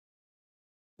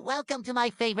Welcome to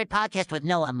my favorite podcast with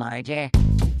Noah Marger.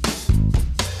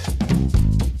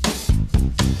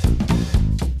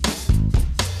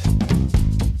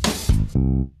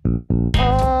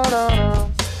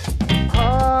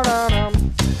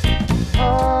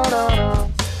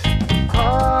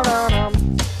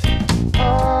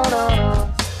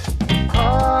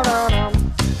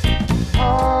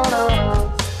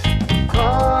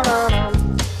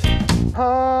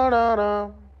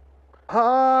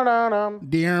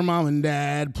 Dear mom and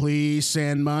dad, please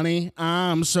send money.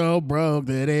 I'm so broke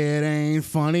that it ain't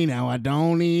funny. Now I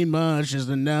don't need much, just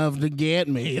enough to get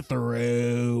me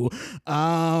through.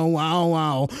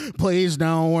 Oh, please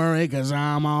don't worry, cause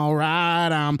I'm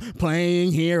alright. I'm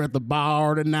playing here at the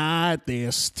bar tonight.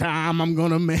 This time I'm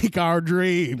gonna make our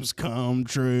dreams come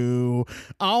true.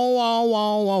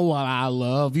 Oh, I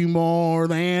love you more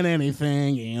than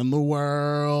anything in the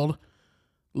world.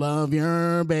 Love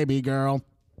your baby girl.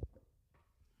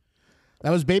 That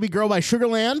was Baby Girl by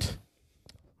Sugarland.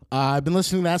 I've been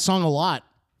listening to that song a lot.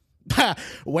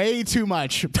 Way too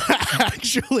much,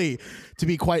 actually, to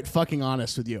be quite fucking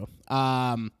honest with you.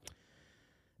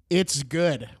 It's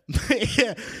good.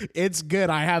 It's good.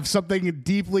 I have something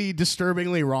deeply,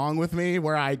 disturbingly wrong with me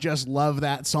where I just love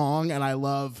that song, and I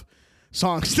love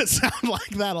songs that sound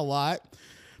like that a lot.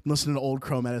 I'm listening to Old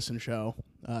Crow Medicine Show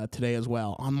today as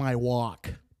well, on my walk.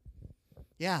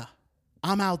 Yeah,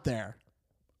 I'm out there.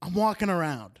 I'm walking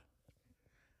around,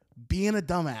 being a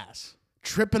dumbass,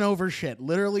 tripping over shit,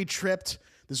 literally tripped.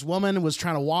 This woman was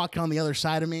trying to walk on the other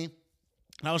side of me,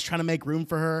 and I was trying to make room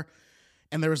for her,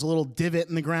 and there was a little divot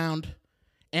in the ground,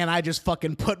 and I just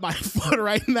fucking put my foot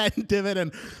right in that divot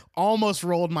and almost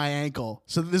rolled my ankle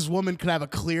so that this woman could have a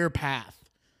clear path.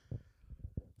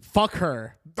 Fuck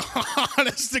her.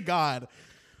 Honest to God.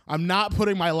 I'm not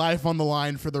putting my life on the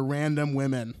line for the random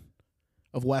women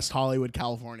of West Hollywood,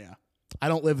 California. I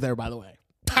don't live there, by the way.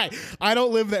 I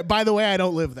don't live there. By the way, I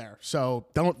don't live there. So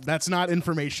that's not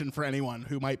information for anyone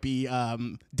who might be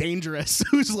dangerous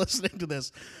who's listening to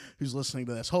this.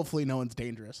 Hopefully no one's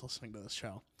dangerous listening to this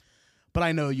show. But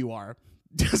I know you are.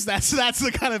 Just that's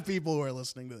the kind of people who are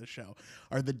listening to this show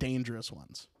are the dangerous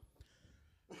ones.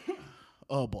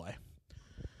 Oh boy.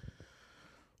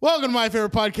 Welcome to my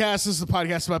favorite podcast. This is the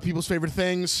podcast about people's favorite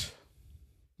things.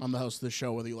 I'm the host of this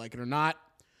show, whether you like it or not.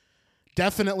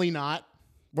 Definitely not.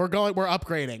 We're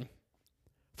upgrading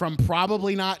from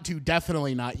probably not to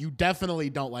definitely not. You definitely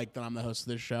don't like that I'm the host of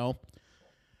this show.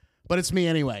 But it's me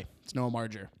anyway. It's Noah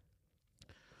Marger.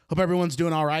 Hope everyone's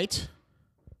doing all right.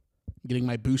 I'm getting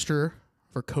my booster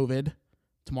for COVID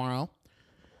tomorrow.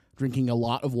 Drinking a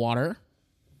lot of water.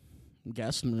 I'm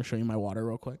going to show you my water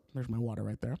real quick. There's my water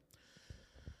right there.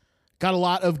 Got a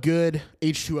lot of good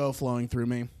H2O flowing through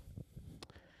me.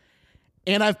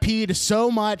 And I've peed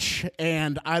so much,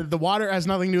 and the water has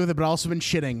nothing to do with it, but I've also been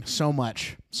shitting so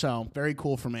much. So, very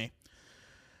cool for me.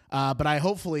 But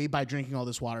hopefully, by drinking all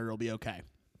this water, it'll be okay.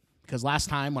 Because last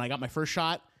time, when I got my first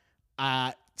shot,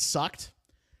 sucked.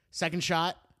 Second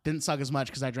shot, didn't suck as much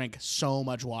because I drank so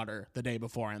much water the day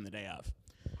before and the day of.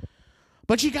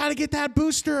 But you got to get that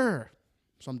booster.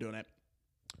 So, I'm doing it.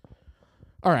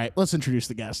 All right, let's introduce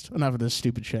the guest. Enough of this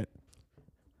stupid shit.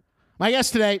 My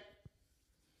guest today...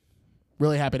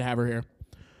 Really happy to have her here.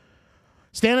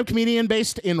 Stand-up comedian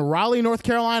based in Raleigh, North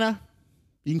Carolina.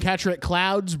 You can catch her at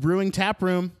Clouds Brewing Tap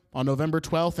Room on November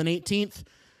 12th and 18th,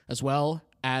 as well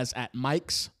as at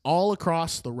Mike's all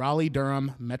across the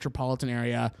Raleigh-Durham metropolitan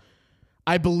area.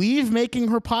 I believe making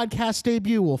her podcast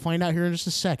debut. We'll find out here in just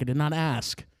a sec. I did not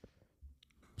ask.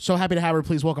 So happy to have her.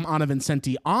 Please welcome Anna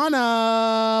Vincenti.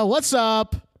 Anna, what's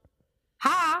up?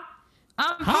 Hi,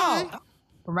 I'm Hi. Paul.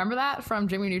 Remember that from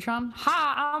Jimmy Neutron?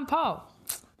 Hi, I'm Paul.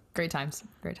 Great times.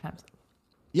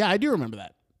 Yeah, I do remember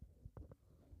that.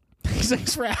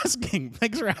 Thanks for asking.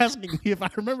 Thanks for asking me if I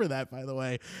remember that, by the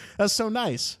way. That's so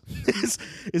nice.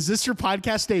 Is this your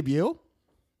podcast debut?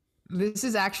 This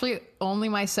is actually only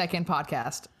my second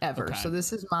podcast ever. Okay. So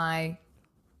this is my...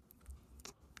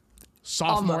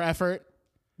 Sophomore effort?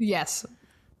 Yes,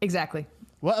 exactly.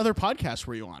 What other podcasts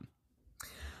were you on?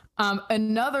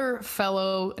 Another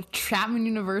fellow Chapman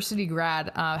University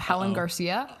grad, Helen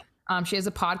Garcia. She has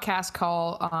a podcast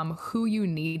called Who You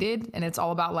Needed, and it's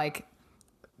all about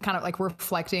kind of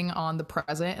reflecting on the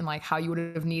present and how you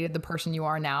would have needed the person you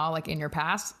are now, in your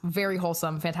past. Very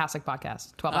wholesome, fantastic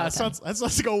podcast. 12 out of 10. That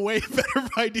sounds like a way better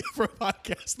idea for a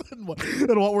podcast than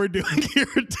what we're doing here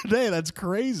today. That's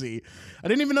crazy. I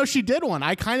didn't even know she did one.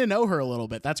 I kind of know her a little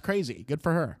bit. That's crazy. Good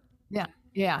for her.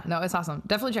 Yeah, no, it's awesome.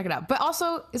 Definitely check it out. But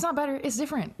also, it's not better. It's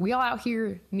different. We all out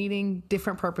here needing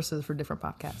different purposes for different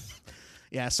podcasts.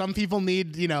 Yeah, some people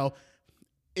need,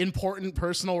 important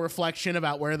personal reflection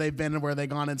about where they've been and where they've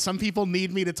gone. And some people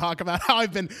need me to talk about how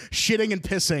I've been shitting and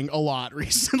pissing a lot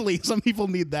recently. Some people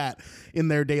need that in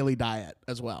their daily diet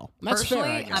as well. And that's Personally,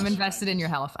 fair, I guess. I'm invested in your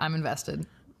health. I'm invested.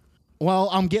 Well,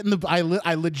 I'm getting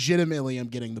I legitimately am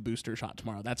getting the booster shot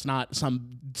tomorrow. That's not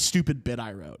some stupid bit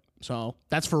I wrote. So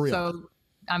that's for real. So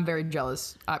I'm very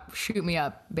jealous. Shoot me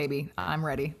up, baby. I'm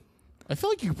ready. I feel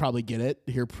like you could probably get it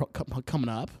here coming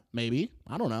up. Maybe.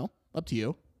 I don't know. Up to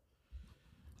you.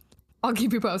 I'll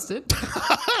keep you posted.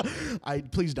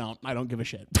 Please don't. I don't give a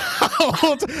shit.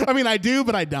 I mean, I do,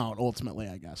 but I don't. Ultimately,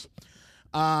 I guess.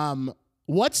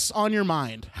 What's on your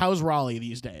mind? How's Raleigh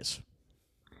these days?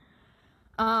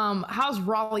 How's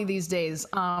Raleigh these days?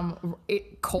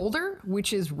 Colder,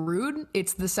 which is rude.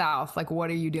 It's the South. Like,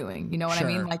 what are you doing? You know what I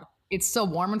mean? Like, it's still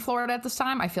warm in Florida at this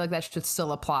time. I feel like that should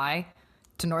still apply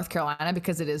to North Carolina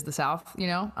because it is the South, you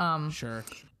know? Sure.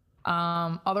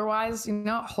 Otherwise, you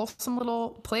know, wholesome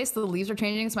little place. The leaves are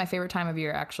changing. It's my favorite time of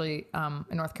year, actually,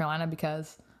 in North Carolina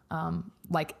because,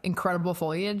 like, incredible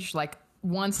foliage. Like,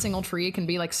 one single tree can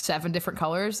be like 7 different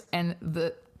colors, and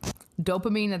the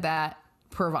dopamine that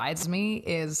provides me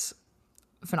is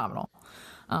phenomenal.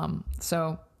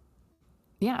 So,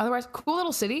 yeah. Otherwise, cool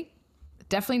little city.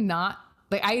 Definitely not.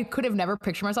 Like, I could have never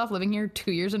pictured myself living here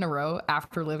 2 years in a row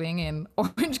after living in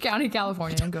Orange County,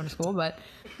 California, and going to school, but.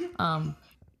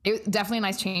 It was definitely a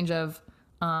nice change of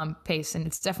pace, and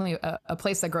it's definitely a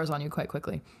place that grows on you quite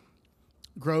quickly.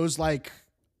 Grows like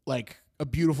a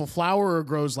beautiful flower, or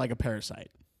grows like a parasite?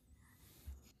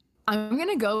 I'm going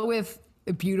to go with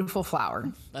a beautiful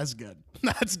flower. That's good.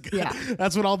 That's good. Yeah.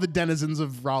 That's what all the denizens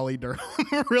of Raleigh, Durham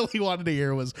really wanted to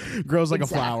hear was grows like a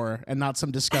flower and not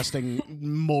some disgusting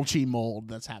mulchy mold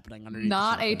that's happening underneath.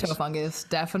 Not a toe fungus,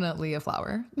 definitely a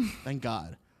flower. Thank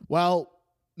God. Well,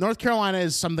 North Carolina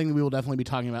is something that we will definitely be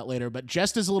talking about later, but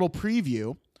just as a little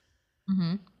preview,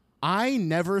 I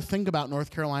never think about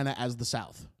North Carolina as the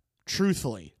South.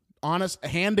 Truthfully, honest,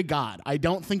 hand to God, I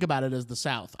don't think about it as the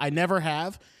South. I never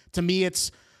have. To me,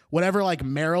 it's whatever like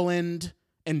Maryland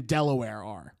and Delaware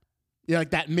are. You know,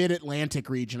 like that mid-Atlantic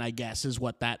region, I guess, is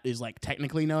what that is like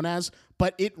technically known as.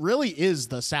 But it really is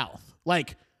the South.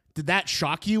 Like, did that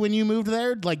shock you when you moved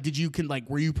there? Like,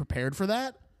 were you prepared for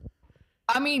that?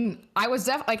 I mean, I was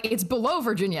definitely like, it's below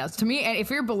Virginia. To me, and if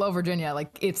you're below Virginia,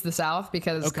 like, it's the South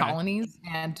because colonies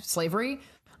and slavery.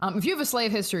 If you have a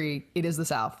slave history, it is the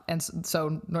South. And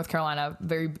so North Carolina,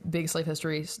 very big slave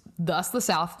history, thus the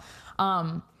South.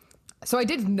 So I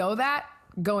did know that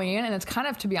going in, and it's kind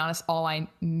of, to be honest, all I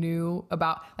knew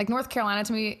about. Like, North Carolina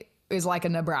to me is like a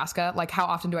Nebraska. Like, how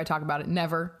often do I talk about it?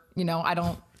 Never. You know, I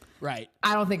don't. Right.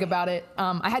 I don't think about it.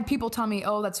 I had people tell me,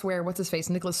 oh, that's where, what's his face,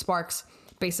 Nicholas Sparks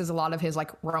bases a lot of his like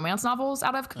romance novels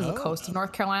out of, because the coast of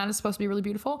North Carolina is supposed to be really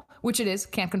beautiful, which it is.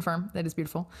 Can't confirm that it's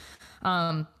beautiful.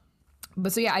 But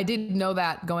so yeah, I did know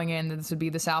that going in that this would be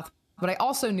the South, but I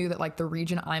also knew that like the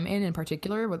region I'm in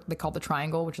particular, what they call the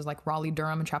Triangle, which is like Raleigh,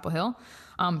 Durham, and Chapel Hill,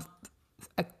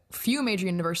 a few major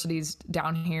universities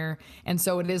down here, and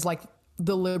so it is like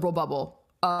the liberal bubble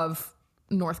of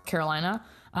North Carolina.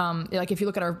 Like if you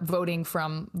look at our voting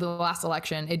from the last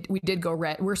election, we did go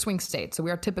red. We're a swing state, so we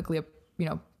are typically a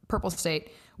purple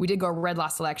state. We did go red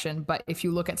last election, but if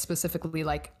you look at specifically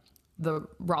like the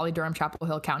Raleigh, Durham, Chapel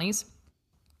Hill counties,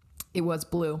 it was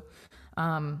blue.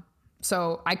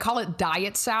 So I call it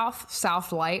Diet South,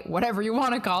 South Light, whatever you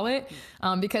want to call it,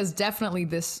 because definitely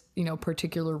this,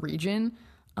 particular region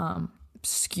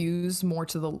skews more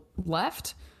to the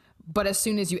left. But as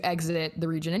soon as you exit the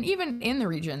region, and even in the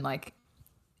region, like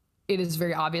it is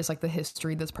very obvious, like the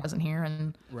history that's present here,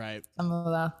 and right, some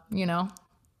of the,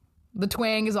 the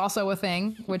twang is also a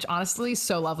thing, which honestly is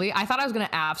so lovely. I thought I was going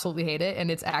to absolutely hate it,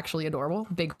 and it's actually adorable.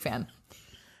 Big fan.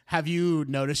 Have you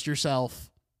noticed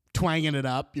yourself twanging it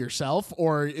up yourself,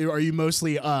 or are you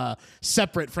mostly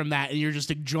separate from that and you're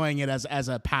just enjoying it as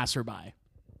a passerby?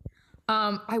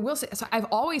 I will say, so I've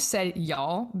always said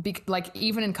y'all, like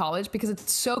even in college, because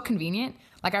it's so convenient.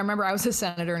 Like I remember I was a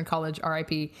senator in college,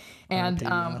 RIP,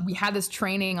 and we had this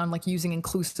training on like using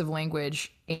inclusive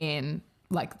language in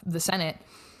like the Senate.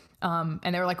 And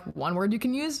they were like, one word you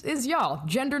can use is y'all,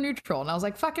 gender neutral. And I was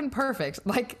like, fucking perfect.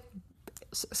 Like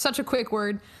such a quick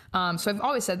word. So I've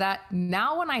always said that.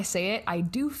 Now when I say it, I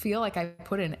do feel like I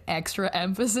put an extra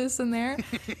emphasis in there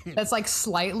that's like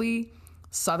slightly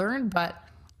Southern, but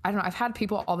I don't know. I've had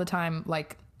people all the time,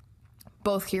 like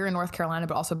both here in North Carolina,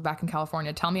 but also back in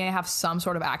California, tell me I have some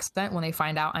sort of accent when they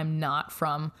find out I'm not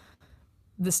from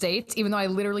the States, even though I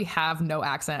literally have no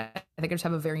accent. I think I just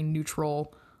have a very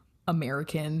neutral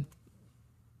American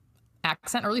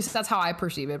accent, or at least that's how I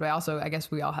perceive it. But also, I guess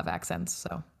we all have accents.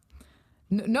 So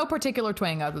No particular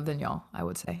twang other than y'all, I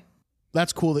would say.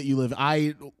 That's cool that you live.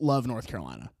 I love North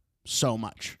Carolina so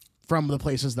much from the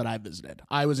places that I visited.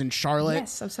 I was in Charlotte.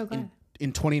 Yes, I'm so glad.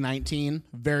 In 2019,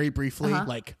 very briefly,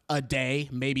 like a day,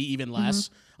 maybe even less.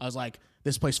 I was like,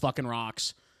 this place fucking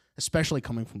rocks. Especially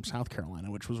coming from South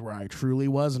Carolina, which was where I truly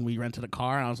was, and we rented a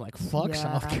car, and I was like, fuck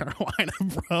South Carolina,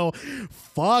 bro.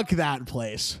 Fuck that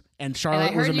place. And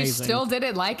Charlotte was amazing. You still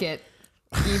didn't like it,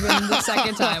 even the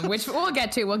second time, which we'll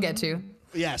get to.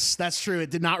 Yes, that's true. It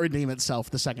did not redeem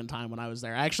itself the second time when I was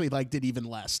there. I actually did even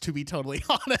less, to be totally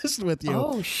honest with you.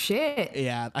 Oh, shit.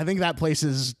 Yeah, I think that place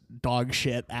is dog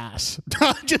shit ass.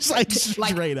 Just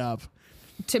straight up.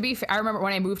 To be fair, I remember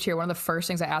when I moved here, one of the first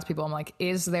things I asked people, I'm like,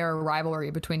 is there a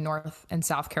rivalry between North and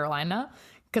South Carolina?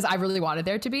 Because I really wanted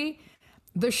there to be.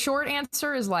 The short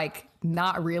answer is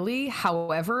not really.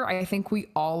 However, I think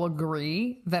we all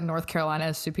agree that North Carolina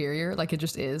is superior. It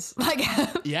just is.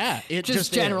 Yeah, it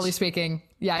just generally is. speaking.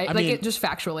 Yeah, I mean, it just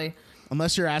factually.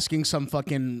 Unless you're asking some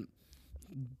fucking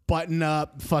button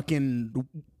up fucking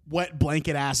wet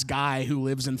blanket ass guy who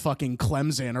lives in fucking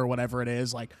Clemson or whatever it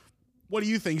is, what do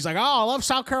you think? He's like, oh, I love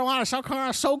South Carolina. South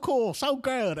Carolina's so cool, so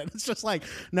good. And it's just like,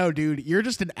 no, dude, you're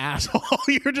just an asshole.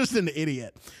 You're just an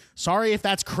idiot. Sorry if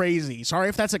that's crazy. Sorry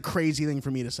if that's a crazy thing for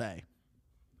me to say.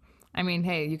 I mean,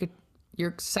 hey,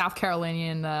 your South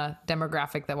Carolinian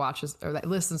demographic that watches or that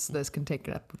listens to this can take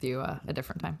it up with you a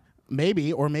different time.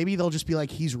 Maybe, or maybe they'll just be like,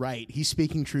 he's right. He's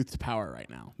speaking truth to power right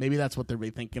now. Maybe that's what they're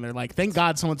thinking. They're like, thank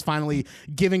God someone's finally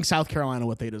giving South Carolina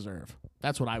what they deserve.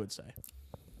 That's what I would say.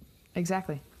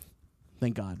 Exactly.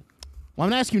 Thank God. Well,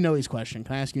 I'm going to ask you Noe's question.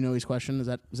 Can I ask you Noe's question? Is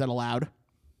that allowed?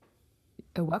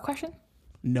 A what question?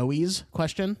 Noe's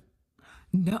question?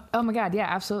 No. Oh, my God. Yeah,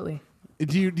 absolutely.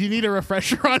 Do you need a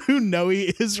refresher on who Noe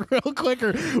is real quick,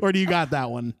 or do you got that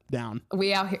one down?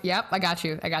 We out here. Yep, I got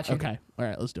you. Okay. All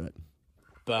right, let's do it.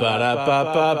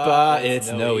 Ba-da-ba-ba-ba,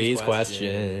 it's Noe's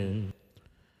question.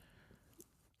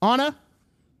 Anna?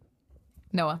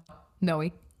 Noah. Noe.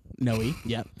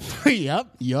 Yep.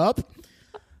 Yup.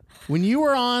 When you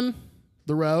were on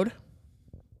the road,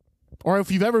 or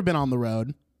if you've ever been on the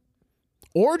road,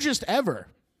 or just ever,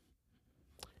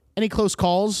 any close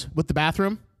calls with the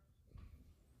bathroom?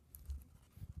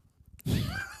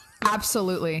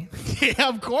 Absolutely. Yeah,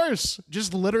 of course.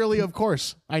 Just literally, of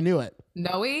course. I knew it.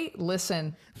 Noe,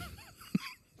 listen.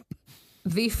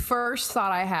 The first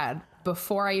thought I had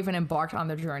before I even embarked on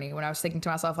the journey, when I was thinking to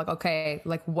myself, okay,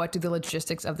 what do the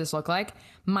logistics of this look like?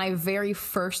 My very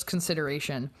first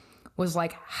consideration was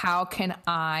how can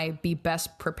I be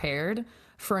best prepared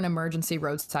for an emergency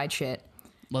roadside shit?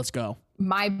 Let's go.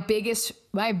 My biggest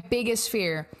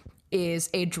fear is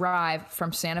a drive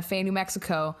from Santa Fe, New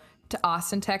Mexico to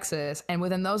Austin, Texas. And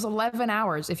within those 11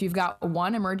 hours, if you've got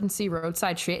one emergency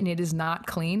roadside shit and it is not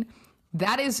clean,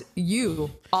 that is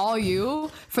all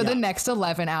you for the next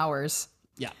 11 hours.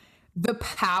 Yeah. The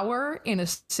power in a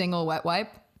single wet wipe.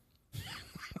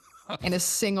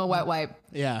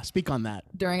 Yeah, speak on that.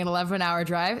 During an 11-hour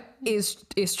drive is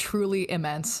truly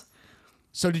immense.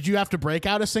 So did you have to break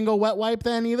out a single wet wipe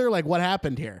then either? What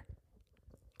happened here?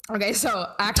 Okay, so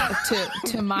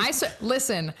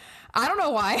listen, I don't know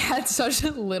why I had such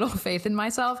little faith in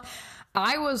myself.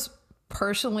 I was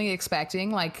personally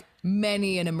expecting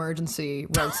many an emergency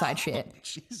roadside shit.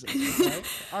 Jesus. Okay.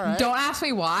 All right. Don't ask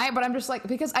me why, but I'm just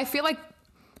because I feel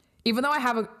even though I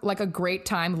have a great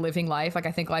time living life,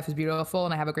 I think life is beautiful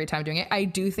and I have a great time doing it, I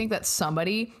do think that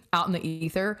somebody out in the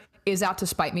ether is out to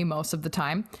spite me most of the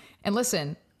time. And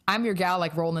listen, I'm your gal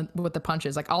rolling with the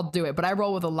punches. I'll do it, but I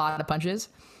roll with a lot of punches.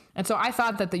 And so I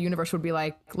thought that the universe would be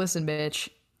listen, bitch,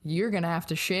 you're going to have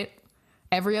to shit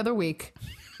every other week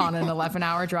on an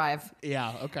 11-hour drive.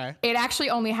 Yeah, okay. It actually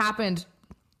only happened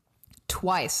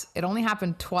twice.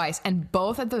 And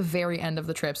both at the very end of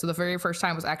the trip. So the very first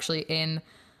time was actually in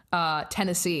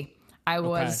Tennessee. I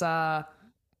was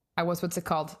what's it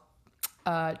called?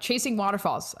 Chasing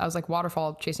waterfalls. I was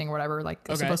waterfall chasing or whatever. I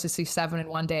was supposed to see 7 in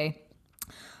one day.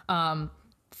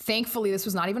 Thankfully, this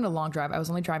was not even a long drive. I was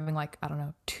only driving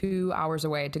 2 hours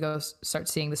away to go start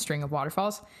seeing the string of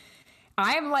waterfalls.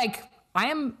 I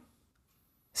am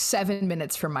 7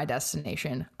 minutes from my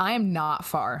destination. I am not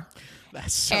far.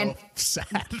 That's so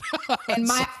sad. And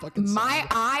my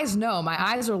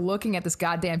eyes are looking at this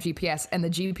goddamn GPS, and the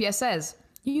GPS says,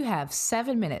 you have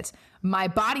 7 minutes. My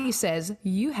body says,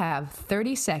 you have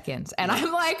 30 seconds. And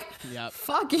I'm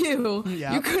fuck you.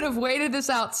 Yep. You could have waited this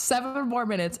out 7 more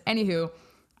minutes. Anywho,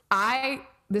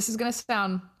 this is going to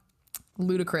sound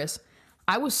ludicrous.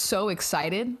 I was so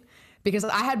excited because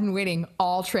I had been waiting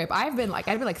all trip. I'd been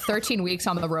 13 weeks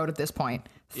on the road at this point.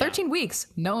 13 weeks,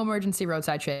 no emergency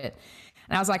roadside shit.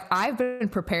 And I was like, I've been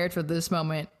prepared for this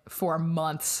moment for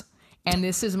months. And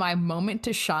this is my moment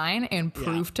to shine and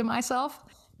prove to myself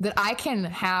that I can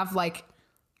have like,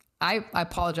 I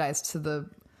apologize to the,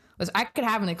 I could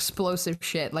have an explosive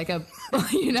shit, like a,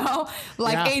 you know,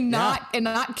 like a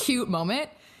not cute moment.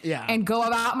 Yeah. And go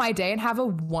about my day and have a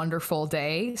wonderful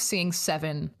day seeing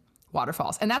 7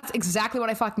 waterfalls. And that's exactly what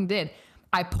I fucking did.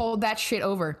 I pulled that shit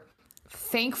over.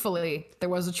 Thankfully, there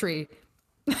was a tree.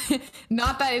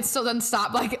 Not that it still doesn't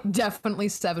stop, like definitely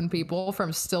 7 people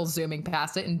from still zooming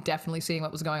past it and definitely seeing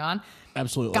what was going on.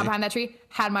 Absolutely. Got behind that tree,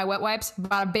 had my wet wipes,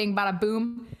 bada bing, bada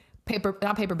boom,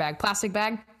 not paper bag, plastic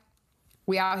bag.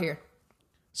 We out here.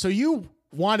 So you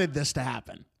wanted this to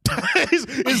happen.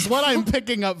 is what I'm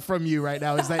picking up from you right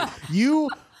now, is that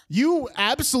you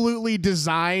absolutely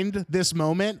designed this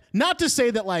moment, not to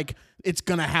say that like it's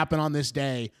gonna happen on this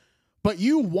day, but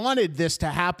you wanted this to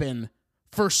happen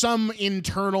for some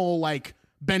internal like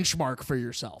benchmark for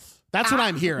yourself. That's what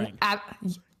I'm hearing.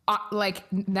 Like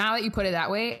now that you put it that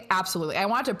way, absolutely. I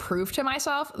wanted to prove to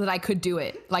myself that I could do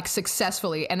it like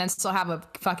successfully and then still have a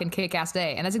fucking kick-ass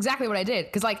day. And that's exactly what I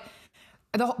did. Cause like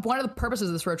one of the purposes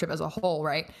of this road trip as a whole,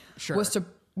 right, was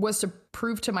to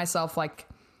prove to myself, like,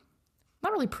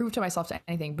 not really prove to myself to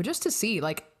anything, but just to see,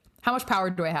 like, how much power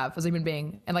do I have as a human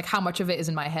being, and like how much of it is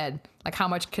in my head, like how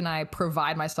much can I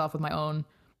provide myself with my own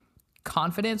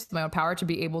confidence, my own power to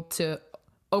be able to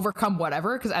overcome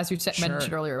whatever. Because as you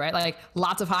mentioned earlier, right, like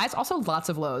lots of highs, also lots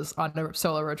of lows on a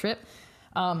solo road trip.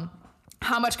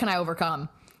 How much can I overcome?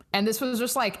 And this was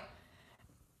just like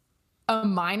a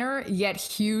minor yet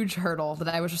huge hurdle that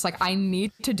I was just like, I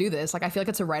need to do this. Like, I feel like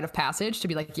it's a rite of passage to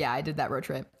be like, yeah, I did that road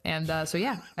trip. And so,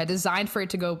 yeah, I designed for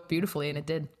it to go beautifully, and it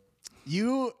did.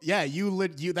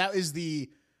 That is the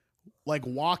like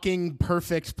walking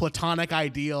perfect platonic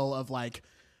ideal of like,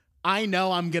 I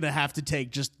know I'm going to have to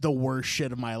take just the worst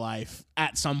shit of my life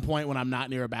at some point when I'm not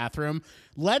near a bathroom.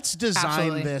 Let's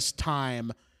design this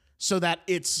time so that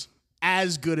it's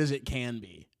as good as it can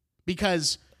be.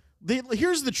 Because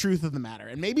here's the truth of the matter,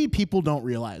 and maybe people don't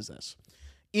realize this.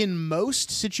 In most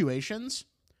situations,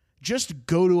 just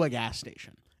go to a gas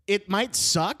station. It might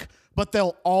suck, but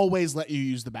they'll always let you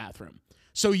use the bathroom.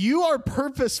 So you are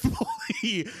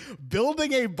purposefully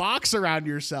building a box around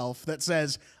yourself that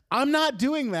says, I'm not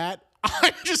doing that.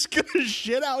 I'm just going to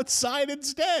shit outside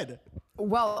instead.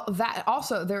 Well, that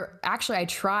also I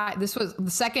tried, this was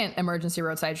the second emergency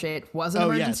roadside shit was an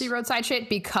emergency roadside shit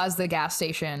because the gas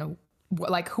station,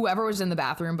 like whoever was in the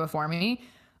bathroom before me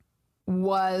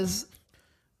was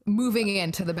moving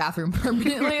into the bathroom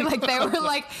permanently. Like they were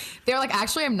like,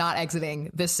 actually, I'm not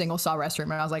exiting this single stall restroom.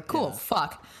 And I was like, cool,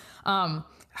 fuck.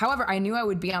 However, I knew I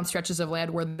would be on stretches of land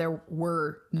where there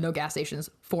were no gas stations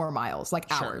for miles, like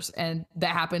hours. And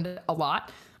that happened a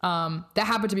lot. That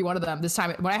happened to be one of them this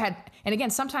time when I had, and again,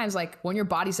 sometimes like when your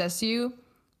body says to you,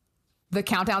 the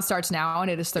countdown starts now and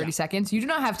it is 30 seconds, you do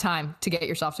not have time to get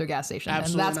yourself to a gas station.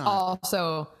 Absolutely and that's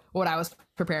also what I was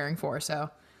preparing for. So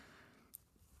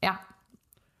yeah.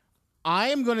 I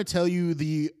am going to tell you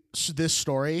this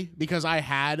story because I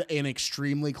had an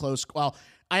extremely close,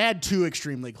 I had 2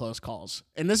 extremely close calls,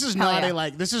 and this is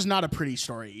this is not a pretty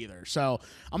story either. So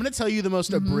I'm going to tell you the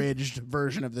most abridged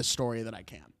version of this story that I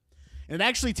can. And it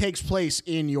actually takes place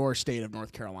in your state of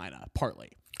North Carolina,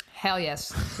 partly. Hell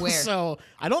yes. Where? So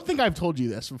I don't think I've told you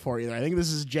this before either. I think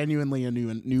this is genuinely a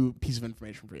new piece of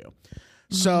information for you.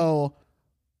 So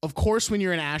of course, when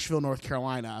you're in Asheville, North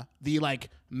Carolina, the like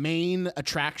main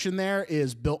attraction there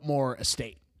is Biltmore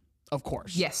Estate, of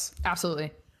course. Yes,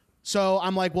 absolutely. So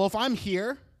I'm like, well, if I'm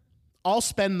here, I'll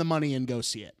spend the money and go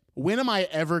see it. When am I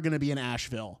ever going to be in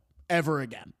Asheville ever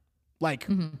again? Like,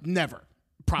 never.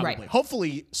 Probably. Right.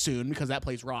 Hopefully soon, because that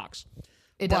place rocks.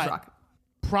 It does rock.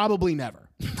 Probably never.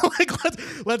 Like,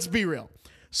 let's be real.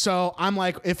 So I'm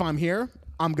like, if I'm here,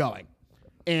 I'm going.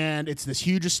 And it's this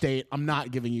huge estate. I'm not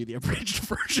giving you the abridged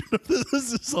version of this.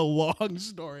 This is a long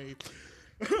story.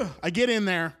 I get in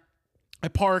there. I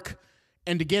park.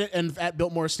 And to get it, and at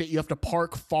Biltmore Estate, you have to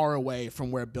park far away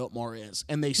from where Biltmore is.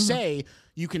 And they say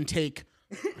you can take,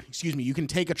 you can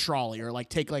take a trolley or like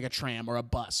take like a tram or a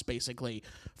bus basically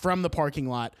from the parking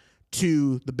lot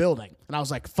to the building. And I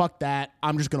was like, fuck that.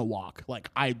 I'm just going to walk. Like,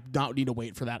 I don't need to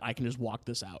wait for that. I can just walk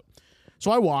this out. So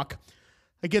I walk.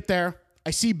 I get there. I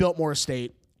see Biltmore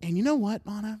Estate. And you know what,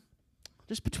 Mana?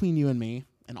 Just between you and me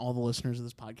and all the listeners of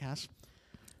this podcast,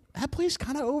 that place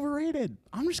kind of overrated.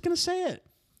 I'm just going to say it.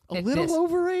 A little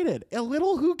overrated. A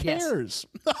little who cares?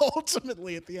 Yes.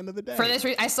 Ultimately, at the end of the day. For this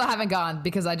reason, I still haven't gone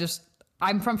because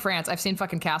I'm from France. I've seen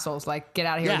fucking castles. Like, get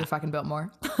out of here with your fucking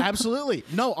Biltmore. Absolutely.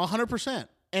 No, 100%.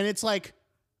 And it's like,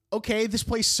 okay, this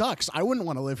place sucks. I wouldn't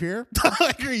want to live here.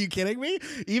 Like, are you kidding me?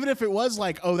 Even if it was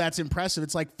like, oh, that's impressive.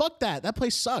 It's like, fuck that. That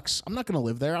place sucks. I'm not going to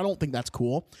live there. I don't think that's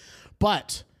cool.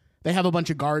 But they have a bunch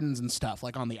of gardens and stuff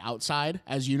like on the outside,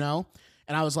 as you know.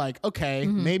 And I was like, okay,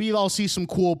 maybe I'll see some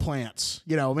cool plants.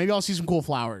 You know, maybe I'll see some cool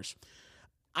flowers.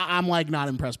 I'm like not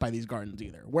impressed by these gardens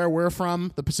either. Where we're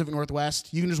from, the Pacific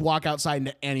Northwest, you can just walk outside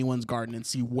into anyone's garden and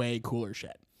see way cooler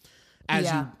shit.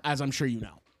 As I'm sure you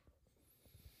know.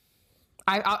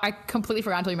 I completely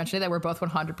forgot until you mentioned it that we're both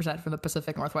 100% from the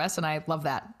Pacific Northwest, and I love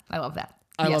that. I love that.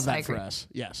 I love that for us.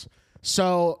 Yes.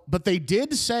 So, but they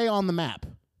did say on the map,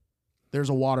 there's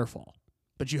a waterfall,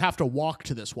 but you have to walk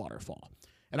to this waterfall.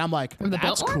 And I'm like,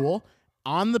 that's cool.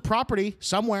 On the property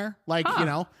somewhere, like, you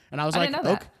know, and I was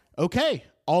like, okay,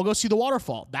 I'll go see the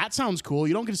waterfall. That sounds cool.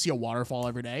 You don't get to see a waterfall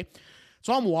every day.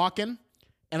 So I'm walking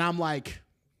and I'm like,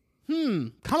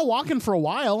 kind of walking for a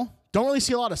while. Don't really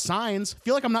see a lot of signs.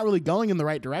 Feel like I'm not really going in the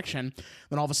right direction.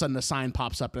 Then all of a sudden a sign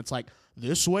pops up and it's like,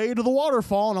 this way to the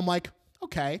waterfall. And I'm like,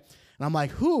 okay. And I'm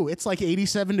like, it's like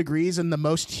 87 degrees and the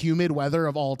most humid weather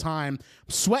of all time. I'm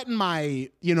sweating my,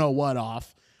 you know what,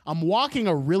 off. I'm walking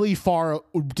a really far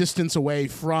distance away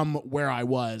from where I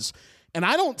was. And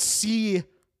I don't see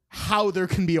how there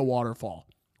can be a waterfall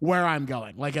where I'm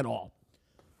going, like at all.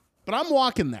 But I'm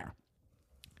walking there.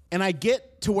 And I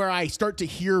get to where I start to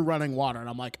hear running water. And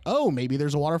I'm like, oh, maybe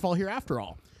there's a waterfall here after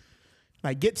all. And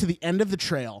I get to the end of the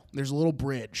trail. There's a little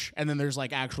bridge. And then there's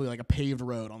like actually like a paved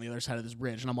road on the other side of this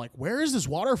bridge. And I'm like, where is this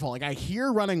waterfall? Like I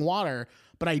hear running water,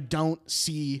 but I don't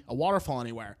see a waterfall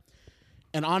anywhere.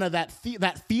 And Anna, that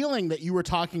feeling that you were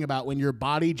talking about when your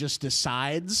body just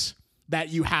decides that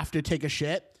you have to take a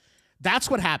shit, that's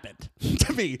what happened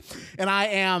to me. And I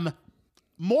am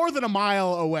more than a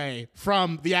mile away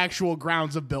from the actual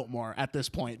grounds of Biltmore at this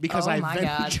point because I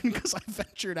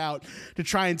ventured out to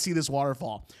try and see this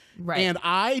waterfall. Right. And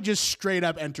I just straight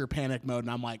up enter panic mode.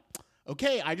 And I'm like,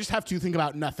 okay, I just have to think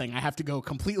about nothing. I have to go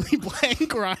completely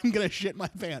blank or I'm going to shit my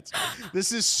pants.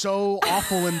 This is so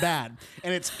awful and bad.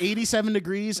 And it's 87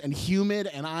 degrees and humid.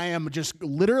 And I am just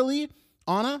literally,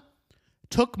 Anna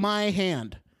took my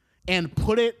hand and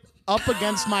put it up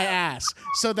against my ass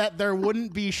so that there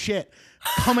wouldn't be shit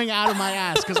coming out of my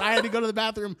ass because I had to go to the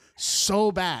bathroom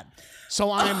so bad. So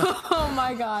oh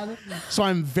my God. So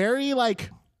I'm very like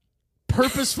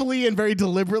purposefully and very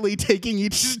deliberately taking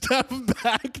each step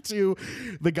back to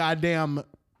the goddamn,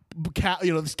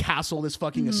 this castle, this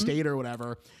fucking estate or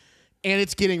whatever. And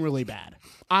it's getting really bad.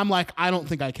 I'm like, I don't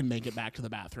think I can make it back to the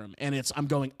bathroom. And I'm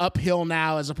going uphill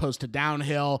now as opposed to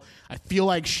downhill. I feel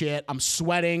like shit. I'm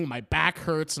sweating. My back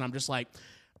hurts. And I'm just like,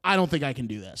 I don't think I can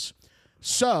do this.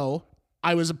 So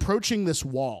I was approaching this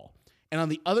wall. And on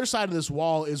the other side of this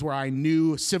wall is where I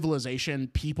knew civilization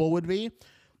people would be.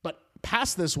 But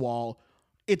past this wall,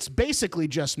 it's basically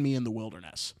just me in the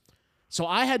wilderness. So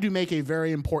I had to make a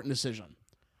very important decision.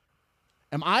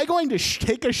 Am I going to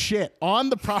take a shit on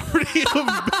the property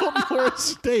of Biltmore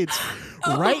Estates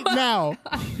right now?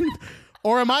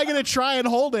 Or am I going to try and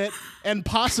hold it and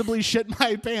possibly shit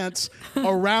my pants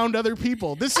around other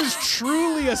people? This is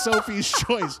truly a Sophie's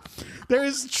choice. There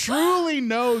is truly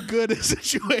no good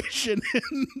situation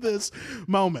in this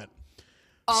moment.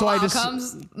 All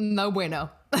outcomes, no bueno.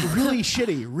 Really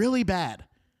shitty, really bad.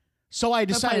 So I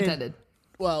decided. No pun intended.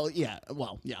 Well, yeah.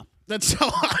 That's so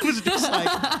I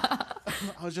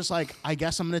was just like, I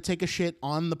guess I'm going to take a shit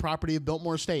on the property of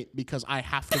Biltmore Estate because I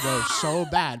have to go so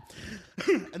bad.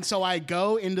 And so I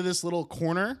go into this little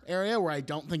corner area where I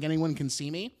don't think anyone can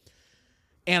see me.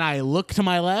 And I look to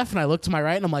my left and I look to my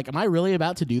right and I'm like, am I really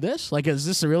about to do this? Like,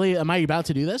 am I about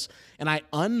to do this? And I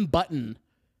unbutton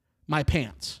my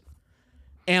pants.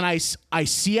 And I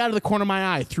see out of the corner of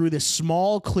my eye through this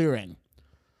small clearing,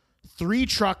 3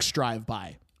 trucks drive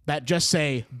by that just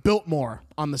say Biltmore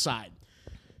on the side.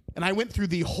 And I went through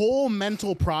the whole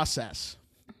mental process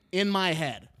in my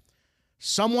head.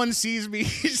 Someone sees me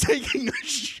taking a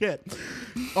shit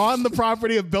on the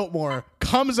property of Biltmore,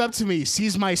 comes up to me,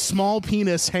 sees my small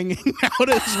penis hanging out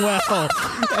as well,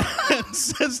 and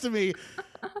says to me,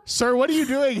 sir, what are you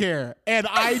doing here? And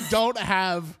I don't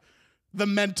have the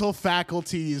mental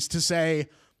faculties to say,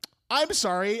 I'm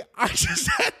sorry, I just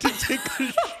had to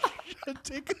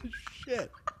take a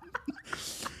shit.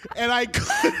 And I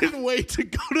couldn't wait to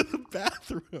go to the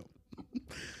bathroom.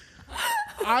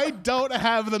 I don't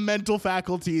have the mental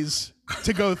faculties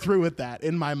to go through with that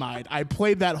in my mind. I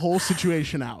played that whole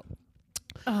situation out.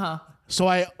 So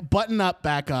I button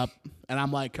back up, and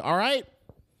I'm like, all right,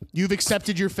 you've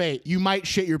accepted your fate. You might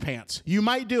shit your pants. You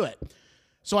might do it.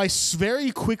 So I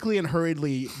very quickly and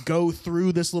hurriedly go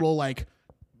through this little,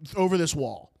 over this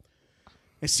wall.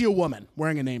 I see a woman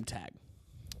wearing a name tag.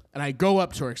 And I go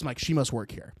up to her because I'm like, she must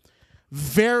work here.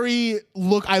 I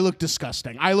look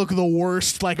disgusting. I look the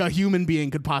worst like a human being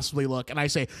could possibly look. And I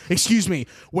say, excuse me,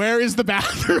 where is the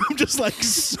bathroom? Just like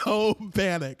so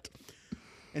panicked.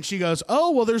 And she goes,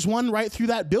 oh, well, there's one right through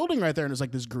that building right there. And it's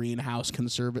like this greenhouse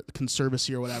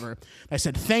conservancy or whatever. And I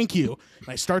said, thank you. And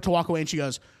I start to walk away and she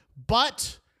goes,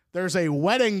 but there's a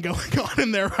wedding going on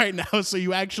in there right now. So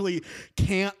you actually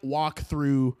can't walk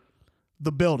through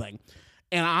the building.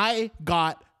 And I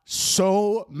got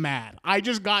so mad. I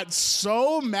just got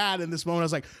so mad in this moment. I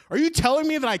was like, are you telling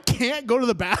me that I can't go to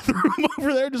the bathroom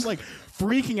over there? Just like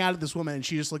freaking out at this woman. And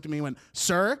she just looked at me and went,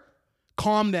 sir,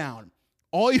 calm down.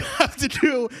 All you have to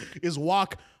do is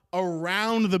walk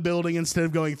around the building instead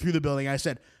of going through the building. I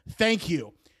said, thank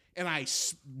you. And I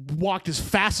walked as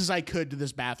fast as I could to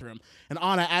this bathroom. And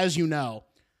Anna, as you know,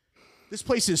 this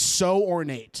place is so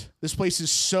ornate. This place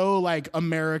is so like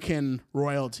American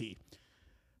royalty.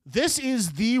 This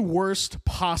is the worst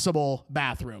possible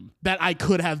bathroom that I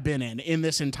could have been in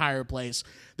this entire place.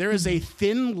 There is a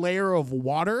thin layer of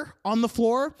water on the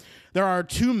floor. There are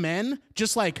two men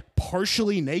just like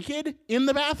partially naked in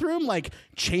the bathroom, like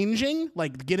changing,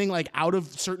 like getting like out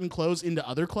of certain clothes into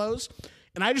other clothes.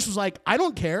 And I just was like, I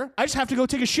don't care. I just have to go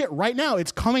take a shit right now.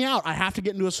 It's coming out. I have to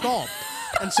get into a stall.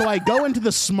 And so I go into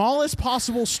the smallest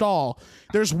possible stall.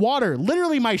 There's water.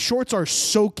 Literally, my shorts are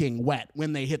soaking wet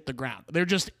when they hit the ground. They're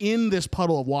just in this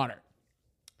puddle of water.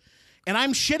 And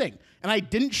I'm shitting. And I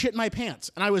didn't shit my pants.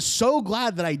 And I was so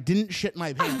glad that I didn't shit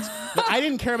my pants. But I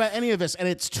didn't care about any of this. And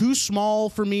it's too small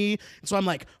for me. And so I'm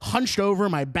like hunched over.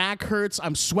 My back hurts.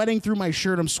 I'm sweating through my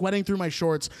shirt. I'm sweating through my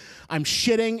shorts. I'm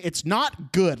shitting. It's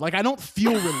not good. Like, I don't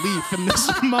feel relief in this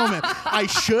moment. I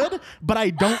should, but I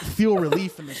don't feel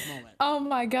relief in this moment. Oh,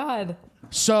 my God.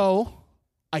 So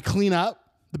I clean up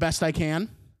the best I can.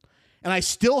 And I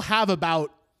still have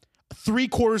about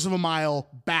 3/4 of a mile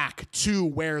back to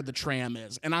where the tram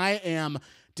is. And I am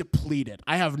depleted.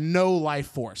 I have no life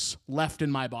force left in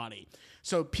my body.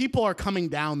 So people are coming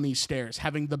down these stairs,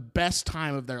 having the best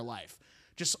time of their life.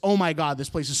 Just, oh my God, this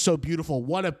place is so beautiful.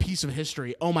 What a piece of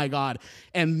history. Oh my God.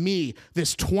 And me,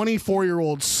 this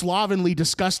 24-year-old slovenly,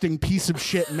 disgusting piece of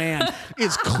shit man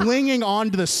is clinging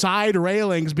onto the side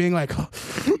railings being like, oh,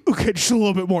 okay, just a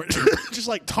little bit more. Just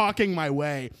like talking my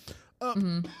way up.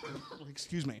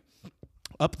 Excuse me.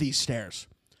 Up these stairs.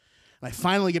 And I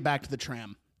finally get back to the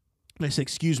tram. And I say,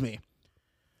 excuse me,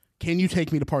 can you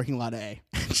take me to parking lot A?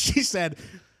 And she said,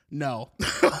 no,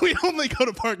 we only go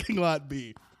to parking lot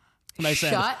B. And I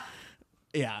said,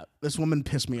 yeah, this woman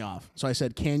pissed me off. So I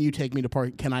said, can you take me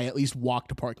to can I at least walk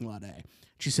to parking lot A?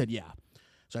 She said, yeah.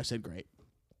 So I said, great.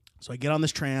 So I get on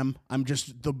this tram. I'm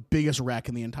just the biggest wreck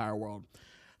in the entire world.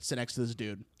 Sit next to this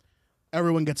dude.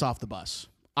 Everyone gets off the bus.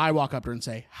 I walk up to her and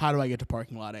say, how do I get to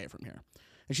parking lot A from here?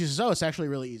 And she says, oh, it's actually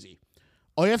really easy.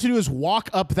 All you have to do is walk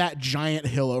up that giant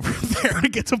hill over there to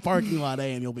get to parking lot A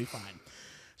and you'll be fine.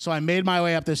 So I made my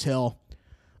way up this hill.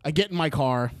 I get in my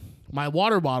car. My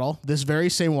water bottle, this very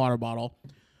same water bottle,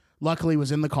 luckily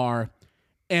was in the car,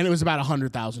 and it was about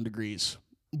 100,000 degrees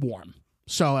warm.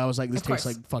 So I was like, this tastes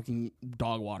like fucking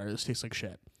dog water. This tastes like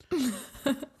shit.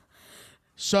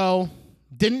 So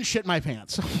didn't shit my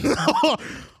pants.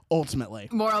 Ultimately.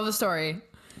 Moral of the story.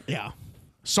 Yeah.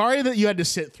 Sorry that you had to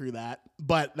sit through that,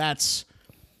 but that's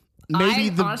maybe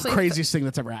the craziest thing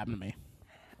that's ever happened to me.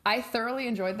 I thoroughly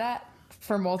enjoyed that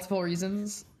for multiple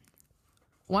reasons.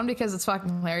 One, because it's fucking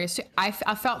hilarious. Two, I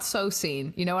felt so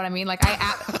seen. You know what I mean? Like,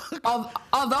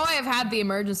 although I have had the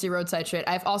emergency roadside shit,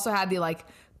 I've also had the like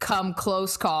come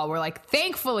close call where like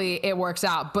thankfully it works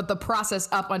out, but the process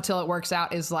up until it works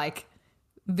out is like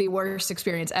the worst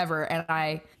experience ever. And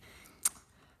I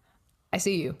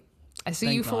see you. I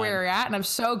see you for where you're at, and I'm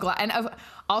so glad. And I've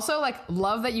also like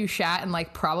love that you shat in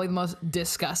like probably the most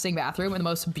disgusting bathroom in the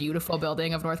most beautiful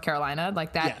building of North Carolina.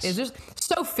 Like that is just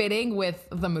so fitting with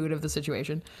the mood of the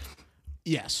situation.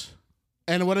 Yes.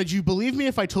 And what did you believe me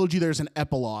if I told you there's an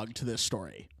epilogue to this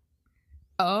story?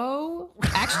 Oh,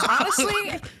 actually,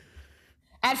 honestly,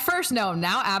 at first, no.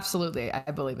 Now, absolutely,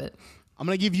 I believe it. I'm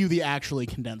going to give you the actually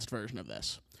condensed version of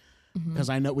this. Because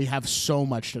I know we have so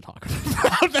much to talk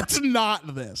about. That's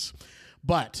not this.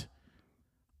 But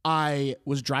I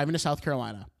was driving to South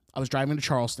Carolina. I was driving to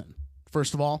Charleston.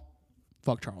 First of all,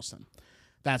 fuck Charleston.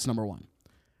 That's number one.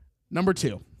 Number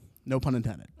two, no pun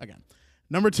intended, again.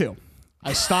 Number two,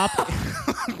 I stop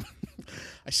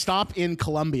in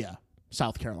Columbia,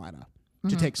 South Carolina,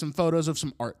 to take some photos of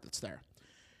some art that's there.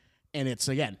 And it's,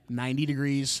 again, 90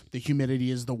 degrees. The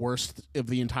humidity is the worst of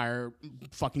the entire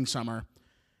fucking summer.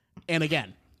 And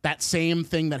again, that same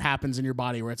thing that happens in your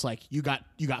body where it's like, you got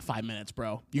 5 minutes,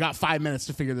 bro. You got 5 minutes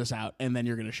to figure this out, and then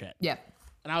you're going to shit. Yeah.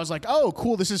 And I was like, oh,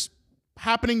 cool. This is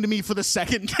happening to me for the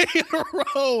second day in a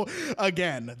row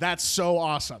again. That's so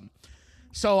awesome.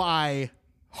 So I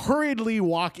hurriedly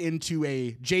walk into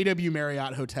a JW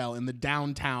Marriott hotel in the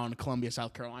downtown Columbia,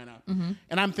 South Carolina.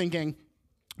 And I'm thinking,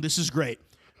 this is great.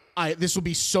 This will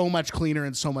be so much cleaner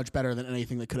and so much better than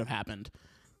anything that could have happened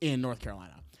in North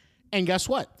Carolina. And guess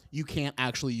what? You can't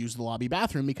actually use the lobby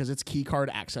bathroom because it's key card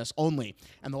access only.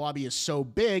 And the lobby is so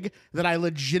big that I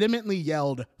legitimately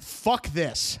yelled, "Fuck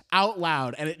this," out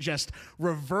loud, and it just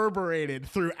reverberated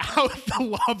throughout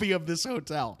the lobby of this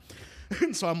hotel.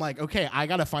 And so I'm like, okay, I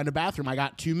got to find a bathroom. I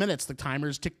got 2 minutes. The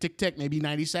timer's tick, tick, tick, maybe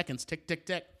 90 seconds, tick, tick,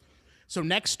 tick. So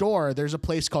next door, there's a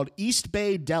place called East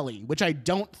Bay Deli, which I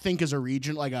don't think is a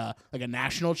region, like a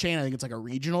national chain. I think it's like a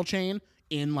regional chain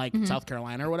in like South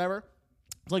Carolina or whatever.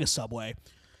 It's like a Subway.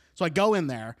 So I go in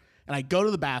there and I go to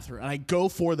the bathroom and I go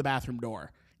for the bathroom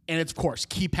door. And it's, of course,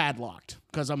 keypad locked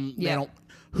because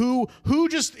who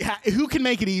can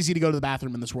make it easy to go to the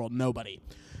bathroom in this world? Nobody.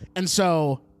 And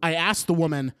so I asked the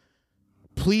woman,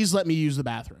 please let me use the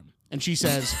bathroom. And she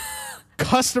says,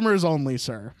 customers only,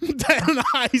 sir. And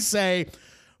I say,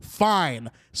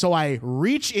 fine. So I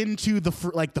reach into the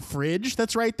fridge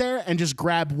that's right there and just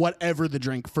grab whatever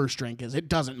the first drink is. It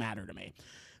doesn't matter to me.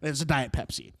 And it's a Diet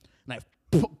Pepsi. And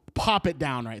I pop it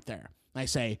down right there. And I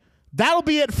say, that'll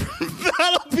be it.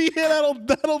 That'll be it.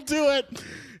 That'll do it.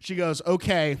 She goes,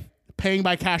 okay, paying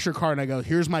by cash or card. And I go,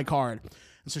 here's my card.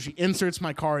 And so she inserts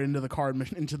my card into the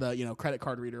credit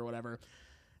card reader or whatever.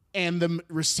 And the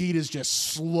receipt is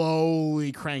just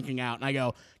slowly cranking out. And I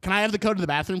go, can I have the code to the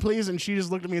bathroom, please? And she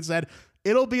just looked at me and said,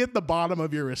 it'll be at the bottom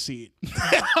of your receipt.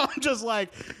 I'm just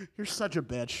like, you're such a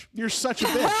bitch. You're such a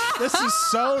bitch. This is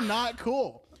so not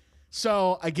cool.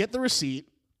 So I get the receipt.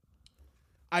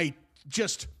 I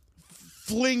just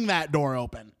fling that door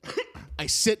open. I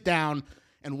sit down.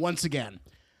 And once again,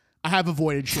 I have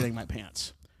avoided shitting my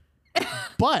pants.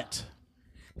 But,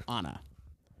 Anna,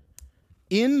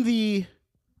 in the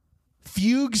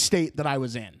fugue state that I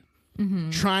was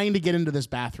in, trying to get into this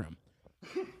bathroom,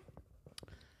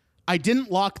 I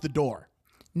didn't lock the door.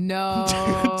 No.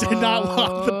 Did not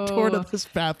lock the door to this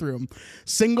bathroom.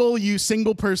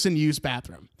 Single person use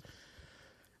bathroom.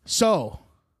 So,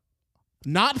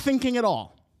 not thinking at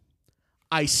all,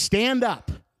 I stand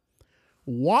up,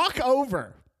 walk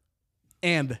over,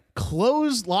 and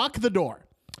lock the door.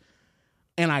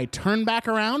 And I turn back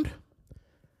around,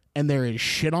 and there is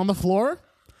shit on the floor,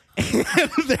 and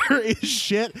there is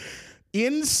shit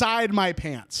inside my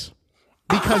pants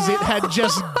because it had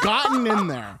just gotten in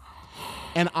there.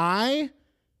 And I'm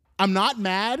not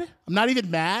mad. I'm not even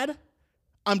mad.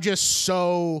 I'm just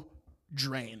so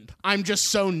drained. I'm just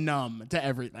so numb to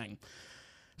everything.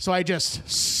 So I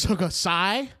just took a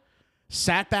sigh,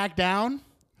 sat back down,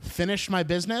 finished my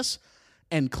business,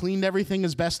 and cleaned everything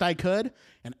as best I could.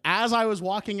 And as I was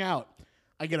walking out,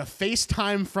 I get a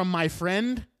FaceTime from my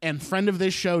friend and friend of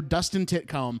this show, Dustin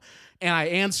Titcomb, and I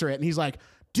answer it. And he's like,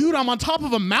 dude, I'm on top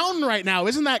of a mountain right now.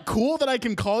 Isn't that cool that I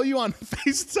can call you on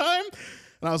FaceTime?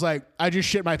 And I was like, I just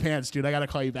shit my pants, dude. I got to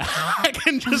call you back.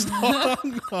 And just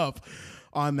hung up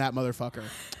on that motherfucker.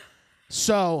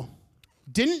 So,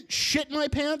 didn't shit my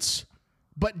pants,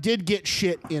 but did get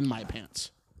shit in my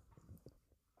pants.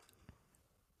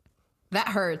 That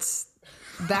hurts.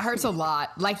 That hurts a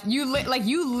lot. Like you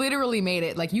literally made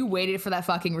it. Like you waited for that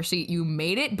fucking receipt. You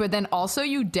made it, but then also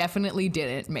you definitely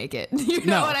didn't make it. You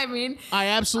know what I mean? I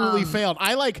absolutely failed.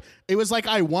 It was like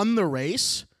I won the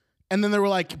race, and then they were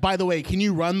like, by the way, can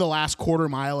you run the last quarter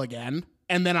mile again?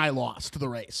 And then I lost the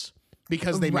race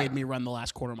because they made me run the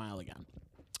last quarter mile again.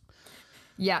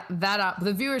 Yeah,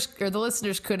 the viewers or the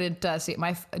listeners couldn't see it.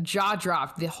 My jaw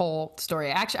dropped the whole story.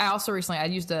 Actually, I also recently I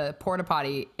used a porta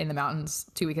potty in the mountains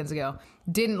 2 weekends ago.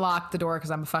 Didn't lock the door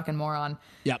because I'm a fucking moron.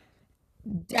 Yep.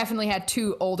 Definitely had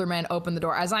two older men open the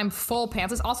door as I'm full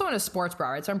pants. It's also in a sports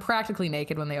bra, right? So I'm practically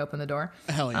naked when they open the door.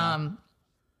 Hell yeah. And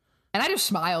I just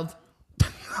smiled.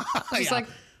 Just like,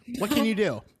 what can you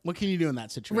do? What can you do in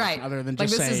that situation? Right. Other than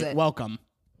just say welcome.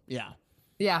 Yeah.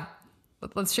 Yeah.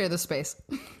 Let's share this space.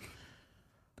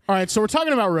 All right, so we're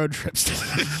talking about road trips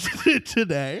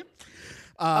today.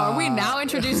 Are we now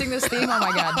introducing this theme? Oh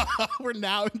my God. We're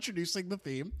now introducing the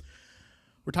theme.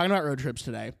 We're talking about road trips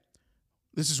today.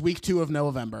 This is week 2 of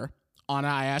November. Anna,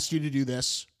 I asked you to do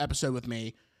this episode with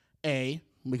me, A,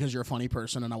 because you're a funny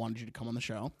person and I wanted you to come on the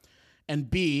show, and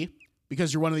B,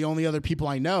 because you're one of the only other people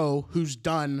I know who's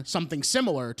done something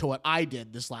similar to what I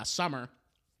did this last summer,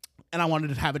 and I wanted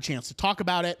to have a chance to talk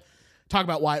about it, talk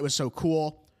about why it was so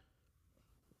cool.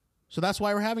 So that's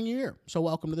why we're having you here. So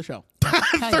welcome to the show.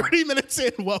 30 minutes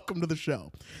in, welcome to the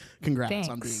show. Congrats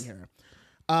on being here.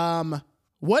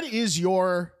 what is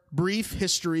your brief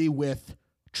history with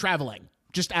traveling,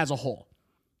 just as a whole?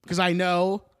 Because I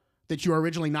know that you are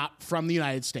originally not from the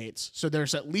United States, so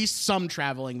there's at least some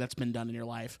traveling that's been done in your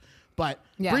life. But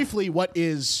briefly, what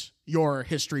is your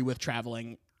history with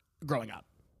traveling growing up?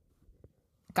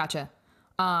 Gotcha.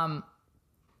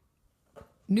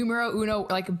 Numero uno,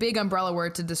 like a big umbrella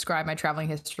word to describe my traveling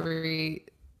history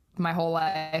my whole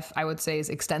life, I would say is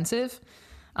extensive.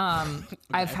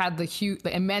 I've had the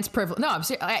immense privilege. No, I'm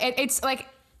serious. It's like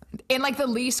in like the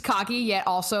least cocky, yet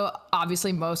also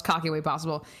obviously most cocky way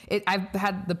possible. I've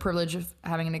had the privilege of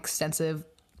having an extensive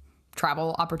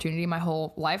travel opportunity my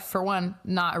whole life. For one,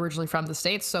 not originally from the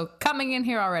States, so coming in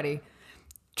here already,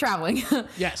 traveling.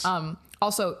 Yes.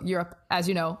 Also, Europe, as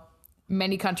you know,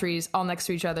 many countries all next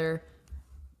to each other,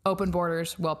 open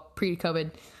borders. Well,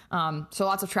 pre-COVID, so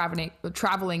lots of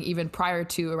traveling even prior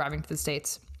to arriving to the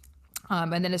States.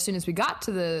 And then as soon as we got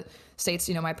to the States,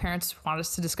 you know, my parents wanted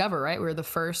us to discover, right? We were the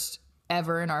first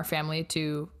ever in our family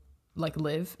to like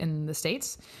live in the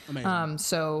States.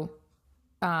 Amazing.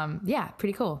 Yeah,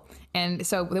 pretty cool. And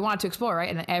so they wanted to explore, right?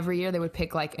 And every year they would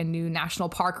pick like a new national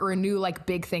park or a new like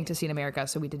big thing to see in America.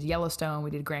 So we did Yellowstone,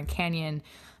 we did Grand Canyon.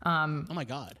 Oh my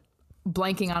God.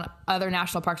 Blanking on other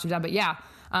national parks we've done, but yeah,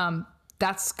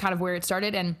 that's kind of where it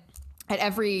started. And at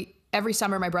every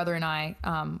summer, my brother and I,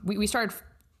 we started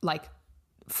like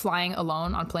flying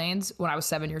alone on planes when I was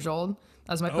 7 years old.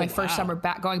 That was my first summer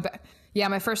going back. Yeah,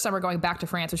 my first summer going back to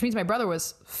France, which means my brother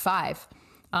was 5.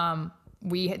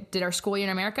 We did our school year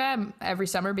in America every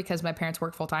summer because my parents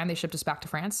worked full time. They shipped us back to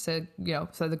France to, you know,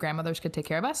 so the grandmothers could take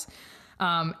care of us.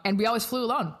 And we always flew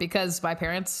alone because my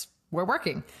parents were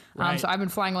working. Right. So I've been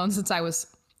flying alone since I was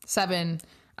 7.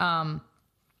 And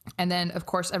then of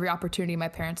course, every opportunity my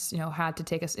parents, you know, had to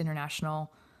take us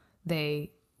international,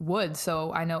 they would.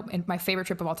 So I know in my favorite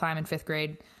trip of all time in 5th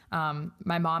grade,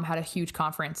 my mom had a huge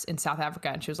conference in South Africa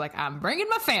and she was like, I'm bringing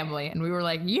my family. And we were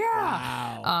like,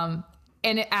 yeah. Wow.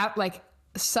 And it like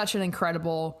such an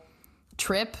incredible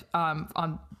trip,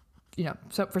 on, you know,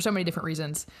 so for so many different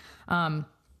reasons. So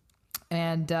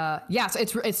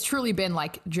it's truly been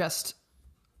like just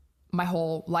my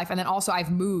whole life. And then also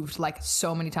I've moved like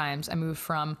so many times. I moved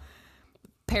from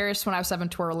Paris when I was 7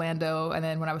 to Orlando, and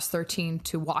then when I was 13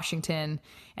 to Washington,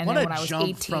 and then when I was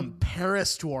 18 from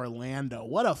Paris to Orlando.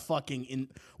 What a fucking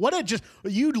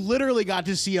you literally got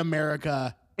to see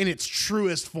America in its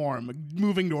truest form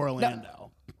moving to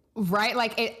Orlando. Right?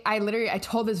 Like I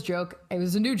told this joke. It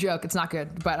was a new joke. It's not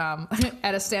good, but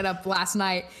at a stand-up last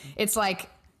night, it's like,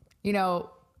 you know,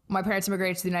 my parents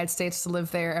immigrated to the United States to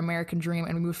live their American dream,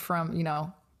 and we moved from, you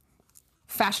know,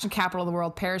 fashion capital of the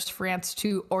world, Paris, France,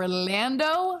 to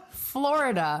Orlando,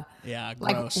 Florida. Yeah,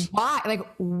 Like, gross. why? Like,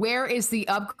 where is the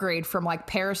upgrade from like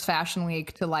Paris Fashion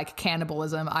Week to like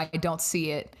cannibalism? I don't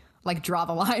see it. Like, draw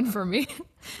the line for me.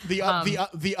 The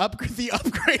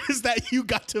upgrade is that you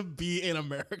got to be in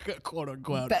America, quote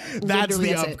unquote. That's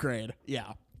the upgrade.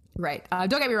 Yeah. Right.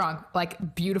 Don't get me wrong.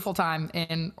 Like, beautiful time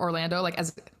in Orlando. Like,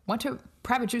 went to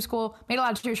private Jewish school, made a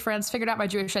lot of Jewish friends, figured out my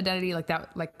Jewish identity. Like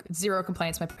that, like zero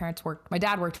complaints. My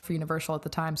dad worked for Universal at the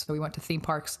time, so we went to theme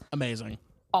parks. Amazing.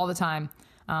 All the time.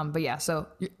 But yeah, so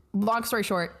long story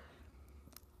short,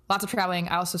 lots of traveling.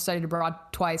 I also studied abroad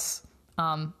twice.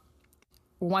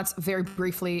 Once very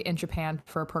briefly in Japan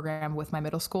for a program with my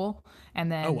middle school,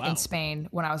 and then in Spain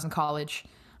when I was in college.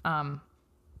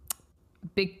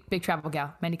 Big travel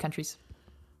gal, many countries.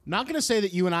 Not going to say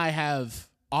that you and I have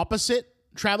opposite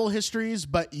travel histories,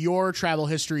 but your travel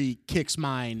history kicks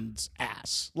mine's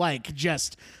ass. Like,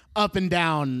 just up and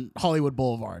down Hollywood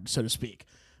Boulevard, so to speak.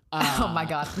 Oh my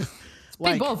God. It's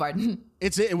like, big boulevard.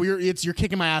 You're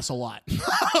kicking my ass a lot.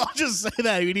 I'll just say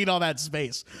that. You need all that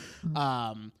space.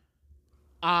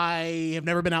 I have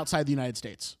never been outside the United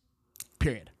States,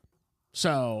 period.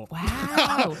 So,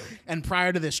 wow. And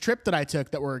prior to this trip that I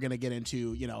took that we're going to get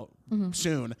into, you know,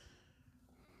 soon,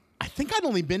 I think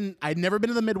I'd never been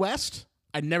to the Midwest.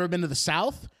 I'd never been to the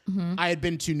South. I had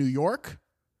been to New York,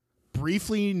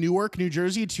 briefly Newark, New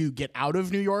Jersey, to get out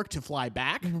of New York to fly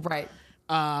back. Right.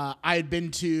 I had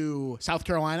been to South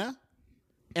Carolina,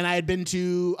 and I had been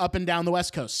to up and down the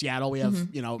West Coast. Seattle, we have,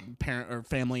 you know, parent or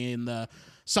family in the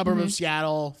suburb of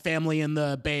Seattle, family in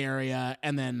the Bay Area,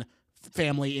 and then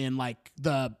family in like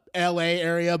the LA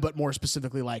area, but more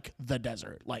specifically like the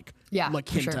desert, like La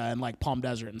Quinta and like Palm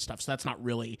Desert and stuff. So that's not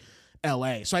really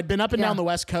LA. So I'd been up and down the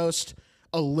West Coast,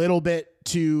 a little bit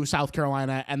to South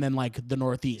Carolina, and then like the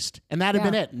Northeast. And that had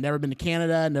been it. Never been to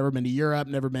Canada, never been to Europe,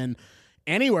 never been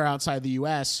anywhere outside the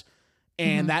US.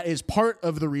 And that is part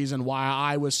of the reason why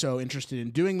I was so interested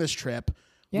in doing this trip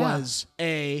was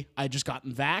I just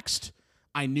gotten vaxxed.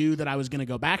 I knew that I was going to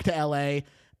go back to LA.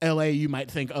 LA, you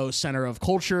might think, oh, center of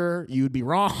culture. You would be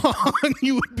wrong.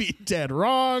 You would be dead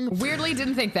wrong. Weirdly,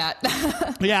 didn't think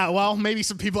that. Yeah, well, maybe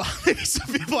some people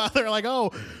out there are like,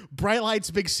 oh, bright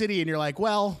lights, big city, and you're like,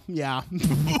 well, yeah,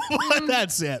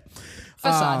 that's it.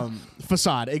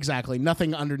 Facade, exactly.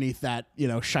 Nothing underneath that,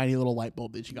 shiny little light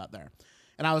bulb that you got there.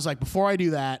 And I was like, before I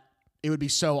do that, it would be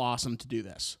so awesome to do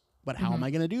this. But how am I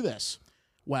going to do this?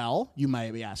 Well, you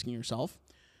might be asking yourself,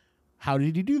 how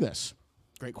did you do this?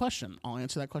 Great question. I'll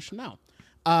answer that question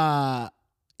now.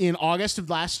 In August of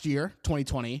last year,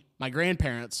 2020, my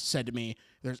grandparents said to me,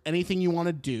 if there's anything you want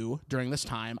to do during this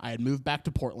time. I had moved back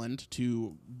to Portland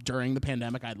during the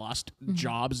pandemic. I had lost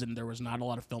jobs and there was not a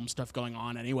lot of film stuff going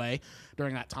on anyway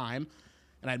during that time.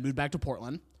 And I had moved back to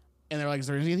Portland. And they're like, is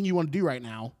there anything you want to do right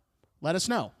now? Let us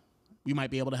know. We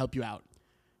might be able to help you out.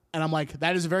 And I'm like,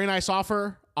 that is a very nice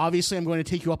offer. Obviously, I'm going to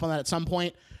take you up on that at some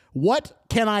point. What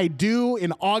can I do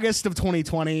in August of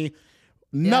 2020?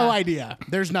 No idea.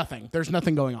 There's nothing. There's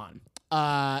nothing going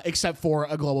on except for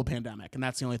a global pandemic. And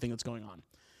that's the only thing that's going on.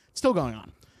 It's still going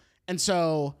on. And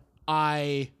so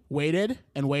I waited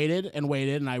and waited and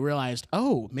waited. And I realized,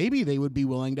 oh, maybe they would be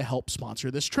willing to help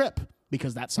sponsor this trip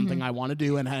because that's something I want to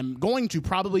do. And I'm going to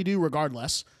probably do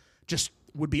regardless. Just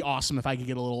would be awesome if I could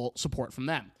get a little support from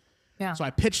them. Yeah. So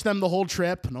I pitched them the whole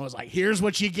trip, and I was like, here's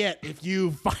what you get if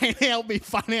you help me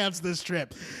finance this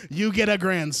trip. You get a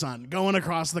grandson going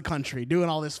across the country, doing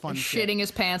all this fun shit. Shitting his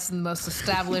pants in the most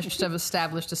established of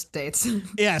established estates.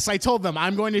 Yes, I told them,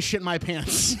 I'm going to shit my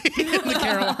pants in the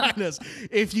Carolinas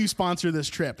if you sponsor this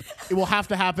trip. It will have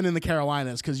to happen in the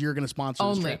Carolinas because you're going to sponsor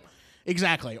this trip.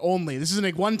 Exactly, only. This is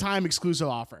a one-time exclusive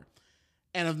offer.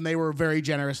 And they were very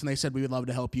generous, and they said, we would love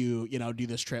to help you, do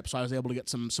this trip. So I was able to get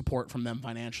some support from them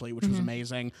financially, which was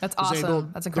amazing. That's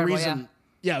awesome. That's incredible,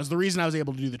 it was the reason I was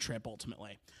able to do the trip,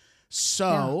 ultimately.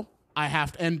 So I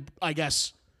have to, and I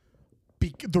guess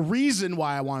the reason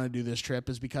why I want to do this trip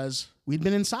is because we'd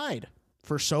been inside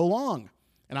for so long.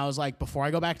 And I was like, before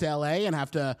I go back to LA and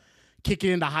have to kick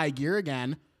it into high gear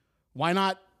again, why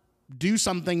not do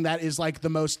something that is like the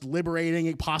most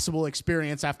liberating possible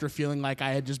experience after feeling like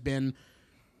I had just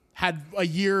had a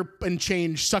year and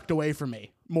change sucked away from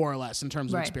me, more or less, in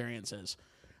terms of experiences.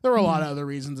 There were a lot of other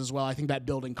reasons as well. I think that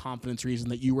building confidence reason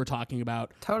that you were talking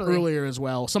about earlier as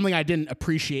well, something I didn't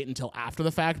appreciate until after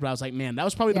the fact, but I was like, man, that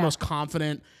was probably the most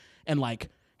confident and like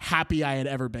happy I had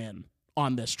ever been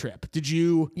on this trip. Did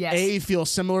you A, feel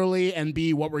similarly, and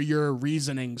B, what were your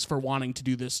reasonings for wanting to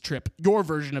do this trip, your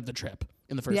version of the trip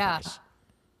in the first place?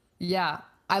 Yeah.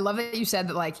 I love that you said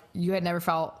that like you had never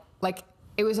felt like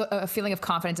it was a feeling of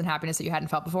confidence and happiness that you hadn't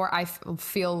felt before. I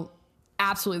feel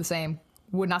absolutely the same.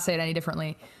 Would not say it any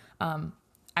differently.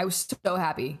 I was so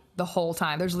happy the whole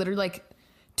time. There's literally like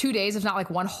 2 days, if not like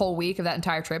one whole week of that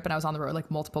entire trip. And I was on the road like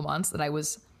multiple months that I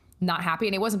was not happy.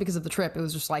 And it wasn't because of the trip. It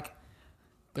was just like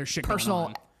there's shit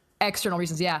personal, external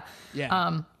reasons. Yeah.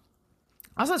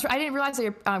 Also, I didn't realize that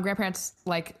your grandparents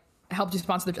like helped you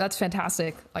sponsor that's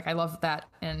fantastic. Like, I love that.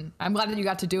 And I'm glad that you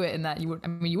got to do it and that you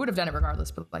would have done it regardless,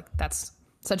 but like, that's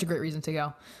such a great reason to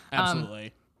go.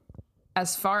 Absolutely.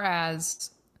 As far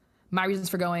as my reasons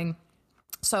for going,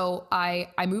 so I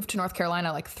moved to North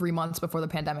Carolina like 3 months before the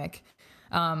pandemic,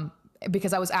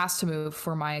 because I was asked to move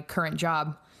for my current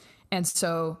job. And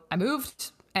so I moved,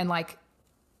 and like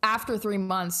after 3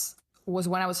 months was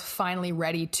when I was finally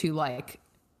ready to like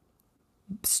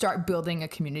start building a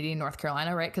community in North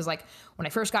Carolina, right? Because like when I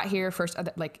first got here,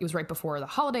 like it was right before the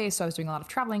holidays, so I was doing a lot of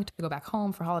traveling to go back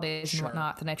home for holidays and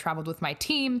whatnot. Then I traveled with my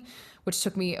team, which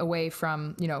took me away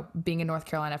from being in North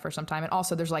Carolina for some time. And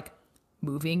also there's like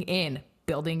moving in,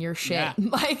 building your shit,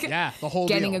 the whole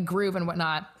getting deal. A groove and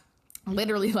whatnot.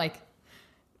 Literally like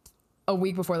a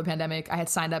week before the pandemic, I had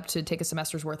signed up to take a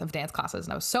semester's worth of dance classes,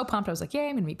 and I was so pumped. I was like, yay,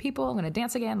 I'm gonna meet people, I'm gonna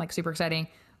dance again, like super exciting.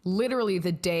 Literally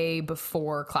the day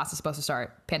before class is supposed to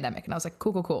start, pandemic. And I was like,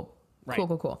 cool. Right.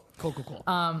 Cool.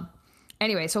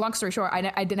 Anyway, so long story short,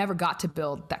 I never got to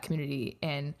build that community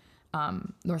in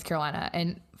North Carolina.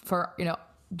 And for,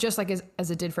 just like as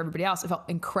it did for everybody else, it felt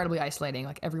incredibly isolating.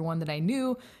 Like everyone that I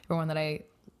knew, everyone that I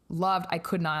loved, I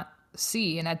could not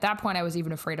see. And at that point, I was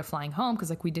even afraid of flying home because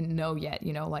like we didn't know yet,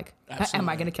 like, Absolutely. Am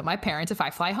I going to kill my parents if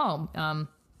I fly home?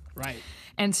 Right.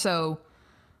 And so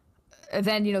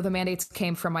then, the mandates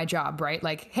came from my job, right?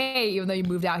 Like, hey, even though you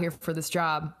moved out here for this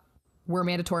job, we're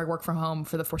mandatory work from home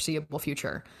for the foreseeable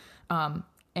future. And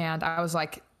I was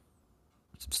like,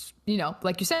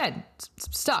 like you said,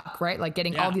 stuck, right? Like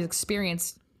getting all these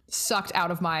experience sucked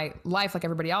out of my life like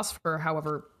everybody else for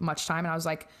however much time. And I was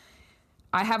like,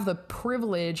 I have the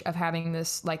privilege of having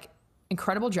this like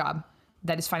incredible job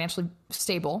that is financially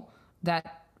stable,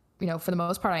 that for the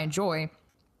most part I enjoy,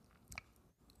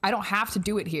 I don't have to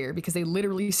do it here because they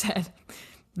literally said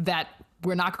that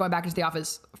we're not going back into the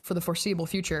office for the foreseeable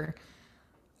future.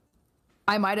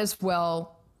 I might as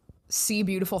well see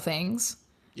beautiful things.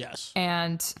 Yes.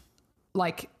 And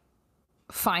like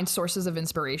find sources of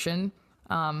inspiration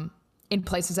in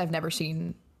places I've never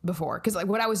seen before. Because like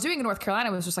what I was doing in North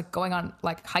Carolina was just like going on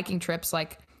like hiking trips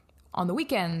like on the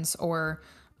weekends or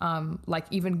like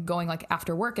even going like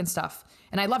after work and stuff.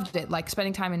 And I loved it. Like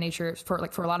spending time in nature for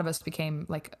a lot of us became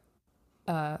like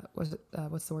what's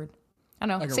the word? I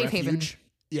don't know, Like a safe haven. refuge?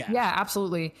 Yeah. Yeah,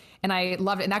 absolutely. And I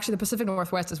loved it. And actually the Pacific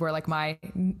Northwest is where like my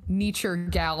nature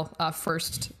gal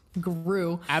first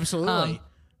grew. Absolutely.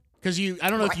 Because I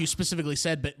don't know if you specifically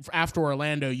said, but after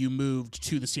Orlando, you moved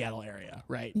to the Seattle area,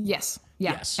 right? Yes.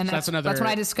 Yeah. Yes. And So that's when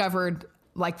I discovered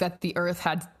like that the earth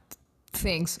had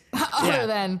things other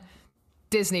than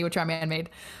Disney, which are man-made.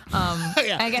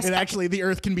 Yeah. I guess and actually, the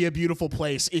earth can be a beautiful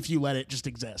place if you let it just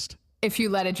exist. if you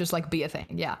let it just like be a thing.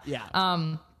 Yeah. Yeah.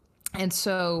 And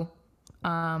so,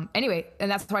 anyway,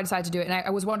 and that's why I decided to do it. And I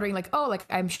was wondering like, oh, like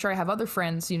I'm sure I have other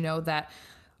friends, that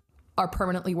are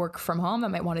permanently work from home that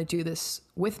might want to do this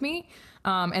with me.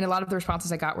 And a lot of the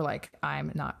responses I got were like,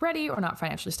 I'm not ready or not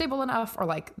financially stable enough, or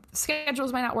like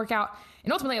schedules might not work out.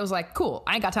 And ultimately I was like, cool,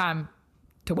 I ain't got time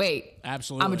to wait.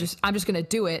 Absolutely. I'm just going to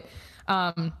do it.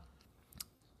 And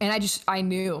I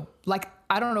knew, like,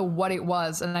 I don't know what it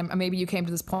was. And maybe you came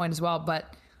to this point as well,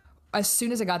 but as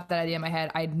soon as I got that idea in my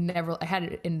head, I had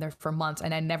it in there for months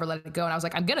and I never let it go. And I was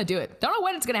like, I'm going to do it. Don't know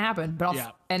when it's going to happen,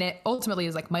 but and it ultimately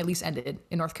is like my lease ended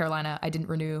in North Carolina. I didn't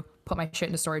renew, put my shit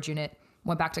in a storage unit,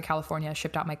 went back to California,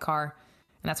 shipped out my car.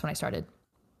 And that's when I started.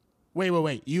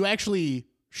 Wait. You actually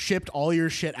shipped all your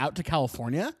shit out to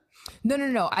California?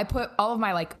 No. I put all of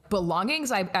my like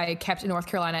belongings I kept in North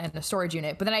Carolina in a storage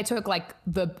unit, but then I took like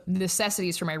the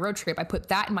necessities for my road trip. I put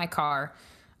that in my car.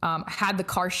 Had the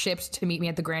car shipped to meet me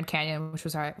at the Grand Canyon, which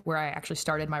was where I actually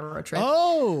started my road trip.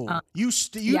 Oh, you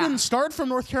didn't start from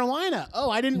North Carolina. Oh,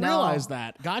 I didn't realize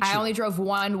that. Gotcha. I only drove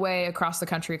one way across the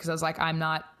country because I was like, I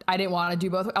didn't want to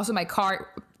do both. Also, my car,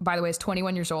 by the way, is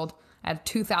 21 years old. I had a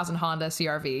 2000 Honda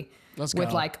CRV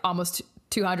with like almost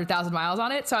 200,000 miles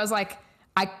on it. So I was like,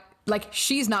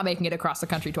 she's not making it across the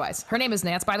country twice. Her name is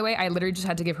Nance, by the way. I literally just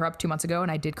had to give her up 2 months ago,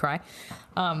 and I did cry.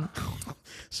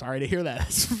 Sorry to hear that.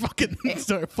 It's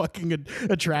fucking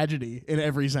a tragedy in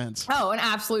every sense. Oh, an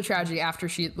absolute tragedy after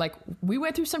we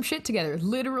went through some shit together,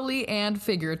 literally and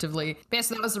figuratively. But yeah,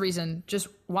 so that was the reason, just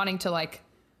wanting to like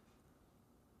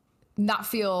not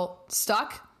feel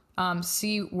stuck,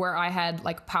 see where I had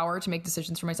like power to make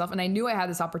decisions for myself. And I knew I had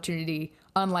this opportunity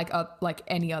unlike like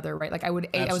any other, right? Like I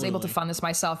was able to fund this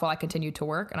myself while I continued to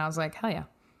work. And I was like, hell yeah.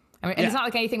 I mean, and it's not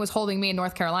like anything was holding me in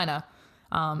North Carolina.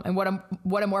 And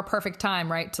what a more perfect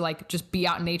time, right? To like just be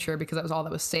out in nature, because that was all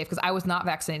that was safe. Because I was not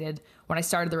vaccinated when I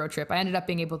started the road trip. I ended up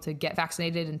being able to get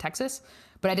vaccinated in Texas,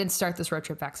 but I didn't start this road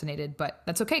trip vaccinated. But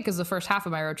that's okay, because the first half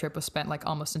of my road trip was spent like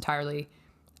almost entirely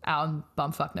out in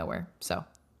bumfuck nowhere. So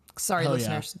sorry,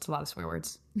 listeners. It's a lot of swear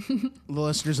words. The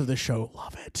listeners of this show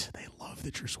love it. They love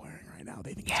that you're swearing right now.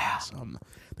 They think it's awesome.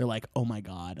 They're like, oh my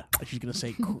God. She's gonna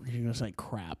say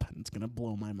crap. And it's gonna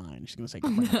blow my mind. She's gonna say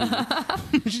crap.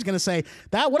 She's gonna say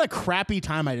that, what a crappy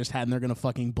time I just had, and they're gonna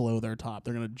fucking blow their top.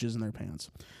 They're gonna jizz in their pants.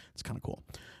 It's kind of cool.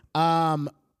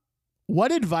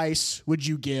 What advice would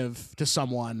you give to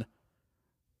someone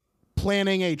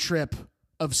planning a trip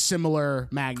of similar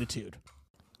magnitude?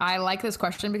 I like this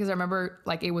question because I remember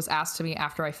like it was asked to me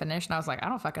after I finished, and I was like, I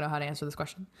don't fucking know how to answer this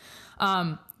question.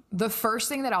 The first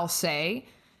thing that I'll say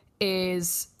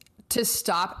is to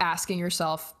stop asking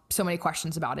yourself so many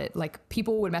questions about it. Like,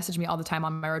 people would message me all the time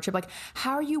on my road trip, like,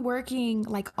 how are you working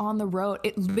like on the road?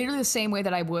 It literally the same way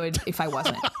that I would if I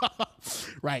wasn't.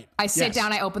 Right. I sit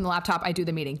down, I open the laptop, I do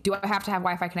the meeting. Do I have to have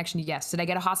Wi-Fi connection? Yes. Did I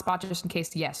get a hotspot just in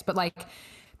case? Yes. But like,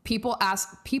 people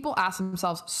ask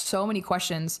themselves so many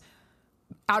questions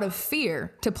out of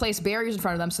fear to place barriers in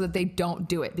front of them so that they don't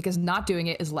do it, because not doing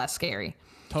it is less scary.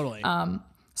 Totally.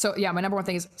 So yeah, my number one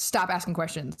thing is stop asking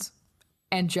questions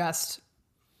and just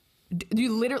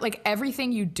you literally, like,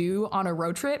 everything you do on a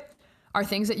road trip are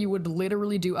things that you would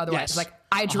literally do otherwise. Yes, like,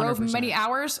 I drove 100%. many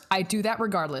hours. I do that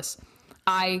regardless.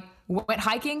 I went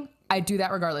hiking. I do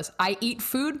that regardless. I eat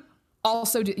food.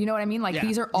 Also do, you know what I mean? Like,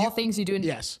 these are all things you do.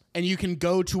 Yes. And you can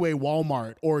go to a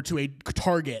Walmart or to a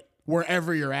Target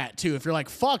wherever you're at too. If you're like,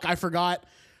 fuck, I forgot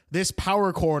this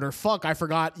power cord, or fuck, I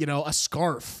forgot, a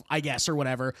scarf, I guess, or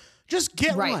whatever. Just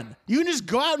get one. You can just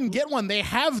go out and get one. They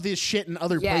have this shit in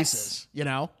other places,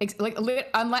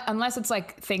 Unless it's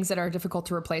like things that are difficult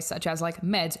to replace, such as like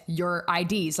meds, your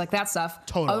IDs, like that stuff.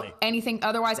 Totally.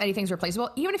 Otherwise, anything's replaceable.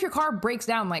 Even if your car breaks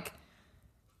down, like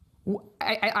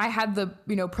I had the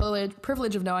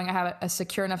privilege of knowing I have a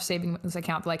secure enough savings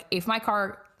account. Like if I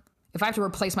have to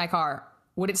replace my car,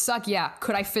 would it suck? Yeah.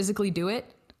 Could I physically do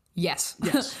it? Yes.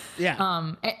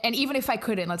 Yeah. And even if I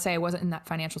couldn't, let's say I wasn't in that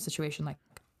financial situation, like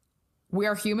we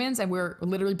are humans and we're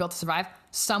literally built to survive.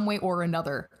 Some way or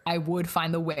another, I would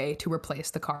find the way to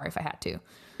replace the car if I had to.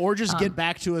 Or just get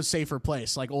back to a safer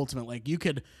place. Like ultimately, like you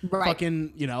could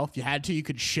fucking, if you had to, you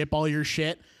could ship all your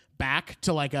shit back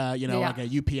to like a, like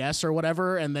a UPS or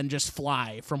whatever, and then just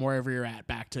fly from wherever you're at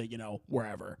back to,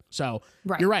 wherever. So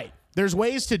you're right. There's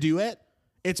ways to do it.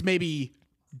 It's maybe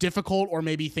difficult or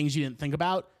maybe things you didn't think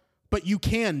about, but you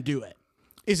can do it.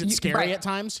 Is it scary at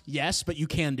times? Yes, but you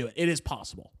can do it. It is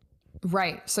possible.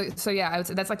 Right. So yeah, I would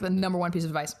say that's like the number one piece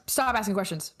of advice. Stop asking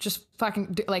questions. Just fucking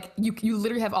do, like you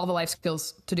literally have all the life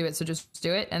skills to do it. So just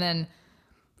do it. And then,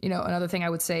 another thing I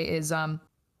would say is,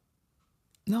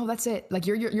 no, that's it. Like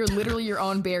you're literally your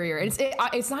own barrier.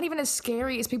 It's not even as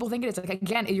scary as people think it is. Like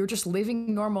again, you're just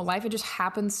living normal life. It just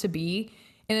happens to be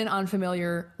in an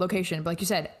unfamiliar location. But like you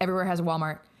said, everywhere has a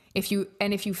Walmart. If you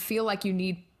feel like you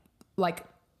need like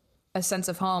a sense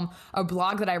of home, a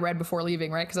blog that I read before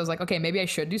leaving, right? Because I was like, okay, maybe I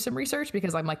should do some research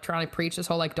because I'm like trying to preach this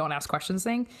whole like don't ask questions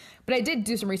thing. But I did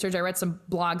do some research. I read some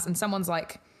blogs, and someone's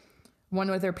like, one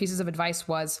of their pieces of advice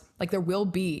was like, there will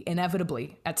be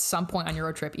inevitably at some point on your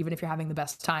road trip, even if you're having the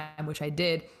best time, which I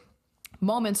did,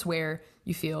 moments where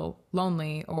you feel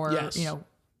lonely or,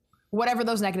 whatever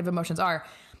those negative emotions are.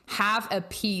 Have a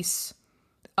piece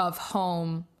of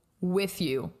home with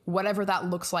you, whatever that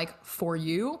looks like for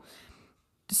you.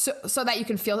 So that you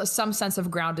can feel some sense of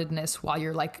groundedness while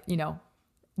you're like,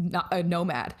 not a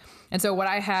nomad. And so what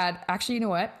I had, actually, you know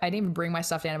what? I didn't even bring my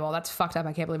stuffed animal. That's fucked up.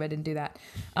 I can't believe I didn't do that.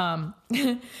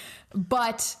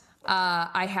 But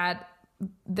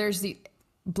there's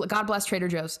God bless Trader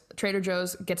Joe's. Trader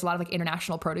Joe's gets a lot of like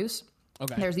international produce.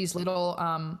 Okay. There's these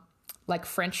little like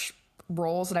French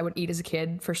rolls that I would eat as a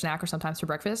kid for snack or sometimes for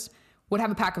breakfast. Would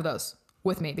have a pack of those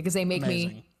with me because they make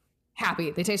me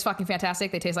happy. They taste fucking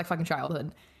fantastic. They taste like fucking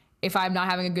childhood. If I'm not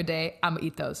having a good day, I'm gonna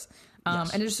eat those. And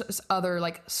there's just other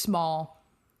like small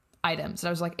items. And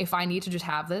I was like, if I need to just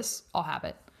have this, I'll have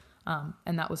it.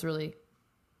 And that was really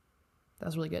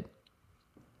good.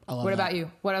 What about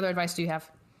you? What other advice do you have?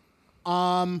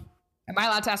 Am I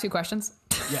allowed to ask you questions?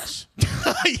 Yes.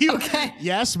 Okay.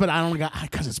 Yes, but I don't got,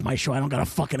 because it's my show, I don't got a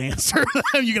fucking answer.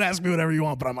 You can ask me whatever you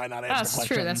want, but I might not answer the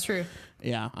question. That's true.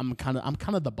 Yeah, I'm kind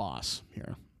of the boss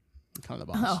here. I'm kind of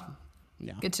the boss. Oh,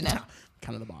 yeah. Good to know.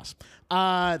 Kind of the boss.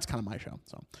 It's kind of my show.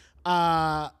 So,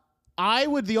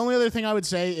 the only other thing I would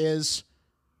say is,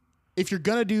 if you're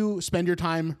gonna spend your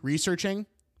time researching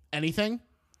anything,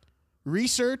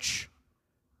 research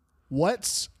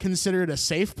what's considered a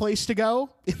safe place to go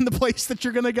in the place that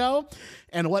you're gonna go,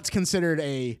 and what's considered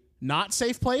a not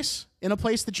safe place in a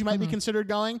place that you might be considered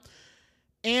going.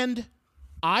 And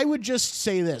I would just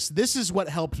say this is what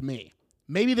helped me.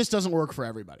 Maybe this doesn't work for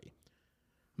everybody.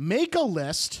 Make a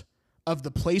list of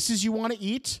the places you want to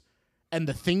eat and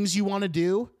the things you want to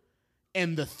do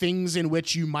and the things in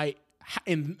which you might,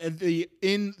 in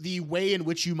the way in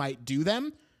which you might do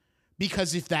them.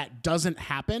 Because if that doesn't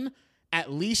happen,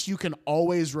 at least you can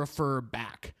always refer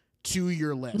back to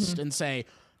your list and say,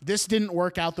 this didn't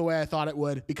work out the way I thought it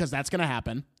would, because that's going to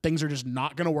happen. Things are just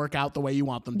not going to work out the way you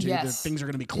want them to. Yes. Things are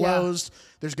going to be closed. Yeah.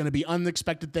 There's going to be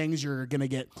unexpected things. You're going to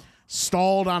get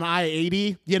stalled on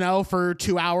I-80, for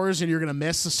 2 hours, and you're going to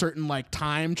miss a certain like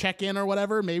time check-in or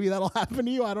whatever. Maybe that'll happen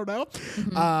to you. I don't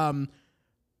know.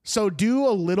 So do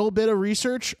a little bit of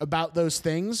research about those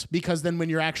things, because then when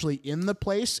you're actually in the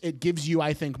place, it gives you,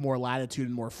 I think, more latitude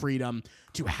and more freedom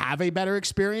to have a better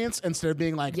experience, instead of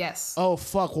being like, oh,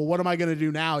 fuck, well, what am I going to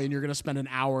do now? And you're going to spend an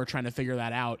hour trying to figure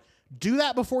that out. Do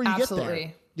that before you get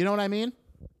there. You know what I mean?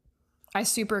 I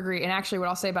super agree. And actually what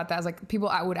I'll say about that is like,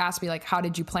 people would ask me like, how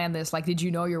did you plan this? Like, did you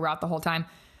know your route the whole time?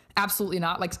 Absolutely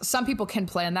not. Like, some people can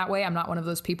plan that way. I'm not one of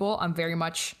those people. I'm very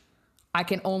much, I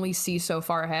can only see so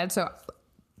far ahead. So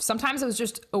sometimes it was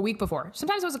just a week before.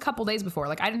 Sometimes it was a couple days before.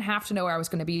 Like, I didn't have to know where I was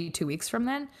going to be 2 weeks from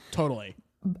then. Totally.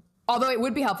 Although it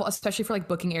would be helpful, especially for like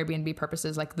booking Airbnb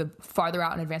purposes. Like, the farther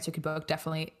out in advance you could book,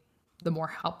 definitely the more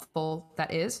helpful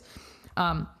that is.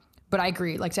 But I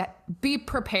agree, like, to be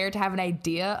prepared to have an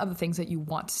idea of the things that you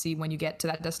want to see when you get to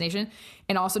that destination,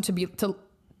 and also to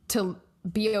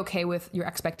be okay with your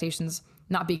expectations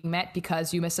not being met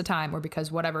because you missed a time or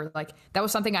because whatever. Like that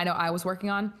was something I know I was working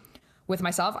on with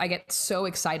myself. I get so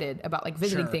excited about like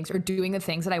visiting things or doing the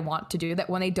things that I want to do that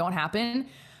when they don't happen,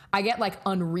 I get like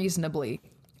unreasonably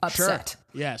upset.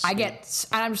 Yes. I get,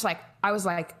 and I'm just like,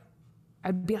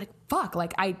 I'd be like, fuck,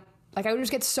 I would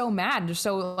just get so mad and just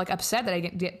so like upset that I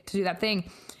get to do that thing.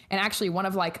 And actually one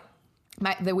of like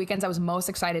the weekends I was most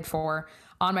excited for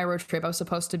on my road trip, I was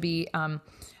supposed to be,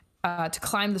 to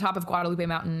climb the top of Guadalupe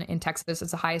Mountain in Texas. It's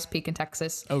the highest peak in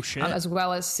Texas. Oh shit. As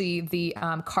well as see the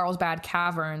Carlsbad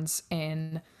Caverns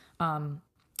in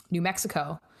New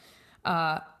Mexico.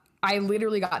 I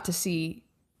literally got to see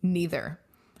neither.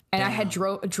 And I had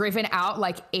driven out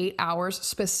like 8 hours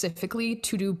specifically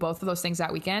to do both of those things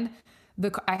that weekend.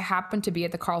 I happened to be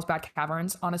at the Carlsbad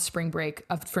Caverns on a spring break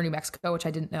for New Mexico, which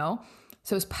I didn't know.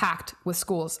 So it was packed with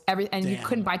schools. And you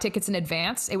couldn't buy tickets in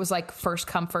advance. It was like first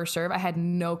come, first serve. I had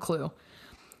no clue.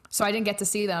 So I didn't get to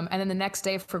see them. And then the next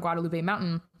day for Guadalupe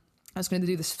Mountain, I was going to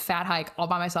do this fat hike all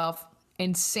by myself.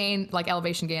 Insane like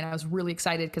elevation gain. I was really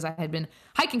excited because I had been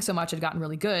hiking so much, I'd gotten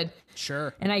really good.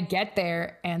 Sure. And I get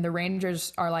there and the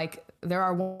rangers are like, there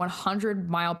are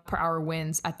 100-mile-per-hour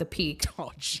winds at the peak.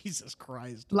 Oh, Jesus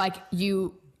Christ. Like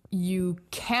you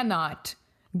cannot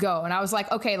go. And I was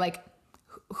like, okay, like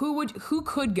who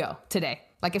could go today?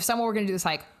 Like if someone were going to do this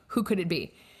hike, who could it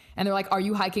be? And they're like, are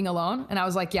you hiking alone? And I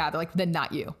was like, yeah. They're like, then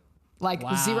not you. Like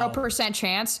 0%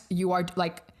 chance you are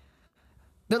like,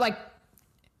 they're like,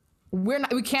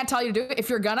 we can't tell you to do it. If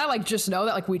you're gonna like, just know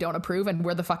that like we don't approve and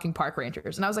we're the fucking park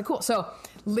rangers. And I was like, cool. So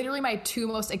literally my two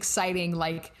most exciting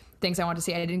like things I wanted to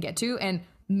see, I didn't get to. And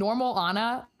normal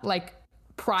Anna, like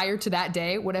prior to that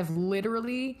day would have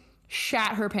literally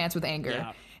shat her pants with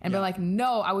anger and been like,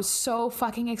 no, I was so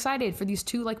fucking excited for these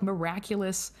two like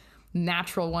miraculous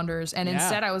natural wonders. And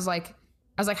instead I was like,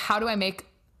 how do I make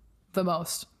the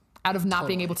most out of not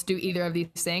being able to do either of these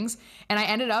things? And I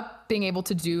ended up being able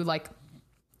to do like,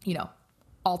 you know,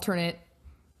 alternate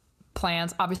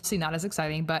plans, obviously not as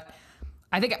exciting, but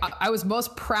I think I was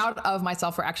most proud of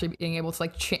myself for actually being able to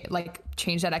like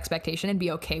change that expectation and be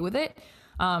okay with it.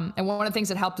 And one of the things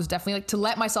that helped was definitely like to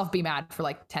let myself be mad for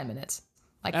like 10 minutes.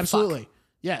 Like, absolutely. Fuck.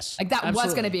 Yes. Like that absolutely.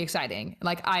 was going to be exciting.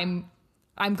 Like I'm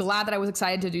glad that I was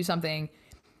excited to do something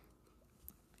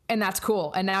and that's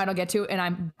cool. And now I don't get to, and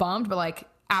I'm bummed, but like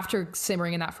after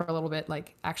simmering in that for a little bit,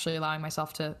 like actually allowing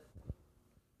myself to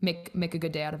make a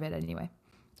good day out of it anyway.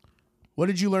 What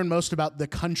did you learn most about the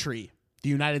country, the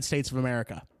United States of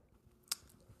America?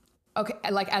 Okay,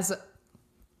 like as a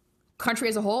country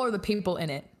as a whole or the people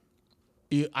in it?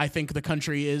 I think the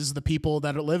country is the people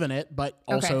that live in it, but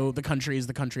also the country is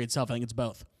the country itself. I think it's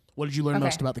both. What did you learn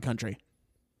most about the country?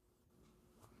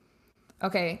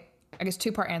 Okay, I guess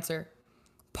two-part answer.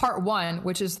 Part one,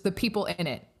 which is the people in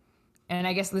it. And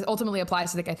I guess this ultimately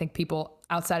applies to, I think, people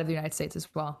outside of the United States as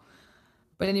well.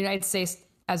 But in the United States,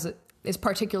 is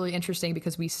particularly interesting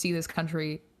because we see this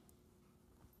country,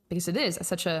 because it is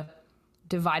such a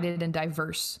divided and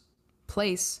diverse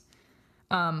place.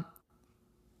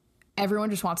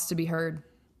 Everyone just wants to be heard.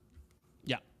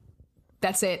 Yeah.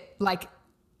 That's it. Like,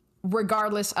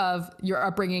 regardless of your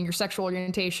upbringing, your sexual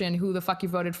orientation, who the fuck you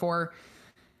voted for,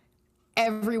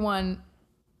 everyone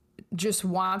just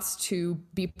wants to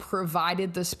be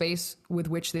provided the space with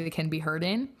which they can be heard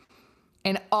in.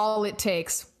 And all it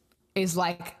takes is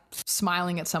like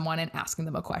smiling at someone and asking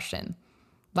them a question.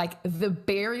 Like the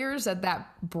barriers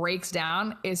that breaks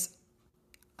down is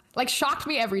like shocked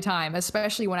me every time,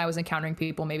 especially when I was encountering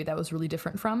people maybe that was really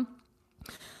different from.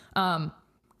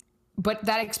 But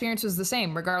that experience was the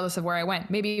same regardless of where I went.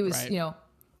 Maybe it was, you know,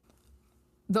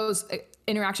 those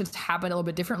interactions happen a little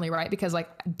bit differently, right? Because like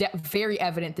very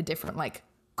evident the different like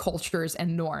cultures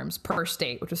and norms per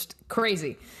state, which was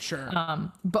crazy. Sure.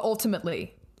 But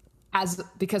ultimately,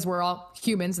 because we're all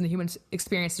humans and the human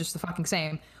experience is just the fucking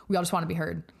same, we all just want to be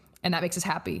heard. And that makes us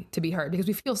happy to be heard because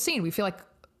we feel seen. We feel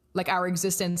like our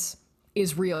existence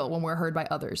is real when we're heard by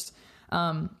others.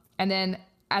 And then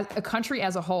as a country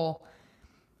as a whole,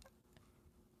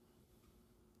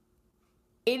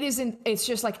 it's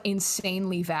just like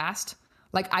insanely vast.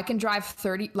 Like I can drive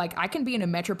I can be in a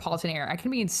metropolitan area. I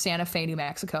can be in Santa Fe, New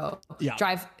Mexico,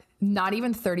 drive not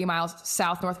even 30 miles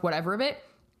south, north, whatever of it,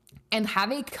 and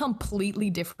have a completely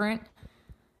different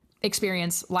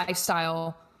experience,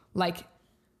 lifestyle. Like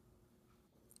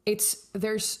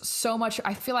there's so much.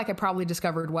 I feel like I probably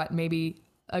discovered maybe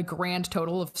a grand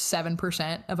total of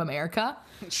 7% of America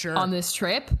on this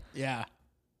trip. Yeah.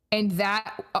 And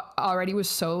that already was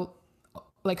so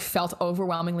like felt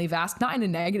overwhelmingly vast, not in a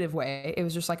negative way. It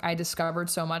was just like I discovered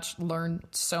so much, learned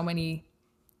so many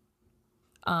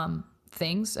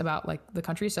things about like the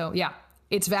country. So yeah,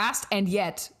 it's vast, and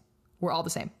yet we're all the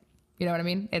same. You know what I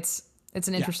mean? It's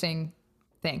an interesting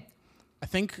thing. I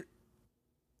think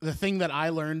the thing that I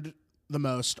learned the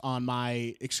most on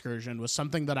my excursion was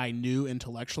something that I knew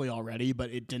intellectually already, but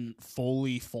it didn't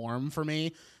fully form for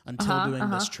me until doing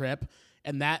this trip.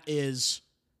 And that is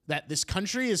that this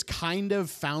country is kind of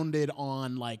founded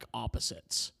on like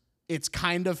opposites. It's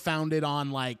kind of founded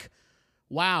on like,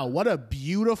 wow, what a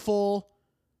beautiful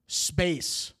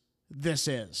space this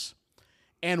is.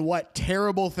 And what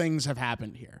terrible things have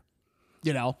happened here.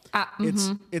 You know,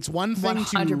 it's one thing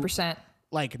 100%. to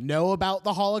like know about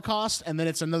the Holocaust, and then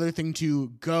it's another thing to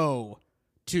go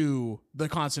to the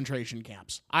concentration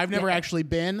camps. I've never actually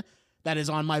been. That is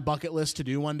on my bucket list to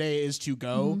do one day, is to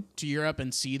go to Europe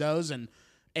and see those, and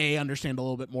A, understand a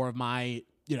little bit more of my,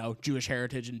 you know, Jewish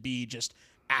heritage, and B, just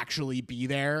actually be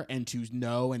there and to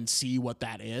know and see what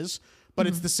that is. But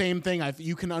it's the same thing.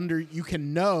 You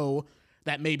can know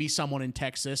that maybe someone in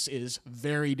Texas is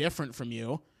very different from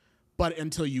you, but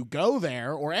until you go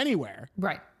there or anywhere,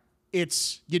 Right.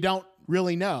 you don't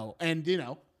really know. And, you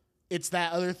know, it's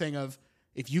that other thing of,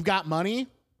 if you've got money,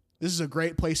 this is a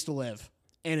great place to live.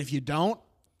 And if you don't,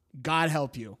 God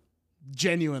help you.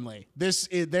 Genuinely.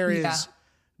 There is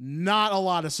not a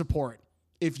lot of support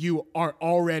if you are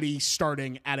already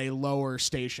starting at a lower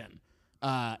station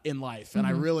in life. And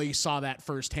I really saw that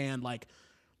firsthand, like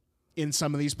in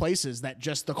some of these places, that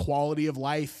just the quality of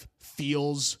life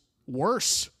feels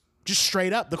worse. Just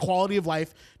straight up, the quality of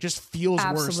life just feels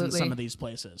worse in some of these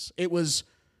places. It was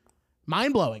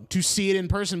mind-blowing to see it in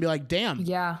person and be like, damn,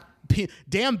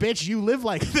 damn, bitch, you live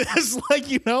like this. Like,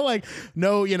 you know, like,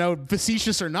 no, you know,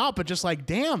 facetious or not, but just like,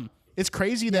 damn, it's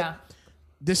crazy that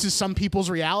this is some people's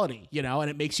reality, you know,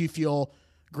 and it makes you feel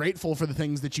grateful for the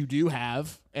things that you do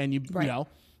have. And you know,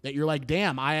 that you're like,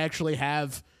 damn, I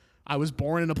was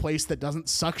born in a place that doesn't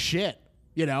suck shit.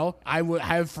 You know, I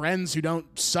have friends who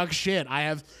don't suck shit. I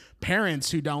have parents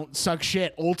who don't suck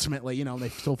shit. Ultimately, you know, they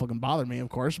still fucking bother me, of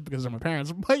course, because they're my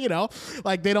parents. But, you know,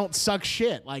 like, they don't suck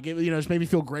shit. Like, it, you know, it's made me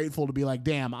feel grateful to be like,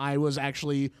 damn, I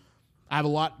have a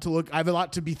lot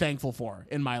to be thankful for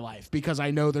in my life, because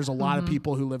I know there's a lot of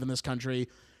people who live in this country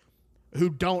who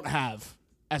don't have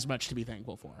as much to be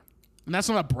thankful for. And that's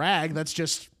not a brag. That's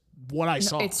just what I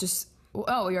saw. It's just,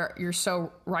 oh, you're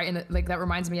so right. And like, that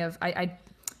reminds me of,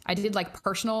 I did like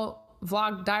personal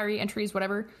vlog diary entries,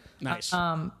 whatever. Nice.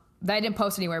 That I didn't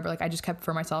post anywhere, but like I just kept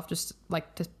for myself, just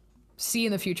like to see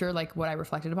in the future, like what I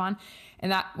reflected upon.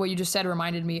 And that, what you just said,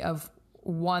 reminded me of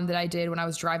one that I did when I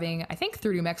was driving, I think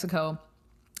through New Mexico,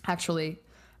 actually.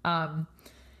 You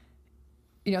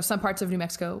know, some parts of New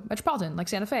Mexico metropolitan, like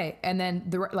Santa Fe. And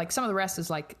then like some of the rest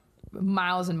is like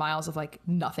miles and miles of like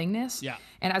nothingness. Yeah.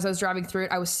 And as I was driving through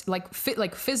it, I was like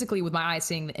physically with my eyes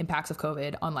seeing the impacts of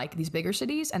COVID on like these bigger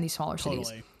cities and these smaller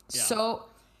cities. Yeah. So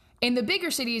in the bigger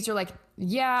cities, you're like,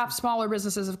 yeah, smaller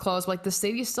businesses have closed, but like the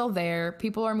city's still there.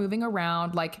 People are moving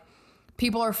around. Like,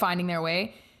 people are finding their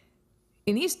way.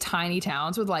 In these tiny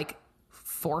towns with like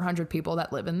 400 people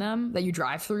that live in them, that you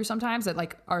drive through sometimes, that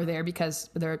like are there because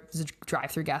there's a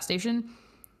drive-through gas station,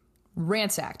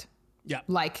 ransacked. Yeah.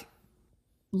 Like,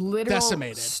 literal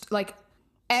decimated. Like,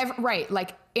 right.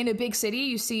 Like, in a big city,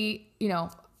 you see, you know,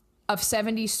 of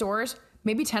 70 stores,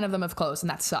 maybe 10 of them have closed, and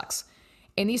that sucks.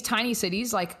 In these tiny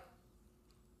cities, like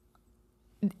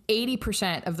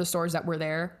 80% of the stores that were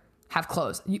there have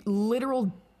closed.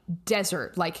 Literal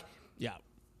desert. Like, yeah.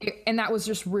 And that was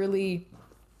just really,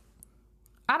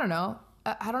 I don't know.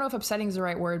 I don't know if upsetting is the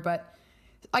right word, but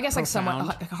I guess like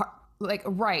somewhat like,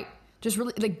 right. Just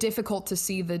really like difficult to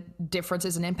see the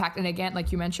differences and impact. And again,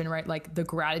 like you mentioned, right? Like the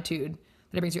gratitude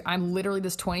that it brings you. I'm literally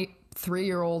this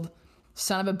 23-year-old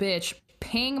son of a bitch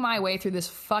paying my way through this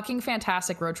fucking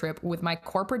fantastic road trip with my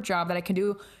corporate job that I can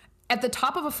do at the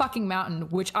top of a fucking mountain,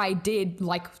 which I did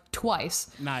like twice.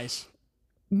 Nice.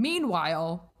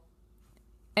 Meanwhile,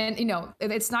 and you know,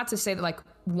 it's not to say that like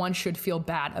one should feel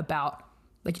bad about,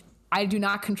 like, I do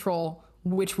not control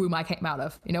which womb I came out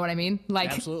of. You know what I mean?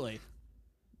 Like, absolutely.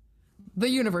 The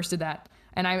universe did that.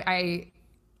 And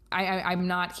I'm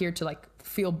not here to like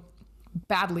feel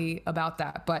badly about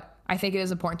that, but I think it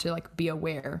is important to like be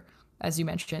aware, as you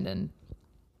mentioned. And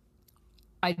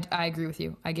I agree with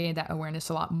you. I gained that awareness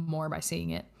a lot more by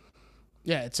seeing it.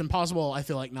 Yeah, it's impossible, I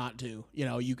feel like, not to. You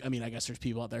know, I mean, I guess there's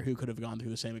people out there who could have gone through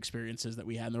the same experiences that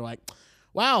we had, and they're like,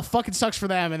 wow, fucking sucks for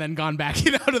them, and then gone back,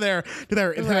 you know, to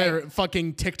their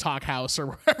fucking TikTok house or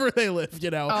wherever they live, you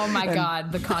know. Oh my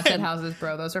God, the content houses,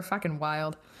 bro. Those are fucking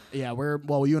wild. Yeah,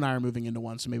 you and I are moving into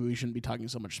one, so maybe we shouldn't be talking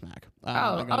so much smack.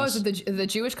 Is it the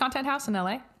Jewish content house in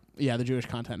LA? Yeah, the Jewish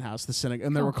Content House, the synagogue,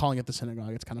 and they were calling it the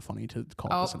synagogue. It's kind of funny to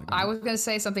call it the synagogue. I was going to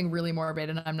say something really morbid,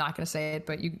 and I'm not going to say it,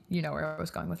 but you know where I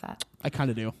was going with that. I kind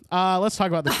of do. Let's talk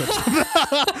about the trips.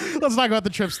 Let's talk about the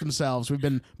trips themselves. We've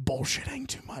been bullshitting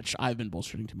too much. I've been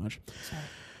bullshitting too much. Sorry.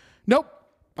 Nope.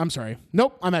 I'm sorry.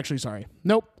 Nope. I'm actually sorry.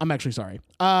 Nope. I'm actually sorry.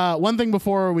 One thing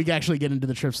before we actually get into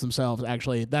the trips themselves,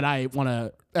 actually, that I want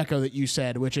to echo that you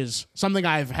said, which is something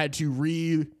I've had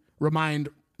to remind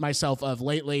myself of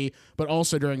lately, but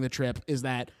also during the trip, is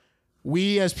that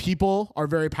we as people are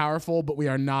very powerful, but we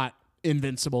are not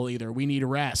invincible either. We need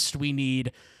rest. We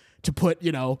need to put,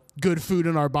 good food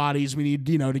in our bodies. We need,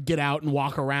 to get out and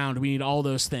walk around. We need all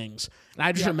those things. And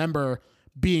I just remember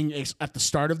being at the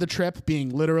start of the trip, being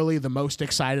literally the most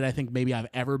excited I think maybe I've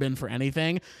ever been for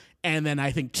anything. And then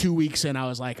I think 2 weeks in, I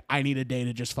was like, I need a day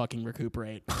to just fucking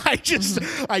recuperate. I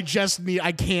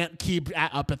can't keep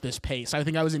up at this pace. I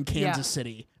think I was in Kansas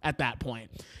City at that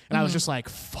point. And I was just like,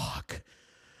 fuck.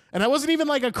 And that wasn't even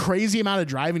like a crazy amount of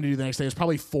driving to do the next day. It was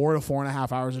probably 4 to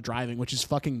 4.5 hours of driving, which is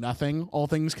fucking nothing, all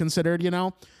things considered,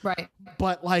 Right.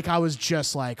 But like, I was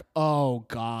just like, oh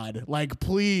God, like,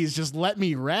 please just let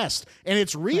me rest. And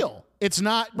it's real. It's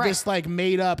not this like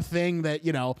made up thing that,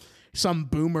 some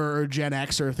boomer or Gen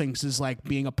Xer thinks is like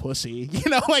being a pussy,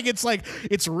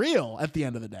 it's real at the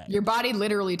end of the day. Your body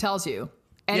literally tells you.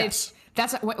 And Yes.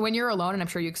 that's when you're alone, and I'm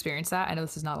sure you experience that. I know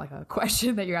this is not like a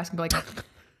question that you're asking, but like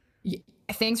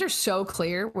things are so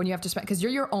clear when you have to spend, because you're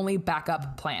your only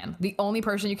backup plan. The only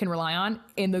person you can rely on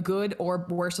in the good or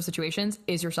worst of situations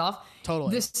is yourself.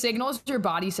 Totally. The signals your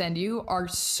body send you are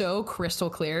so crystal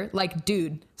clear. Like,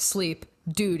 dude, sleep.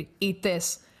 Dude, eat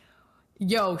this.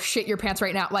 Yo, shit your pants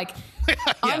right now. Like,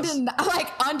 Yes.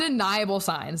 undeniable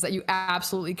signs that you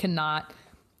absolutely cannot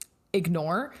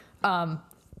ignore.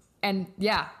 And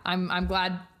yeah, I'm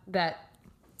glad that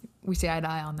we say eye to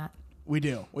eye on that. We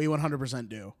do. We 100%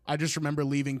 do. I just remember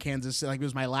leaving Kansas City. Like, it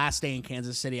was my last day in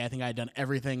Kansas City. I think I had done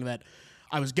everything that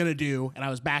I was going to do. And I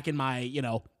was back in my,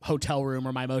 hotel room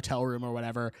or my motel room or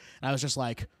whatever. And I was just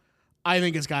like, I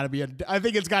think it's got to be a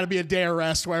day of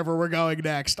rest wherever we're going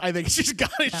next. I think it's just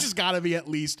got to be at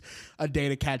least a day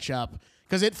to catch up,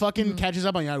 because it fucking catches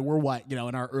up on you. We're what, in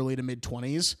our early to mid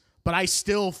 20s, but I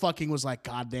still fucking was like,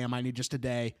 God damn, I need just a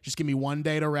day. Just give me one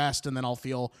day to rest, and then I'll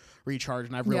feel recharged.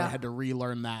 And I've really had to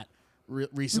relearn that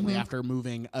recently after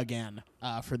moving again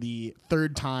for the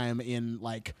third time in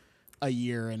like a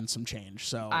year and some change.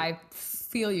 So I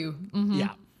feel you.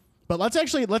 yeah. But let's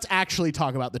actually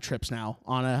talk about the trips now,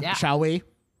 Anna, shall we?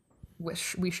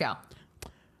 We shall.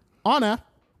 Anna,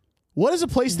 what is a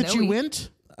place that you Noe. went?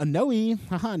 Noe.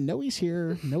 Haha, Noe's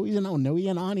here. Noe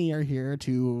and Ani are here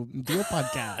to do a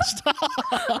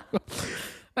podcast.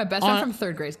 My best friend from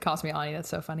third grade calls me Ani. That's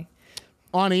so funny.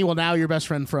 Ani, well, now your best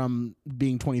friend from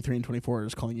being 23 and 24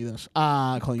 is calling you this.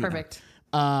 Calling Perfect.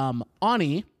 you that.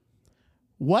 Ani,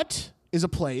 what is a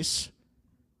place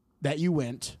that you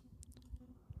went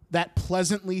that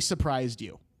pleasantly surprised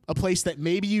you? A place that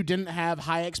maybe you didn't have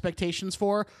high expectations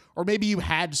for, or maybe you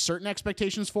had certain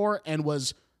expectations for and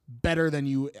was better than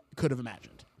you could have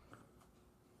imagined.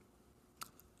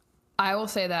 I will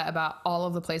say that about all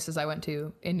of the places I went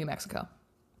to in New Mexico.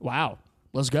 Wow.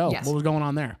 Let's go. Yes. What was going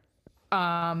on there?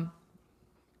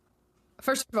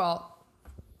 First of all,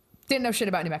 didn't know shit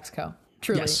about New Mexico.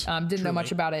 Truly. Yes, Didn't know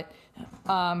much about it.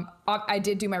 I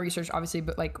did do my research, obviously,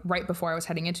 but like right before I was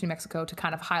heading into New Mexico to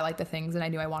kind of highlight the things that I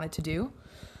knew I wanted to do,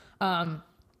 so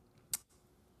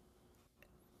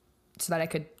that I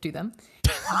could do them.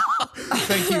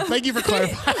 Thank you for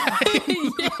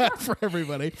clarifying for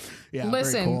everybody. Yeah,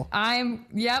 Listen, very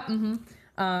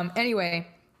cool. Anyway,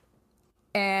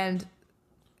 and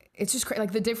it's just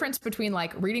like the difference between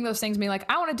like reading those things, being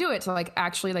like, I want to do it, to like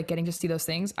actually like getting to see those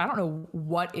things. I don't know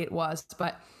what it was,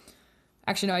 but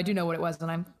actually, no, I do know what it was, and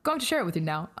I'm going to share it with you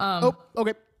now.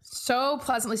 Okay. So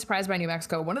pleasantly surprised by New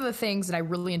Mexico. One of the things that I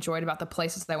really enjoyed about the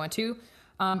places that I went to,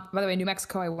 by the way, New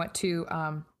Mexico, I went to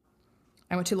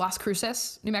Las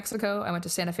Cruces, New Mexico. I went to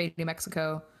Santa Fe, New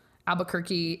Mexico,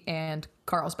 Albuquerque, and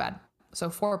Carlsbad. So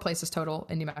 4 places total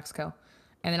in New Mexico.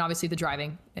 And then obviously the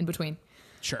driving in between.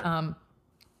 Sure.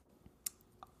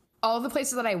 All of the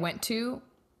places that I went to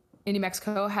in New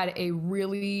Mexico had a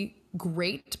really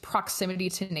great proximity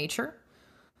to nature.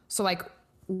 So like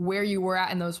where you were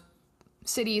at in those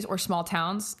cities or small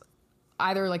towns,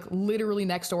 either like literally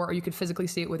next door or you could physically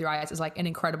see it with your eyes, is like an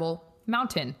incredible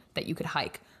mountain that you could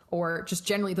hike, or just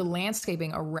generally the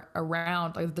landscaping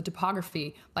around, like the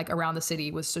topography like around the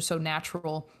city was so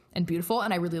natural and beautiful.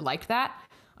 And I really liked that.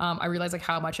 I realized like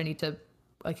how much I need to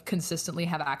like consistently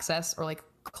have access or like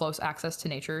close access to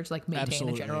nature to like maintain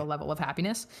Absolutely. a general level of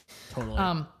happiness.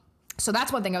 Totally. So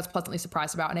that's one thing I was pleasantly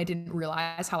surprised about, and I didn't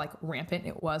realize how like rampant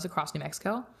it was across New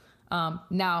Mexico.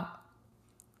 Now,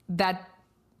 that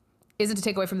isn't to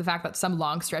take away from the fact that some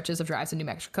long stretches of drives in New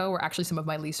Mexico were actually some of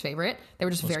my least favorite. They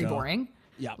were just very boring.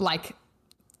 Yeah. Like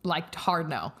hard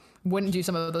no. Wouldn't do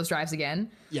some of those drives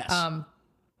again. Yes.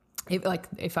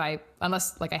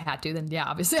 Unless like I had to, then yeah,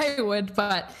 obviously I would.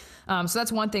 But so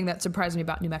that's one thing that surprised me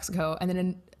about New Mexico. And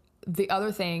then the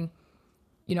other thing,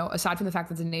 you know, aside from the fact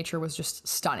that the nature was just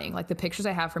stunning, like the pictures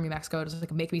I have from New Mexico just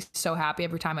like make me so happy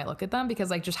every time I look at them, because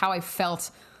like just how I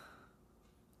felt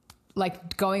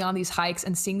like going on these hikes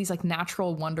and seeing these like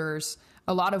natural wonders,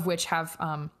 a lot of which have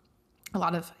a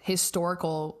lot of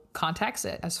historical context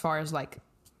as far as like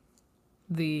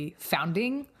the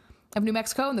founding of New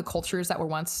Mexico and the cultures that were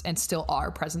once and still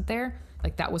are present there.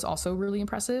 Like that was also really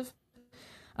impressive.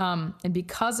 And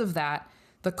because of that,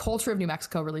 the culture of New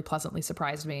Mexico really pleasantly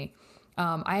surprised me.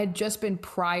 I had just been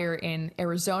prior in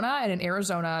Arizona, and in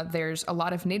Arizona, there's a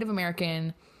lot of Native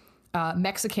American,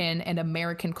 Mexican, and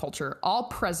American culture all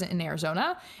present in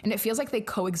Arizona, and it feels like they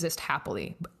coexist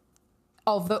happily.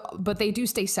 But they do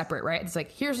stay separate, right? It's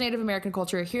like, here's Native American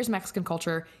culture, here's Mexican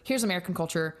culture, here's American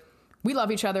culture. We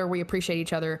love each other, we appreciate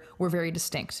each other, we're very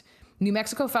distinct. New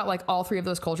Mexico felt like all three of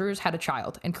those cultures had a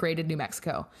child and created New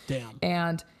Mexico. Damn.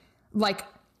 And like,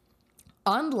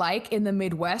 unlike in the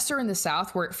Midwest or in the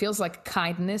South, where it feels like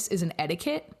kindness is an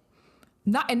etiquette,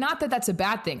 not that that's a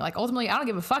bad thing. Like ultimately, I don't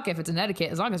give a fuck if it's an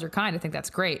etiquette, as long as you're kind. I think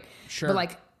that's great. Sure. But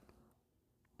like,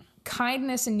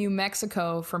 kindness in New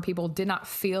Mexico from people did not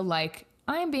feel like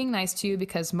I'm being nice to you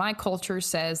because my culture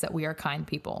says that we are kind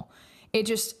people.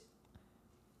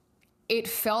 It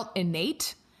felt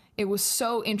innate. It was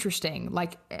so interesting.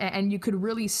 Like, and you could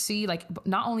really see like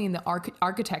not only in the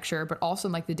architecture, but also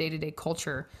in like the day-to-day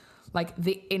culture, like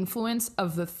the influence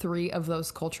of the three of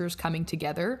those cultures coming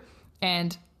together,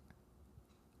 and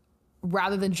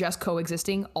rather than just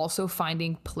coexisting, also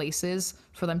finding places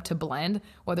for them to blend,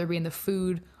 whether it be in the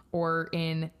food or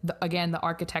in the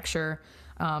architecture.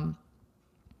 And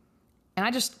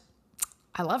I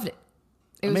loved it.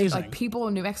 It was Amazing. like people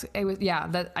in New Mexico. It was,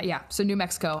 So New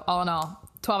Mexico, all in all,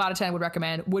 12 out of 10 would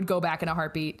recommend, would go back in a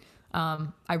heartbeat.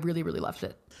 I really, really loved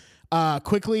it.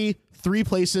 Quickly, 3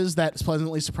 places that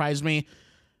pleasantly surprised me.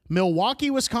 Milwaukee,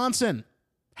 Wisconsin.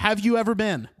 Have you ever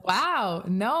been? Wow.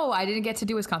 No, I didn't get to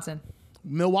do Wisconsin.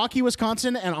 Milwaukee,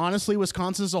 Wisconsin, and honestly,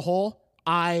 Wisconsin as a whole,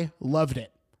 I loved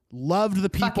it. Loved the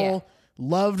people,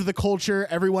 loved the culture.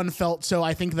 Everyone felt so.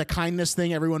 I think the kindness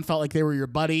thing, everyone felt like they were your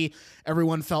buddy.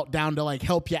 Everyone felt down to like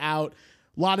help you out.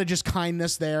 A lot of just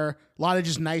kindness there. A lot of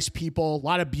just nice people. A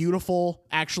lot of beautiful,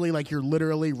 actually, like you're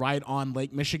literally right on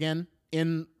Lake Michigan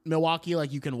in Milwaukee.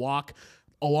 Like you can walk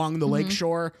along the lake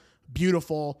shore.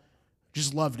 Beautiful.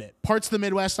 Just loved it. Parts of the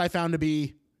Midwest I found to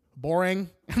be boring,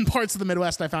 and parts of the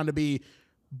Midwest I found to be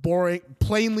boring,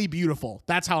 plainly beautiful.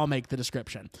 That's how I'll make the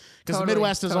description. Because the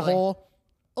Midwest as a whole,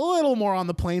 a little more on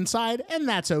the plain side, and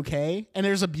that's okay. And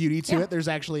there's a beauty to it. There's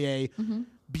actually a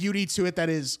beauty to it that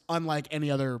is unlike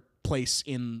any other place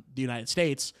in the United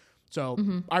States.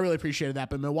 So I really appreciated that.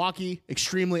 But Milwaukee,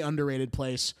 extremely underrated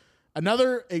place.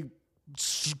 Another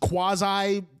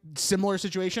quasi similar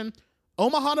situation,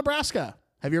 Omaha, Nebraska.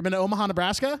 Have you ever been to Omaha,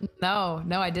 Nebraska? No,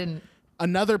 I didn't.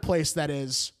 Another place that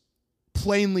is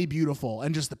plainly beautiful,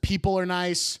 and just the people are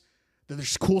nice.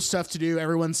 There's cool stuff to do.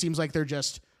 Everyone seems like they're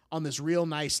just on this real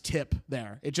nice tip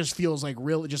there. It just feels like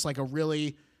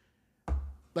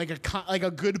like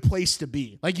a good place to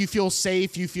be. Like you feel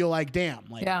safe. You feel like, damn,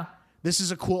 like this is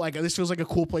this feels like a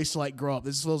cool place to like grow up.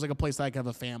 This feels like a place that I can have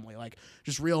a family. Like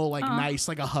just real like nice,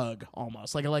 like a hug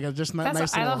almost. Like a just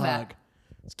nice little hug. That.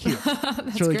 It's cute. That's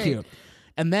it's really great. cute.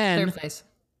 And then, Third place.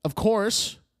 of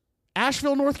course,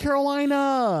 Asheville, North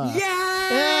Carolina.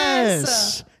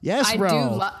 Yes,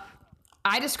 bro.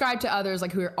 I describe to others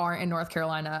like who aren't in North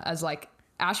Carolina as like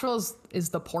Asheville is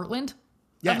the Portland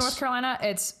of North Carolina.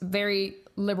 It's very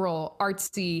liberal,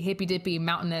 artsy, hippy dippy,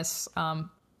 mountainous.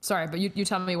 Sorry, but you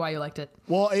tell me why you liked it.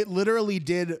 Well, it literally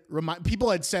did remind people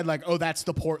had said like, oh, that's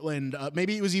the Portland.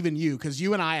 Maybe it was even you, because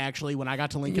you and I actually, when I got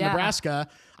to Lincoln, Nebraska,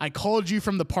 I called you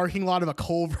from the parking lot of a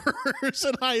Culver's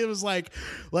and I was like,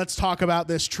 let's talk about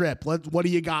this trip. What do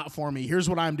you got for me? Here's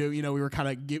what I'm doing. You know, we were kind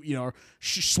of,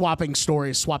 swapping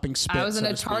stories, swapping spit. I was in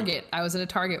a Target. I was in a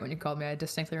Target when you called me. I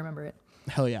distinctly remember it.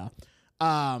 Hell yeah.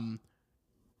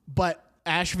 But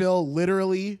Asheville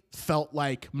literally felt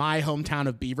like my hometown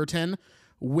of Beaverton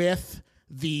with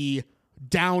the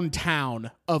downtown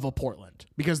of a Portland,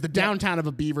 because the downtown of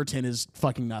a Beaverton is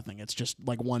fucking nothing. It's just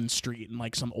like one street and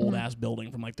like some old ass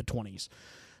building from like the 20s.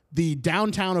 The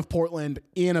downtown of Portland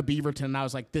in a Beaverton, I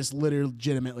was like, this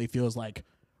legitimately feels like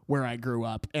where I grew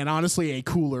up, and honestly a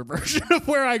cooler version of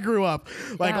where I grew up,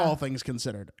 like all things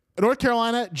considered. North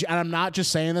Carolina, and I'm not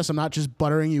just saying this, I'm not just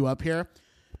buttering you up here,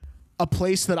 a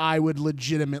place that I would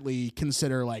legitimately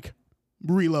consider like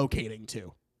relocating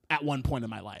to at one point in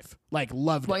my life. Like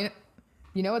loved it.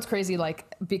 You know what's crazy?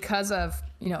 Like because of,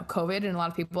 COVID and a lot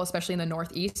of people, especially in the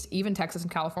Northeast, even Texas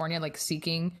and California, like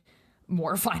seeking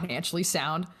more financially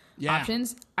sound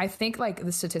options. I think like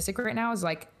the statistic right now is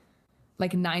like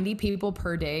 90 people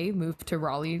per day move to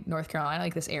Raleigh, North Carolina,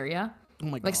 like this area. Oh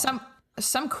my God. Like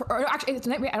or actually,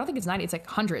 I don't think it's 90. It's like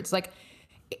hundreds. Like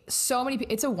so many.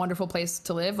 It's a wonderful place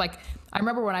to live. Like I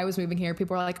remember when I was moving here,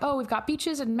 people were like, "Oh, we've got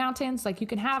beaches and mountains. Like you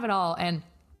can have it all." And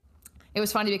it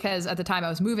was funny because at the time I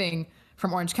was moving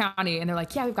from Orange County, and they're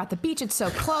like, "Yeah, we've got the beach. It's so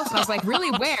close." And I was like, "Really?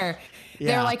 Where?"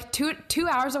 They're like 2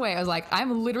 hours away. I was like,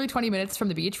 "I'm literally 20 minutes from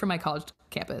the beach from my college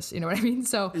campus." You know what I mean?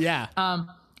 So yeah.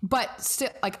 But still,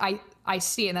 like I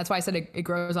see it, and that's why I said it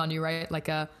grows on you, right? Like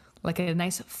a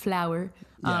nice flower.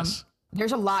 Yes.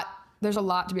 There's a lot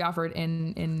to be offered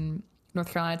in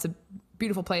North Carolina. It's a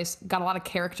beautiful place. Got a lot of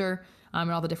character in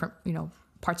all the different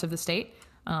parts of the state.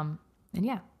 And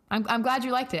yeah, I'm glad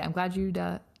you liked it. I'm glad you'd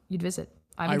visit.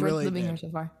 I've enjoyed living here so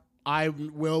far. I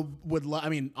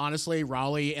mean, honestly,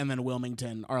 Raleigh and then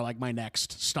Wilmington are like my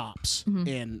next stops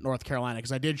in North Carolina,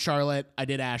 because I did Charlotte, I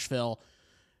did Asheville.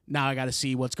 Now I got to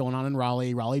see what's going on in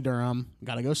Raleigh, Durham.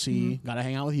 Got to go see. Got to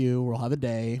hang out with you. We'll have a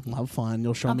day. We'll have fun.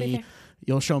 You'll show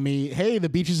me. Hey, the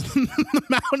beaches in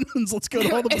the mountains. Let's go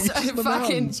to all the beaches in the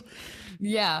mountains.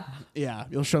 Yeah. Yeah.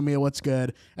 You'll show me what's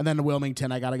good. And then to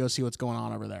Wilmington, I got to go see what's going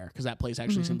on over there, because that place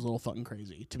actually seems a little fucking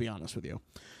crazy, to be honest with you.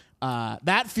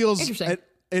 That feels interesting.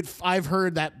 I've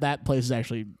heard that place is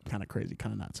actually kind of crazy,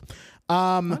 kind of nuts.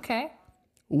 Okay.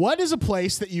 What is a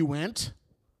place that you went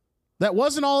that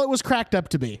wasn't all it was cracked up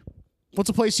to be? What's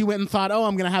a place you went and thought, oh,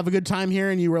 I'm going to have a good time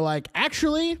here, and you were like,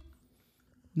 actually,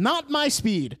 not my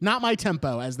speed, not my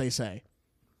tempo, as they say?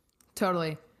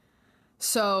 Totally.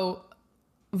 So,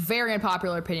 very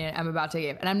unpopular opinion I'm about to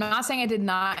give. And I'm not saying I did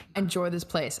not enjoy this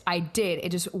place. I did. It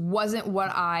just wasn't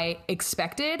what I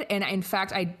expected. And in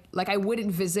fact, I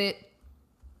wouldn't visit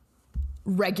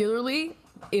regularly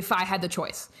if I had the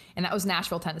choice. And that was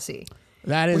Nashville, Tennessee.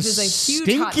 That is, which is a huge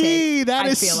stinky. Hot take, that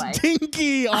is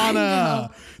stinky, Anna.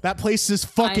 That place is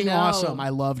fucking awesome. I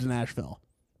loved Nashville.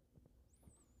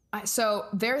 So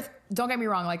there, don't get me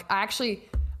wrong. Like I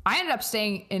ended up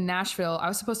staying in Nashville. I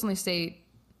was supposed to only stay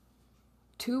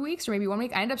 2 weeks or maybe 1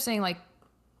 week. I ended up staying like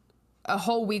a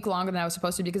whole week longer than I was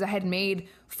supposed to, because I had made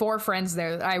 4 friends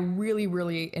there that I really,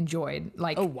 really enjoyed.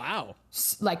 Like, oh wow.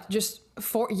 Like just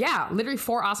literally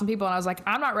 4 awesome people. And I was like,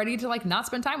 I'm not ready to like not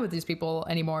spend time with these people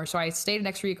anymore. So I stayed an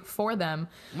extra week for them.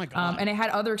 Oh my God. And I had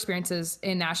other experiences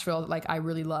in Nashville that like I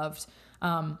really loved.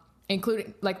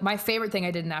 Including like my favorite thing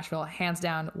I did in Nashville, hands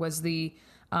down, was the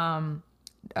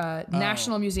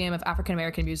National Museum of African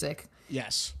American Music.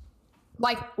 Yes.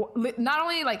 Like not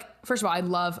only like, first of all, I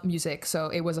love music, so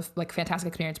it was a like fantastic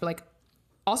experience, but like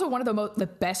also one of the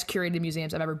best curated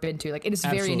museums I've ever been to. Like it is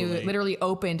very new. It literally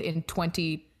opened in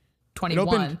 2021. It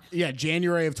opened,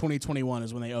 January of 2021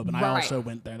 is when they opened. Right. I also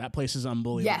went there. That place is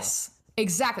unbelievable. Yes,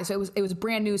 exactly. So it was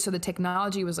brand new. So the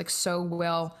technology was like so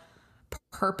well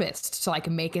purposed to like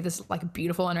make it this like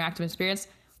beautiful interactive experience.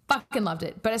 Fucking loved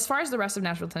it. But as far as the rest of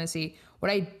Nashville, Tennessee,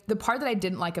 the part that I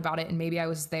didn't like about it, and maybe I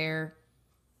was there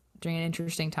during an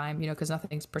interesting time, because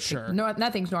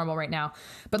nothing's normal right now,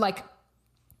 but like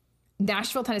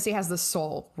Nashville, Tennessee has the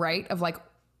soul, right, of like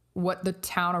what the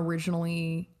town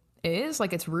originally is,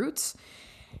 like its roots.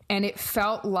 And it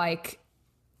felt like,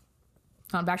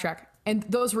 on backtrack, and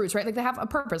those roots, right, like they have a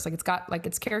purpose, like it's got like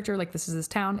its character, like this is this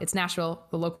town, it's Nashville,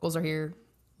 the locals are here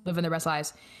living their best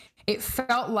lives. It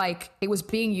felt like it was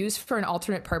being used for an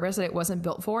alternate purpose that it wasn't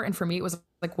built for. And for me, it was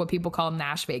like what people call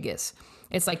Nash Vegas.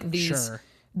 It's like these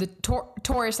the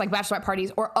tourists, like bachelorette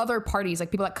parties or other parties,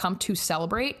 like people that come to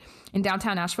celebrate in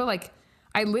downtown Nashville. Like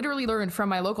I literally learned from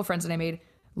my local friends that I made,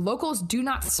 locals do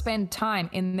not spend time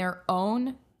in their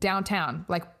own downtown,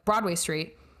 like Broadway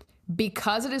Street,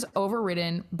 because it is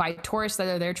overridden by tourists that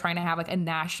are there trying to have like a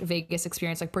Nash Vegas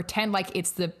experience, like pretend like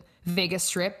it's the Vegas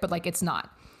Strip, but like it's not.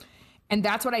 And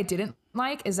that's what I didn't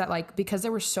like, is that like, because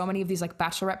there were so many of these like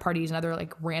bachelorette parties and other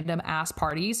like random ass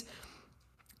parties,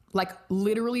 like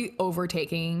literally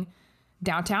overtaking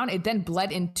downtown, it then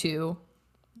bled into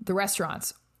the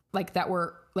restaurants like that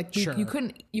were like, you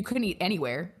couldn't eat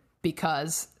anywhere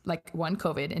because like 1,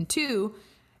 COVID, and 2,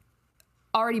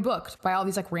 already booked by all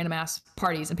these like random ass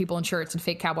parties and people in shirts and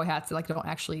fake cowboy hats that like don't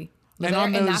actually live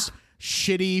and there. On those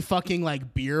shitty fucking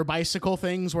like beer bicycle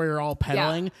things where you're all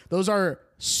pedaling, those are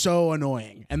so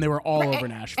annoying, and they were all over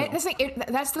Nashville. And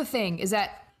that's the thing is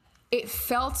that it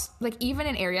felt like even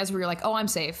in areas where you're like, oh, I'm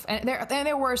safe, and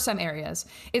there were some areas,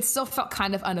 it still felt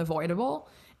kind of unavoidable.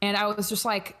 And I was just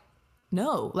like,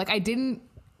 no, like I didn't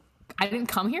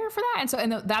come here for that.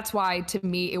 And that's why to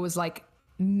me it was like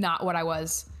not what I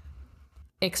was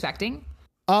expecting.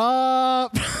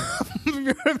 Did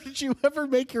you ever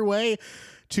make your way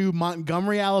to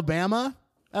Montgomery, Alabama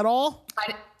at all?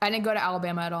 I didn't go to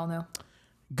Alabama at all, no.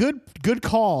 Good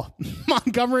call.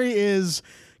 Montgomery is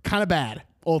kind of bad,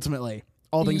 ultimately,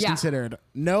 all things considered.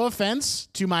 No offense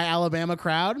to my Alabama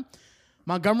crowd.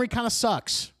 Montgomery kind of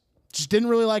sucks. Just didn't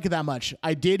really like it that much.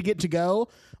 I did get to go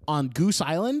on Goose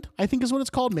Island, I think is what it's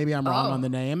called. Maybe I'm wrong on the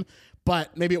name,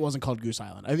 but maybe it wasn't called Goose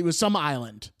Island. I think it was some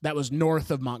island that was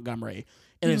north of Montgomery,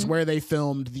 and it's where they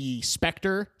filmed the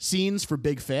Spectre scenes for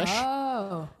Big Fish.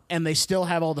 Oh. And they still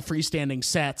have all the freestanding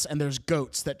sets, and there's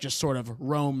goats that just sort of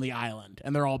roam the island,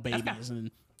 and they're all babies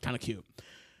and kind of cute.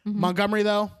 Montgomery,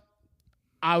 though,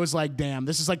 I was like, damn,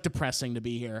 this is like depressing to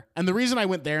be here. And the reason I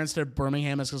went there instead of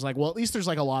Birmingham is because, like, well, at least there's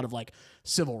like a lot of like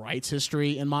civil rights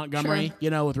history in Montgomery,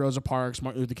 you know, with Rosa Parks,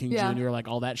 Martin Luther King Jr., like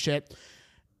all that shit.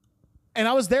 And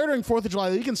I was there during 4th of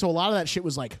July weekend, so a lot of that shit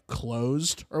was like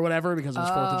closed or whatever because it was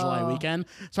 4th of July weekend.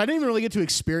 So I didn't even really get to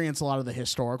experience a lot of the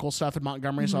historical stuff in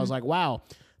Montgomery. So I was like, wow,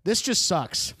 this just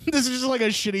sucks. This is just like a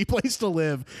shitty place to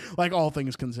live, like all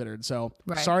things considered. So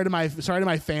sorry to my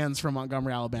fans from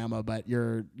Montgomery, Alabama, but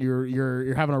you're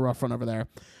having a rough run over there.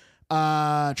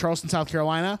 Charleston, South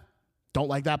Carolina, don't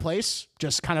like that place.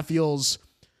 Just kind of feels.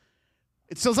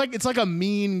 It feels like it's like a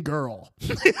mean girl.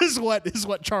 is what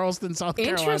Charleston, South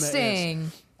Carolina Interesting.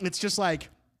 is. It's just like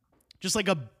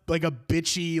a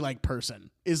bitchy like person.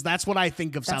 That's what I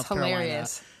think of That's South Carolina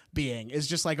hilarious. being. Is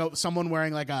just like someone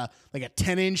wearing like a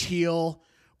 10-inch heel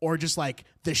or just like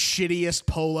the shittiest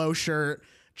polo shirt,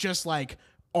 just like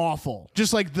awful.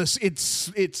 Just like this, it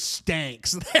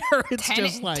stanks there. It's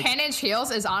just like 10-inch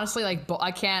heels is honestly like,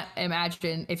 I can't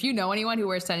imagine. If you know anyone who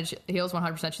wears 10-inch heels,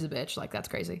 100% she's a bitch. Like, that's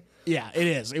crazy. Yeah, it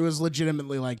is. It was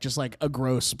legitimately like just like a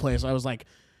gross place. I was like,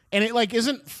 and it like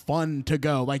isn't fun to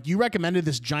go. Like, you recommended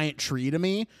this giant tree to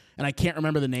me, and I can't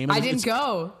remember the name of it. I didn't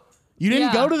go. You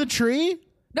didn't go to the tree?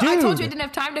 No, I told you I didn't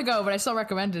have time to go, but I still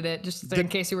recommended it just in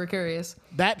case you were curious.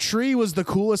 That tree was the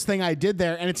coolest thing I did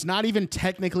there, and it's not even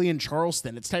technically in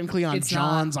Charleston. It's technically on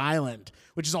Johns Island,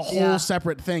 which is a whole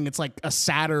separate thing. It's like a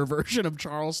sadder version of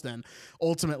Charleston.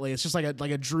 Ultimately, it's just like a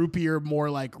droopier, more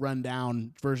like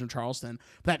rundown version of Charleston.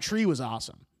 But that tree was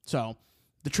awesome. So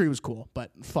the tree was cool, but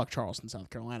fuck Charleston, South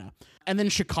Carolina. And then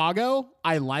Chicago,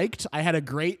 I liked. I had a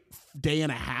great day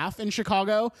and a half in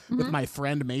Chicago with my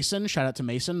friend Mason. Shout out to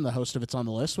Mason, the host of It's on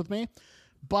the List with me.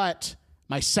 But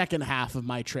my second half of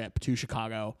my trip to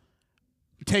Chicago,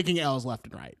 taking L's left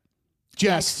and right.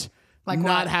 Just like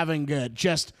not what? having good.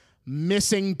 Just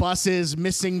missing buses,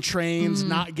 missing trains,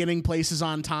 not getting places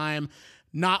on time,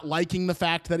 not liking the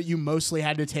fact that you mostly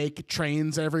had to take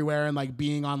trains everywhere and like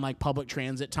being on like public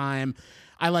transit time.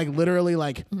 I like literally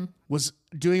like was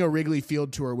doing a Wrigley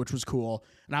Field tour, which was cool.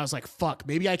 And I was like, fuck,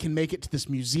 maybe I can make it to this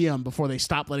museum before they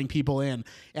stop letting people in.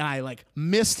 And I like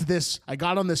missed this. I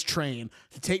got on this train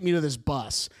to take me to this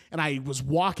bus, and I was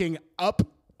walking out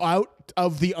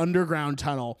of the underground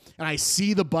tunnel, and I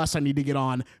see the bus I need to get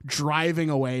on driving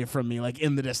away from me, like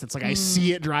in the distance. Like I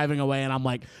see it driving away, and I'm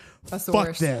like,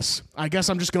 fuck this. I guess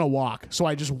I'm just going to walk. So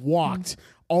I just walked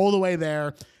all the way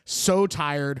there, so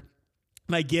tired.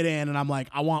 And I get in and I'm like,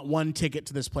 I want one ticket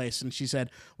to this place. And she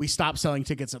said, we stopped selling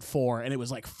tickets at 4. And it was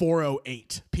like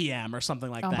 4:08 p.m. or something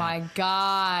like that. Oh my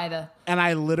God. And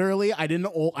I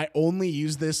only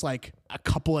used this like a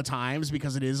couple of times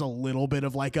because it is a little bit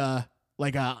of like a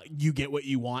you get what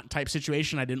you want type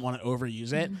situation. I didn't want to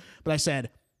overuse it. But I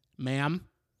said, ma'am,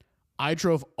 I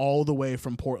drove all the way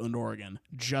from Portland, Oregon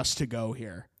just to go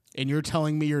here. And you're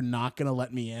telling me you're not going to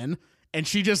let me in? And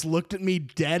she just looked at me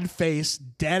dead face,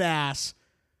 dead ass,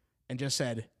 and just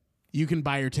said, you can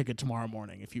buy your ticket tomorrow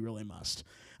morning if you really must.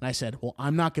 And I said, well,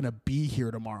 I'm not going to be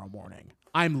here tomorrow morning.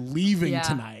 I'm leaving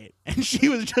tonight. And she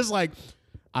was just like,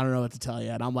 I don't know what to tell you.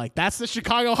 And I'm like, that's the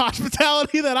Chicago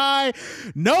hospitality that I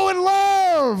know and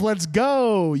love. Let's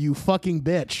go, you fucking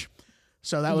bitch.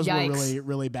 So that was a really,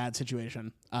 really bad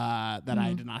situation that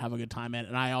I did not have a good time in.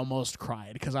 And I almost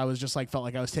cried because I was just like, felt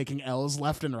like I was taking L's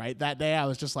left and right that day. I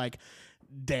was just like,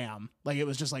 damn. Like, it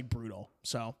was just like brutal.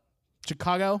 So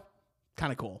Chicago,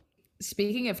 kind of cool.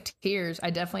 Speaking of tears,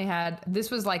 I definitely had, this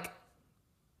was like,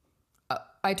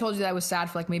 I told you that I was sad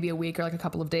for like maybe a week or like a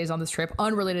couple of days on this trip,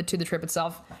 unrelated to the trip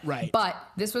itself. Right. But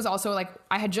this was also like,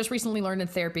 I had just recently learned in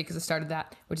therapy because I started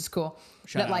that, which is cool.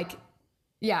 Shout out. Like,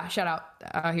 yeah, shout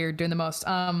out here doing the most.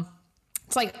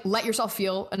 It's like, let yourself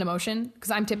feel an emotion.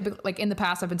 Because I'm typically, like, in the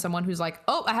past, I've been someone who's like,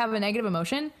 oh, I have a negative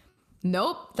emotion.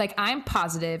 Nope. Like, I'm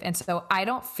positive, and so I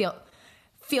don't feel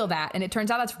that. And it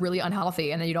turns out that's really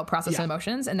unhealthy, and then you don't process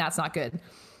emotions, and that's not good.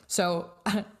 So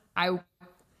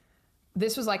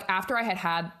this was like after I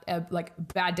had a like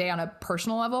bad day on a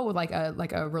personal level with like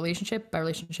a relationship, by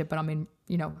relationship, but I mean,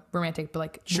 you know, romantic, but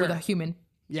like with a human.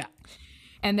 Yeah.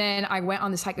 And then I went on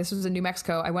this hike. This was in New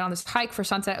Mexico. I went on this hike for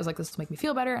sunset. I was like, this will make me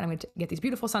feel better. And I'm going to get these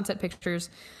beautiful sunset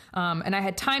pictures. And I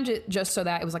had timed it just so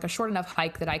that it was like a short enough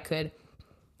hike that I could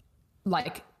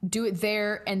like do it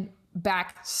there and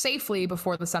back safely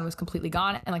before the sun was completely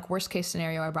gone. And like worst case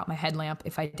scenario, I brought my headlamp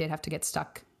if I did have to get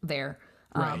stuck there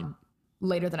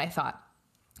later than I thought.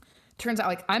 Turns out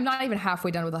like I'm not even halfway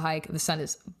done with the hike. The sun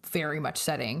is very much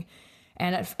setting.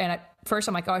 And at first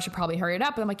I'm like, oh, I should probably hurry it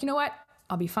up. But I'm like, you know what?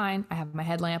 I'll be fine. I have my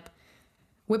headlamp.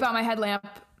 Whip out my headlamp,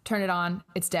 turn it on.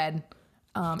 It's dead.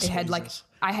 It had like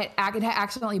it had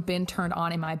accidentally been turned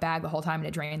on in my bag the whole time, and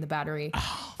it drained the battery.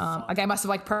 Like I must have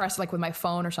like pressed like with my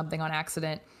phone or something on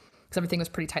accident because everything was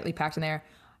pretty tightly packed in there.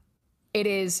 It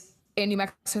is in New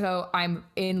Mexico. I'm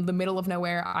in the middle of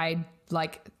nowhere.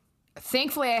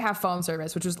 Thankfully I have phone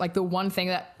service, which was like the one thing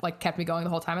that like kept me going the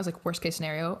whole time. I was like, worst case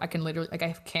scenario, I can literally like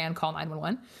I can call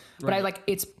 911, but I like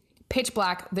it's pitch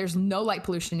black. There's no light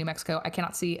pollution in New Mexico. I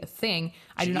cannot see a thing.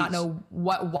 I do not know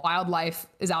what wildlife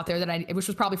is out there which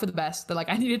was probably for the best, that like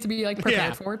I needed to be like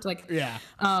prepared for it. Like,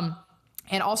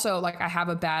 and also like I have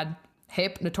a bad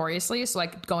hip notoriously. So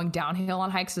like going downhill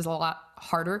on hikes is a lot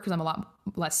harder because I'm a lot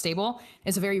less stable.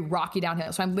 It's a very rocky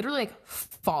downhill. So I'm literally like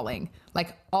falling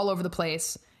like all over the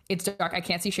place. It's dark. I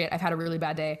can't see shit. I've had a really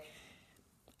bad day.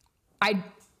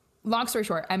 Long story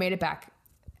short, I made it back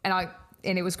and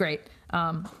it was great.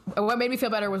 What made me feel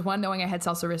better was one, knowing I had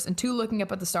cell service, and two, looking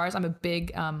up at the stars. I'm a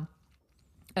big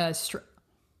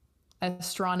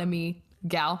astronomy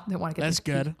gal. Didn't want to get That's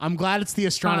good. I'm glad it's the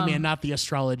astronomy and not the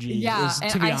astrology. Yeah,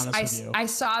 to be honest with you. I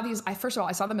saw these. First of all,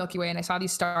 I saw the Milky Way, and I saw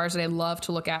these stars that I love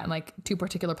to look at, and like two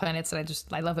particular planets that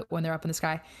I love it when they're up in the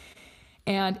sky.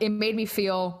 And it made me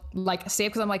feel like safe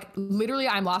because I'm like, literally,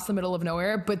 I'm lost in the middle of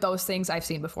nowhere, but those things I've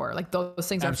seen before. Like those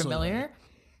things are familiar,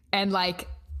 and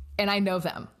I know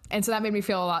them. And so that made me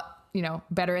feel a lot, you know,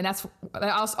 better. And that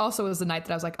also was the night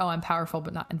that I was like, oh, I'm powerful,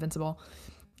 but not invincible.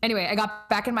 Anyway, I got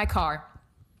back in my car,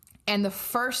 and the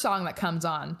first song that comes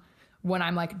on when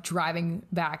I'm like driving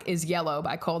back is Yellow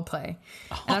by Coldplay.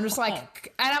 And I'm just like,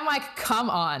 come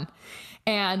on.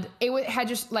 And it had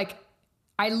just like,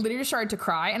 I literally started to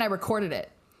cry, and I recorded it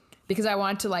because I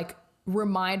wanted to like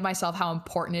remind myself how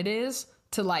important it is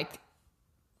to like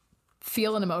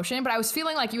feel an emotion. But I was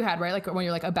feeling like you had, right? Like when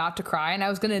you're like about to cry, and I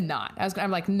was gonna not.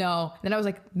 I'm like, no. And then I was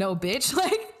like, no, bitch.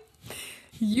 Like,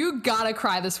 you gotta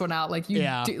cry this one out. Like, do,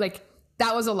 like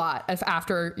that was a lot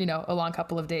after, you know, a long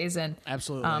couple of days. And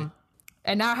absolutely.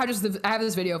 And now I have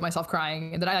this video of myself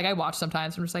crying, and that I watch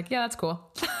sometimes. I'm just like, yeah, that's cool.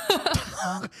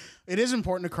 It is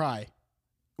important to cry.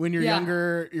 When you're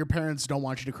younger, your parents don't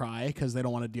want you to cry because they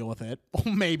don't want to deal with it.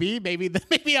 maybe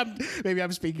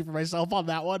I'm speaking for myself on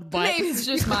that one, but maybe it's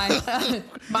just my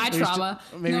trauma.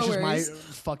 Maybe it's just my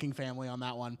fucking family on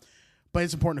that one. But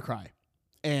it's important to cry,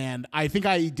 and I think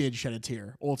I did shed a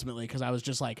tear ultimately because I was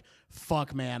just like,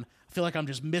 "Fuck, man." I feel like I'm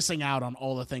just missing out on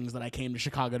all the things that I came to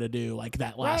Chicago to do, like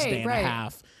that last day and a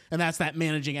half. And that's that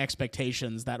managing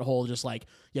expectations, that whole just like,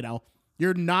 you know,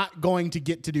 you're not going to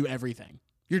get to do everything.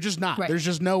 You're just not. Right. There's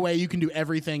just no way you can do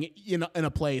everything in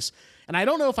a place. And I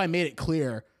don't know if I made it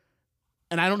clear,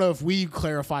 and I don't know if we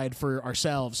clarified for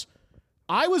ourselves.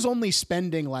 I was only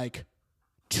spending like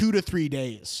 2 to 3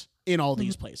 days in all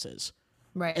these places.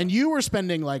 Right. And you were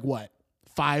spending like what?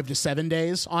 5 to 7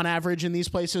 days on average in these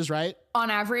places, right? On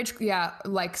average, yeah,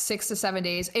 like 6 to 7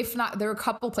 days. If not, there were a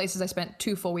couple places I spent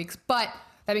 2 full weeks, but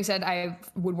that being said, I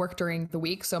would work during the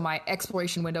week, so my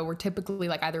exploration window were typically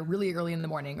like either really early in the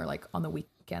morning or like on the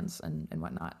weekends and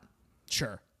whatnot.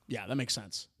 Sure. Yeah, that makes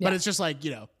sense. Yeah. But it's just like,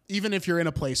 you know, even if you're in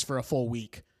a place for a full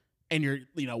week and you're,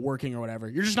 you know, working or whatever,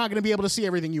 you're just not going to be able to see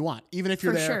everything you want. Even if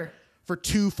you're there for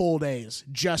 2 full days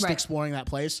just exploring that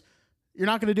place, you're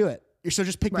not going to do it. So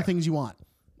just pick the things you want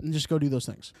and just go do those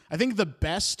things. I think the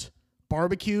best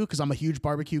barbecue, because I'm a huge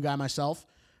barbecue guy myself,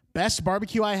 best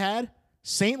barbecue I had,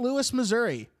 St. Louis,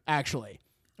 Missouri, actually,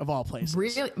 of all places.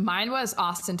 Really? Mine was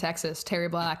Austin, Texas, Terry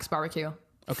Black's barbecue.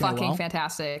 Okay,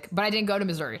 fantastic. But I didn't go to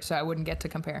Missouri, so I wouldn't get to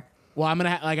compare. Well, I'm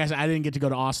going to, like I said, I didn't get to go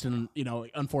to Austin, you know,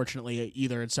 unfortunately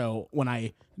either. And so when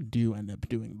I do end up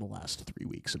doing the last 3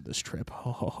 weeks of this trip,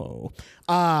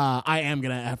 I am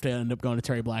going to have to end up going to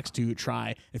Terry Black's to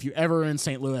try. If you ever are in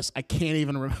St. Louis, I can't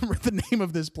even remember the name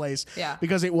of this place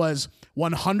because it was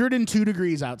 102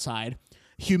 degrees outside.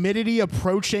 humidity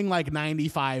approaching like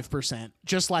 95%,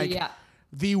 just like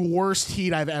the worst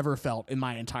heat I've ever felt in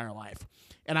my entire life.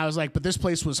 And I was like, but this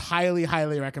place was highly,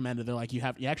 highly recommended. They're like, you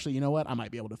actually, you know what? I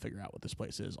might be able to figure out what this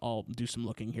place is. I'll do some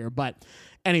looking here. But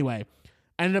anyway,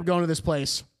 I ended up going to this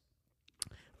place.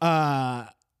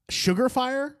 Sugar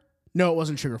Fire? No, it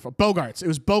wasn't Sugar Fire. Bogart's. It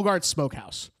was Bogart's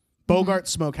Smokehouse.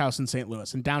 Bogart's Smokehouse in St.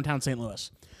 Louis, in downtown St. Louis.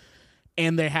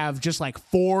 And they have just like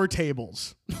 4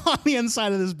 tables on the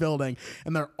inside of this building,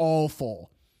 and they're all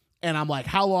full. And I'm like,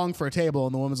 how long for a table?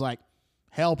 And the woman's like,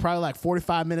 hell, probably like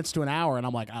 45 minutes to an hour. And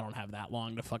I'm like, I don't have that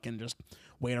long to fucking just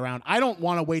wait around. I don't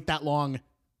want to wait that long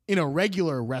in a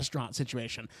regular restaurant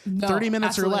situation. No, 30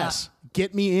 minutes or less. Not.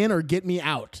 Get me in or get me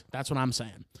out. That's what I'm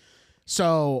saying.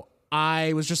 So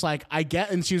I was just like,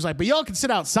 and she was like, but y'all can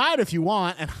sit outside if you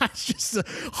want. And I was just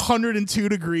 102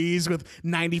 degrees with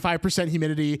 95%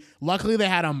 humidity. Luckily, they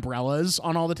had umbrellas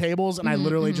on all the tables. And I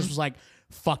literally just was like,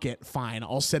 fuck it, fine,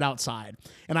 I'll sit outside.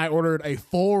 And I ordered a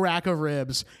full rack of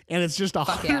ribs, and it's just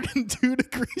 102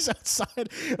 degrees outside,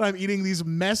 and I'm eating these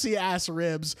messy ass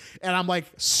ribs, and I'm like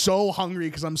so hungry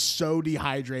because I'm so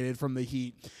dehydrated from the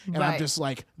heat, and I'm just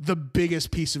like the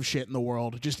biggest piece of shit in the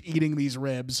world, just eating these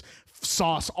ribs,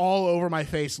 sauce all over my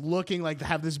face, looking like to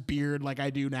have this beard like I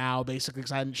do now, basically,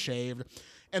 because I hadn't shaved.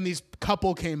 And these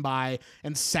couple came by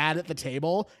and sat at the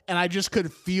table, and I just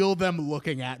could feel them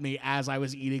looking at me as I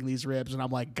was eating these ribs. And I'm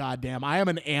like, God damn, I am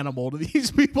an animal to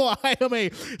these people. I am a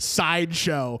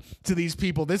sideshow to these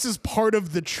people. This is part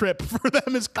of the trip for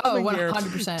them, is coming here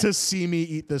to see me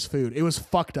eat this food. It was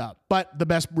fucked up, but the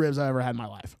best ribs I've ever had in my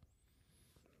life.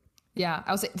 Yeah,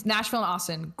 I would say Nashville and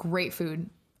Austin, great food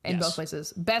in both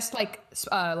places. Best like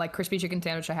crispy chicken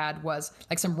sandwich I had was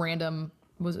like some random.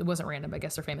 It wasn't random. I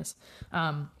guess they're famous.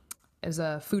 It was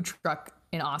a food truck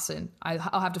in Austin.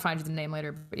 I'll have to find you the name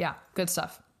later. But yeah, good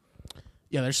stuff.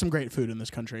 Yeah, there's some great food in this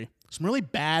country. Some really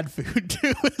bad food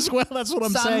too as well. That's what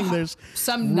I'm saying. There's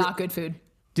some not good food.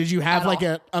 Did you have like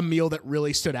a meal that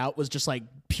really stood out, was just like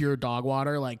pure dog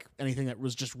water? Like anything that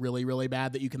was just really, really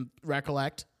bad that you can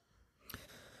recollect?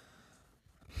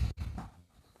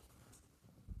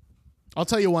 I'll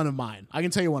tell you one of mine. I can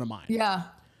tell you one of mine. Yeah.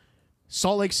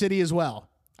 Salt Lake City as well.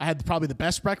 I had probably the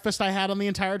best breakfast I had on the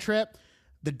entire trip.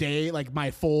 The day, like my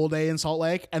full day in Salt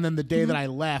Lake, and then the day that I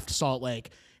left Salt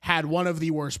Lake, had one of the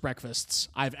worst breakfasts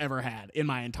I've ever had in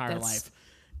my entire life.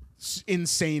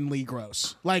 Insanely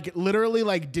gross. Like literally,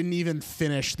 like didn't even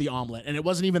finish the omelet, and it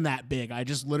wasn't even that big. I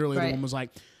just literally the one was like,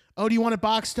 "Oh, do you want it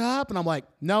boxed up?" And I'm like,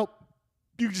 "Nope,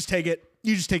 you just take it.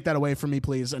 You just take that away from me,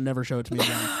 please, and never show it to me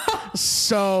again."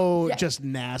 Just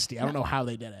nasty. I don't know how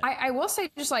they did it. I will say,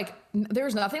 just like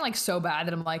there's nothing like so bad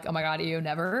that I'm like, oh my god, ew,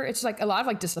 never. It's just like a lot of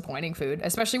like disappointing food,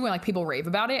 especially when like people rave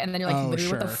about it, and then you're like,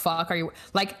 literally, what the fuck are you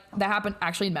like? That happened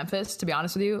actually in Memphis, to be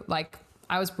honest with you. Like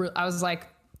I was like,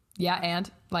 yeah,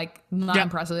 and like not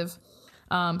impressive.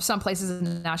 Some places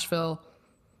in Nashville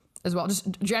as well, just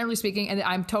generally speaking, and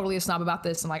I'm totally a snob about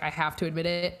this, and like I have to admit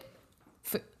it.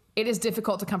 It is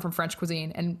difficult to come from French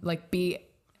cuisine and like be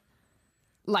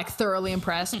like thoroughly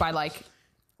impressed by like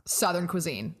Southern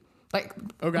cuisine. Like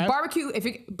barbecue,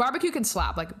 barbecue can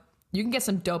slap. Like you can get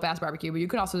some dope ass barbecue, but you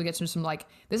can also get some like,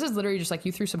 this is literally just like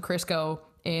you threw some Crisco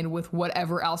in with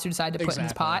whatever else you decide to put in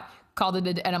this pot, called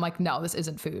it, and I'm like, no, this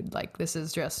isn't food. Like this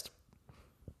is just,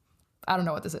 I don't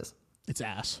know what this is. It's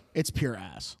ass. It's pure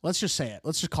ass. Let's just say it.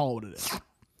 Let's just call it what it is.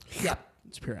 Yeah.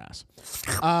 It's pure ass.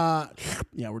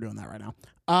 Yeah, we're doing that right now.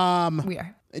 We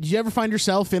are. Did you ever find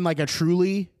yourself in like a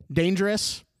truly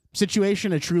dangerous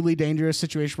situation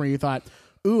where you thought,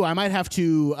 ooh, I might have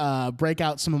to break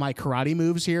out some of my karate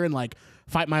moves here and like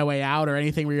fight my way out, or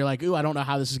anything where you're like, ooh, I don't know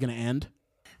how this is going to end?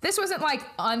 This wasn't like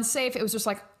unsafe. It was just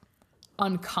like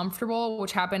uncomfortable,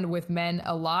 which happened with men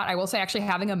a lot. I will say actually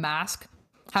having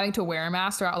to wear a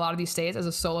mask throughout a lot of these states as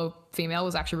a solo female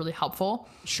was actually really helpful.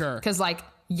 Sure. Because like,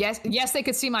 yes, they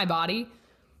could see my body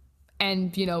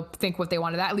and, you know, think what they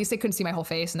wanted. At least they couldn't see my whole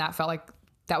face. And that felt like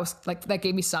that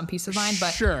gave me some peace of mind.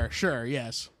 But sure.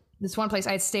 Yes. This one place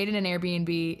I had stayed in an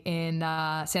Airbnb in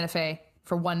Santa Fe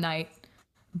for one night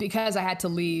because I had to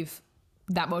leave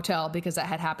that motel because that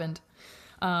had happened.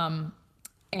 And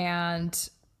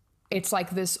it's like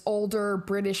this older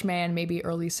British man, maybe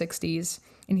early 60s.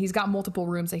 And he's got multiple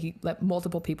rooms that he let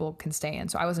multiple people can stay in.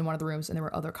 So I was in one of the rooms and there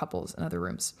were other couples in other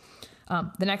rooms.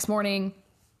 The next morning,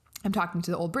 I'm talking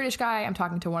to the old British guy. I'm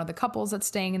talking to one of the couples that's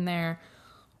staying in there.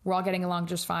 We're all getting along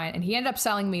just fine. And he ended up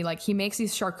selling me, like, he makes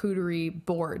these charcuterie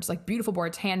boards, like beautiful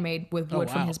boards, handmade with wood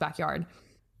from his backyard.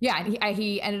 Yeah. And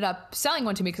he ended up selling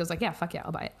one to me because I was like, yeah, fuck yeah,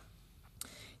 I'll buy it.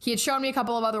 he had shown me a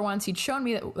couple of other ones. He'd shown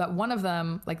me that one of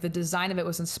them, like the design of it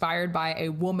was inspired by a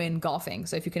woman golfing.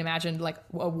 So if you can imagine like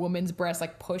a woman's breast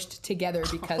like pushed together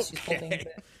because she's holding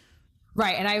it.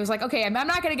 Right. And I was like, okay, I'm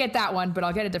not going to get that one, but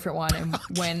I'll get a different one. And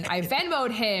when I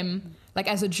Venmo'd him, like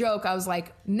as a joke, I was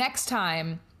like, next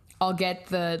time I'll get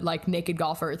the like naked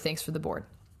golfer. Thanks for the board.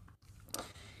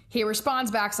 He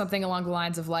responds back something along the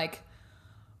lines of like,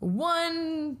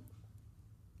 one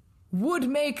would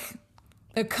make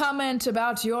a comment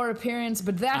about your appearance,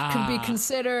 but that could be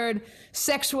considered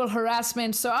sexual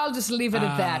harassment. So I'll just leave it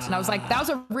at that. And I was like, that was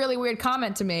a really weird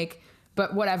comment to make,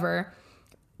 but whatever.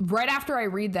 Right after I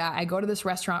read that, I go to this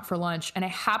restaurant for lunch and I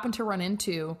happen to run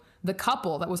into the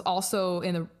couple that was also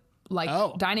in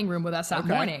the dining room with us that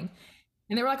morning.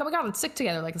 And they were like, oh my God, let's sit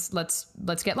together. Like,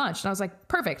 let's get lunch. And I was like,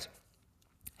 perfect.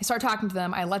 I start talking to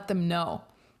them. I let them know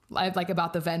like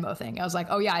about the Venmo thing. I was like,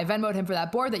 oh yeah, I Venmo'd him for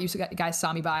that board that you guys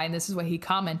saw me buy. And this is what he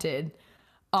commented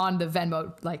on the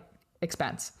Venmo like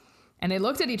expense. And they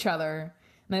looked at each other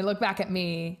and they looked back at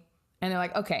me and they're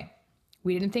like, okay,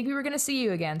 we didn't think we were going to see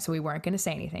you again. So we weren't going to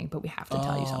say anything, but we have to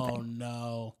tell you something. Oh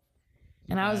no.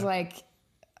 And I was like,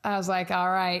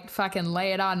 all right, fucking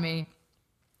lay it on me.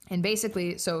 And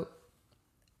basically, so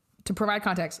to provide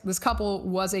context, this couple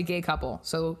was a gay couple.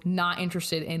 So not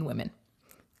interested in women,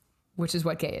 which is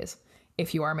what gay is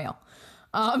if you are male.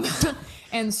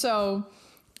 And so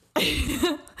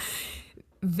I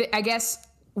guess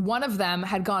one of them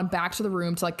had gone back to the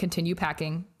room to like continue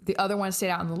packing. The other one stayed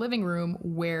out in the living room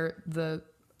where the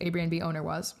Airbnb owner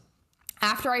was.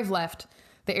 After I've left,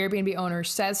 the Airbnb owner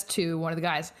says to one of the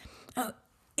guys, oh,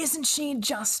 isn't she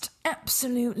just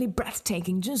absolutely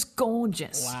breathtaking, just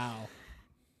gorgeous? Wow.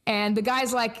 And the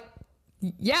guy's like,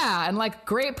 yeah, and like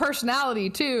great personality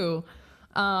too.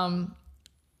 And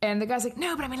the guy's like,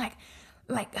 no, but I mean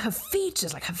like her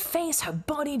features, like her face, her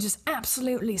body, just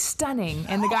absolutely stunning.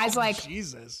 And the guy's like,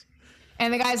 Jesus.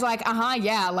 And the guy's like,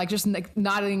 yeah, like just like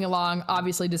nodding along,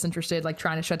 obviously disinterested, like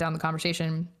trying to shut down the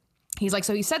conversation. He's like,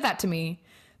 so he said that to me.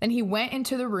 Then he went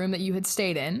into the room that you had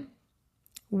stayed in,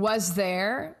 was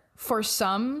there for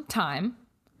some time,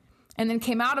 and then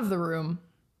came out of the room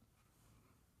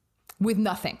with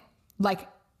nothing. Like,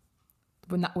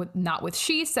 not with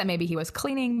sheets that maybe he was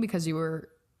cleaning because you were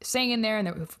staying in there and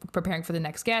they were preparing for the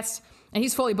next guest. And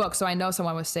he's fully booked, so I know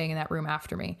someone was staying in that room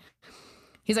after me.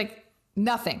 He's like,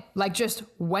 nothing. Like, just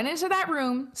went into that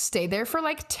room, stayed there for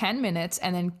like 10 minutes,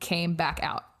 and then came back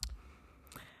out.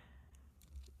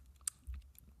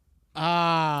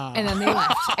 And then they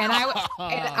left. And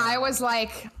I was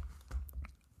like,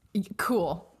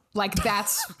 cool. Like,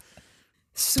 that's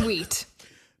sweet.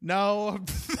 No,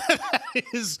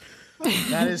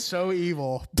 that is so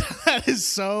evil. That is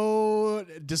so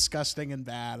disgusting and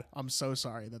bad. I'm so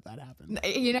sorry that happened.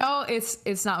 You know,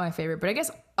 it's not my favorite, but I guess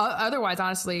otherwise,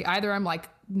 honestly, either I'm like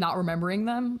not remembering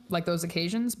them, like those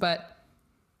occasions, but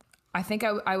I think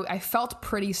I felt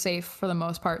pretty safe for the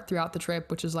most part throughout the trip,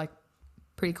 which is like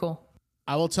pretty cool.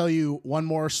 I will tell you one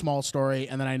more small story,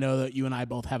 and then I know that you and I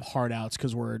both have hard outs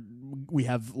because we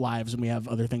have lives and we have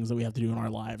other things that we have to do in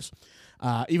our lives.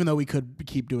 Even though we could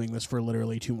keep doing this for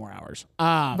literally 2 more hours.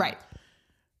 Right.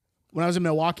 When I was in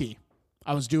Milwaukee,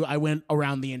 I went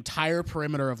around the entire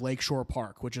perimeter of Lakeshore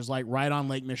Park, which is like right on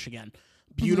Lake Michigan.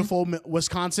 Beautiful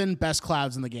Wisconsin, best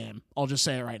clouds in the game. I'll just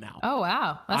say it right now. Oh,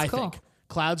 wow. That's cool. I think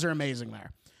clouds are amazing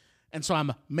there. And so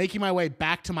I'm making my way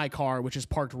back to my car, which is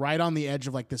parked right on the edge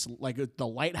of like this, like the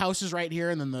lighthouse is right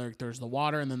here. And then there's the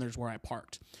water. And then there's where I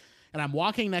parked. And I'm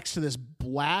walking next to this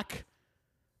black,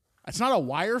 it's not a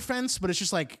wire fence, but it's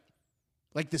just like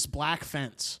this black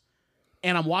fence.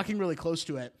 And I'm walking really close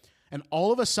to it. And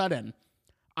all of a sudden,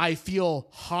 I feel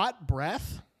hot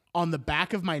breath on the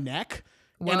back of my neck.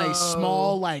 Whoa. And a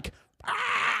small like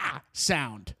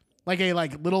sound, like a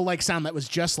little sound that was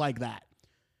just like that.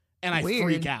 And I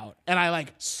freak out and I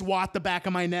like swat the back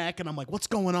of my neck and I'm like, what's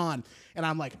going on? And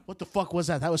I'm like, what the fuck was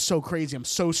that? That was so crazy. I'm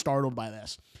so startled by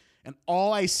this. And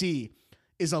all I see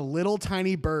is a little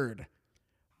tiny bird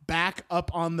back up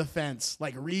on the fence,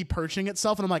 like re-perching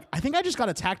itself. And I'm like, I think I just got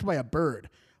attacked by a bird,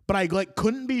 but I like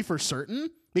couldn't be for certain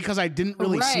because I didn't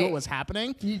really see what was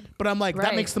happening. But I'm like,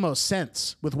 that makes the most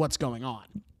sense with what's going on.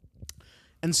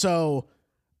 And so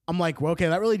I'm like, well, okay,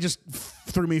 that really just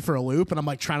threw me for a loop. And I'm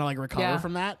like trying to like recover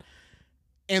from that.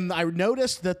 And I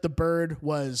noticed that the bird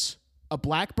was a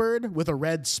black bird with a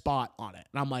red spot on it.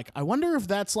 And I'm like, I wonder if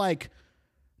that's like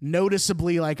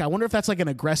noticeably like, I wonder if that's like an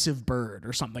aggressive bird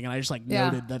or something. And I just like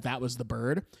noted that was the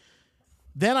bird.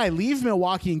 Then I leave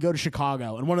Milwaukee and go to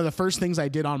Chicago. And one of the first things I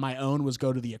did on my own was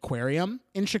go to the aquarium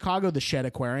in Chicago, the Shed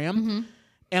Aquarium. Mm-hmm.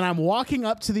 And I'm walking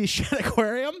up to the Shed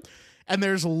Aquarium and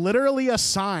there's literally a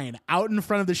sign out in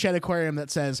front of the Shed Aquarium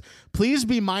that says, "Please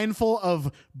be mindful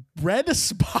of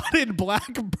red-spotted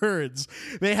blackbirds.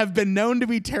 They have been known to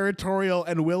be territorial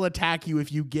and will attack you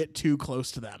if you get too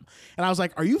close to them." And I was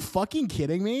like, are you fucking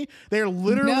kidding me? There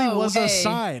literally No was way. a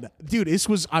sign. Dude,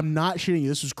 I'm not shitting you.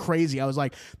 This was crazy. I was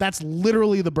like, that's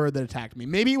literally the bird that attacked me.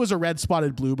 Maybe it was a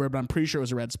red-spotted bluebird, but I'm pretty sure it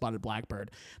was a red-spotted blackbird.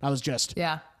 I was just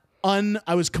Yeah.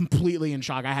 I was completely in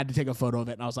shock. I had to take a photo of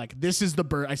it, and I was like, this is the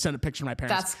bird. I sent a picture to my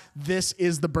parents. This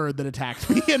is the bird that attacked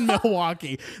me in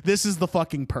Milwaukee. This is the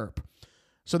fucking perp.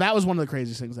 So that was one of the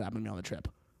craziest things that happened to me on the trip.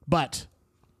 But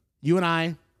you and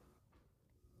I,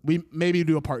 we maybe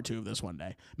do a part 2 of this one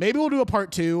day. Maybe we'll do a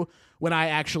part 2 when I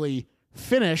actually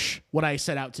finish what I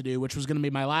set out to do, which was going to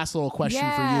be my last little question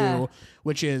for you,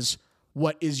 which is,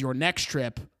 what is your next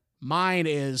trip? Mine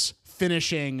is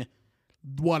finishing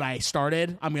what I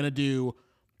started. I'm going to do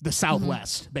the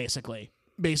Southwest, basically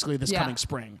this coming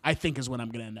spring, I think is when I'm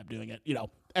going to end up doing it. You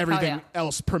know, everything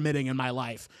else permitting in my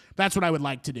life. That's what I would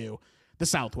like to do. The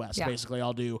Southwest, basically.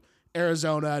 I'll do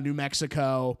Arizona, New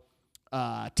Mexico,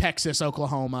 Texas,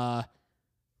 Oklahoma.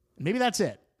 Maybe that's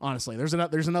it. Honestly, there's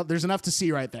enough to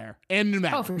see right there. And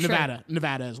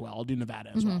Nevada as well. I'll do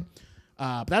Nevada as well.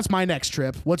 But that's my next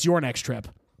trip. What's your next trip?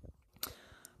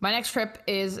 My next trip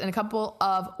is in a couple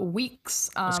of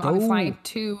weeks. Let's I'll be go. flying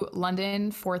to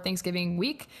London for Thanksgiving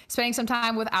week, spending some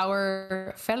time with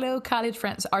our fellow college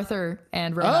friends, Arthur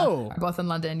and Rona, are both in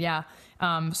London. Yeah.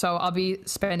 So I'll be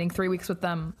spending 3 weeks with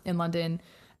them in London.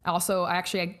 Also, I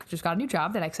just got a new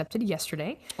job that I accepted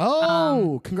yesterday.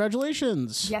 Oh,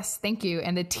 congratulations. Yes, thank you.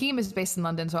 And the team is based in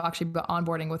London, so I'll actually be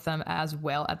onboarding with them as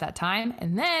well at that time.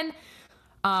 And then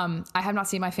I have not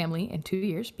seen my family in 2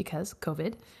 years because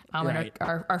COVID. Right.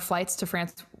 And our flights to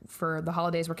France for the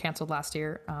holidays were canceled last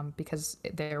year because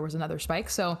there was another spike.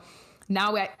 So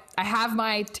now I have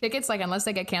my tickets. Like, unless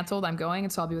they get canceled, I'm going.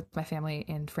 And so I'll be with my family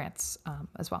in France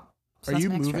as well. So are you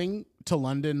my next moving to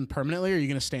London permanently, or are you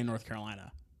going to stay in North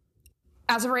Carolina?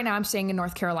 As of right now, I'm staying in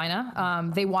North Carolina.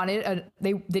 They wanted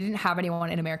they didn't have anyone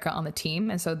in America on the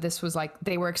team. And so this was like,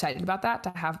 they were excited about that to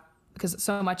have, because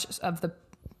so much of the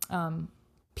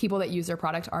people that use their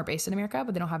product are based in America,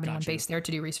 but they don't have anyone based there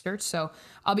to do research. So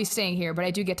I'll be staying here, but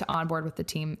I do get to onboard with the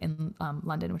team in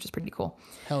London, which is pretty cool.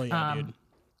 Hell yeah, dude.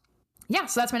 Yeah,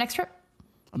 so that's my next trip.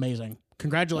 Amazing.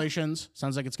 Congratulations.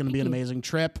 Sounds like it's going to be an amazing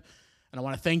trip. And I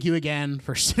want to thank you again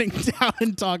for sitting down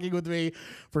and talking with me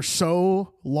for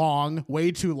so long,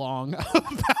 way too long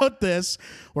about this.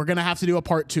 We're going to have to do a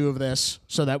part 2 of this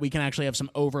so that we can actually have some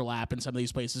overlap in some of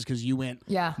these places, because you went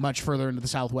much further into the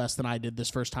Southwest than I did this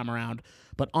first time around.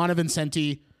 But Anna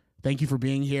Vincenti, thank you for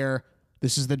being here.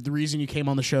 This is the reason you came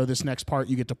on the show. This next part,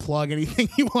 you get to plug anything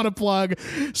you want to plug.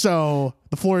 So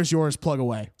the floor is yours. Plug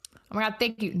away. Oh my God,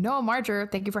 thank you. Noah Marger,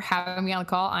 thank you for having me on the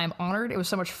call. I'm honored. It was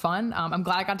so much fun. I'm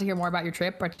glad I got to hear more about your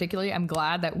trip. Particularly, I'm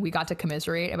glad that we got to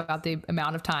commiserate about the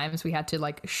amount of times we had to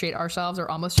like shit ourselves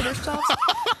or almost shit ourselves.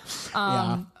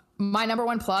 My number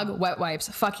one plug, Wet Wipes.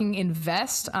 Fucking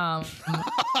invest.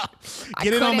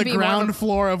 Get in on the ground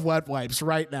floor of Wet Wipes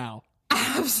right now.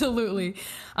 Absolutely.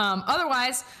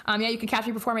 Otherwise, you can catch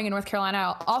me performing in North Carolina.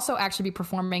 I'll also actually be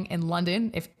performing in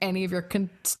London. If any of your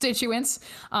constituents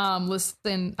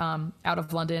listen out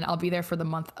of London, I'll be there for the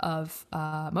month of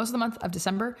most of the month of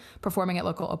December, performing at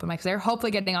local open mics there.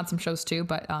 Hopefully getting on some shows too,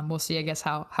 but we'll see, I guess,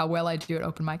 how well I do at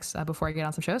open mics before I get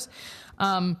on some shows.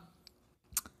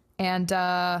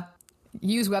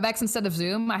 Use WebEx instead of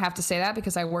Zoom. I have to say that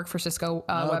because I work for Cisco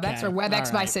WebEx, or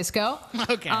WebEx by Cisco.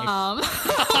 Okay. All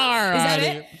right. Is that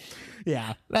it?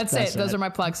 Yeah. That's it. Those are my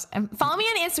plugs. And follow me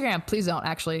on Instagram. Please don't,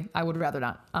 actually. I would rather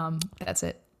not. That's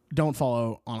it. Don't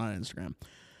follow on Instagram.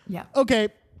 Yeah. Okay.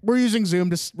 We're using Zoom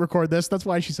to record this. That's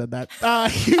why she said that.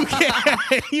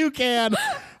 You can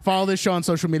follow this show on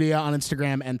social media, on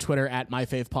Instagram and Twitter, at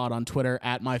MyFavePod on Twitter,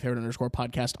 at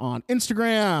MyFavorite_podcast on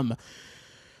Instagram.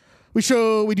 We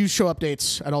do show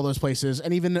updates at all those places,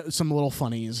 and even some little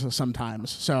funnies sometimes.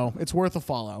 So it's worth a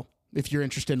follow if you're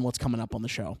interested in what's coming up on the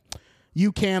show.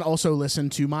 You can also listen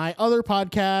to my other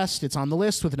podcast. It's On the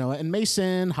List with Noah and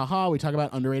Mason. Haha, we talk about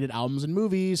underrated albums and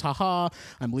movies. Haha,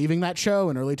 I'm leaving that show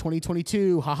in early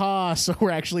 2022. Haha, so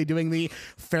we're actually doing the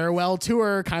farewell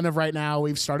tour kind of right now.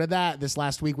 We've started that. This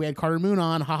last week we had Carter Moon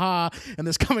on. Haha, and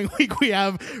this coming week we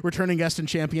have returning guest and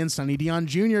champion Sonny Dion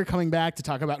Jr. coming back to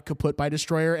talk about Kaput by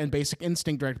Destroyer and Basic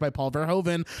Instinct, directed by Paul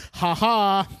Verhoeven.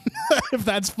 Haha, if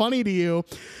that's funny to you,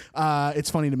 it's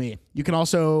funny to me. You can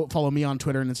also follow me on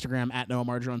Twitter and Instagram at Noah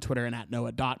Marger on Twitter and at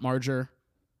Noah.Marger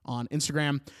on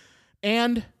Instagram.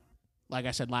 And like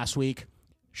I said last week,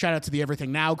 shout out to the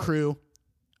Everything Now crew.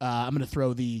 I'm going to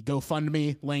throw the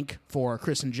GoFundMe link for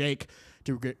Chris and Jake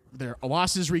to get their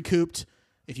losses recouped.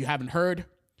 If you haven't heard,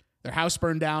 their house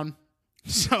burned down.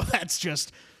 So that's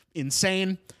just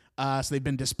insane. So they've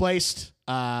been displaced,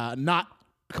 not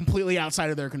completely outside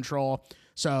of their control.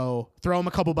 So throw them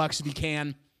a couple bucks if you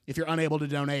can. If you're unable to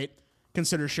donate,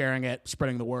 consider sharing it,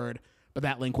 spreading the word. But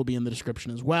that link will be in the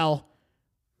description as well.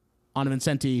 Anna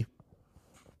Vincenti.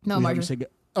 No, Marjorie.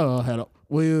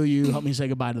 Will you help me say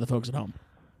goodbye to the folks at home?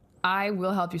 I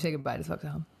will help you say goodbye to the folks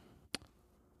at home.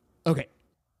 Okay.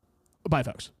 Bye,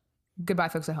 folks. Goodbye,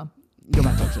 folks at home.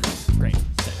 Goodbye, folks at home. Great.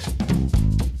 Thanks.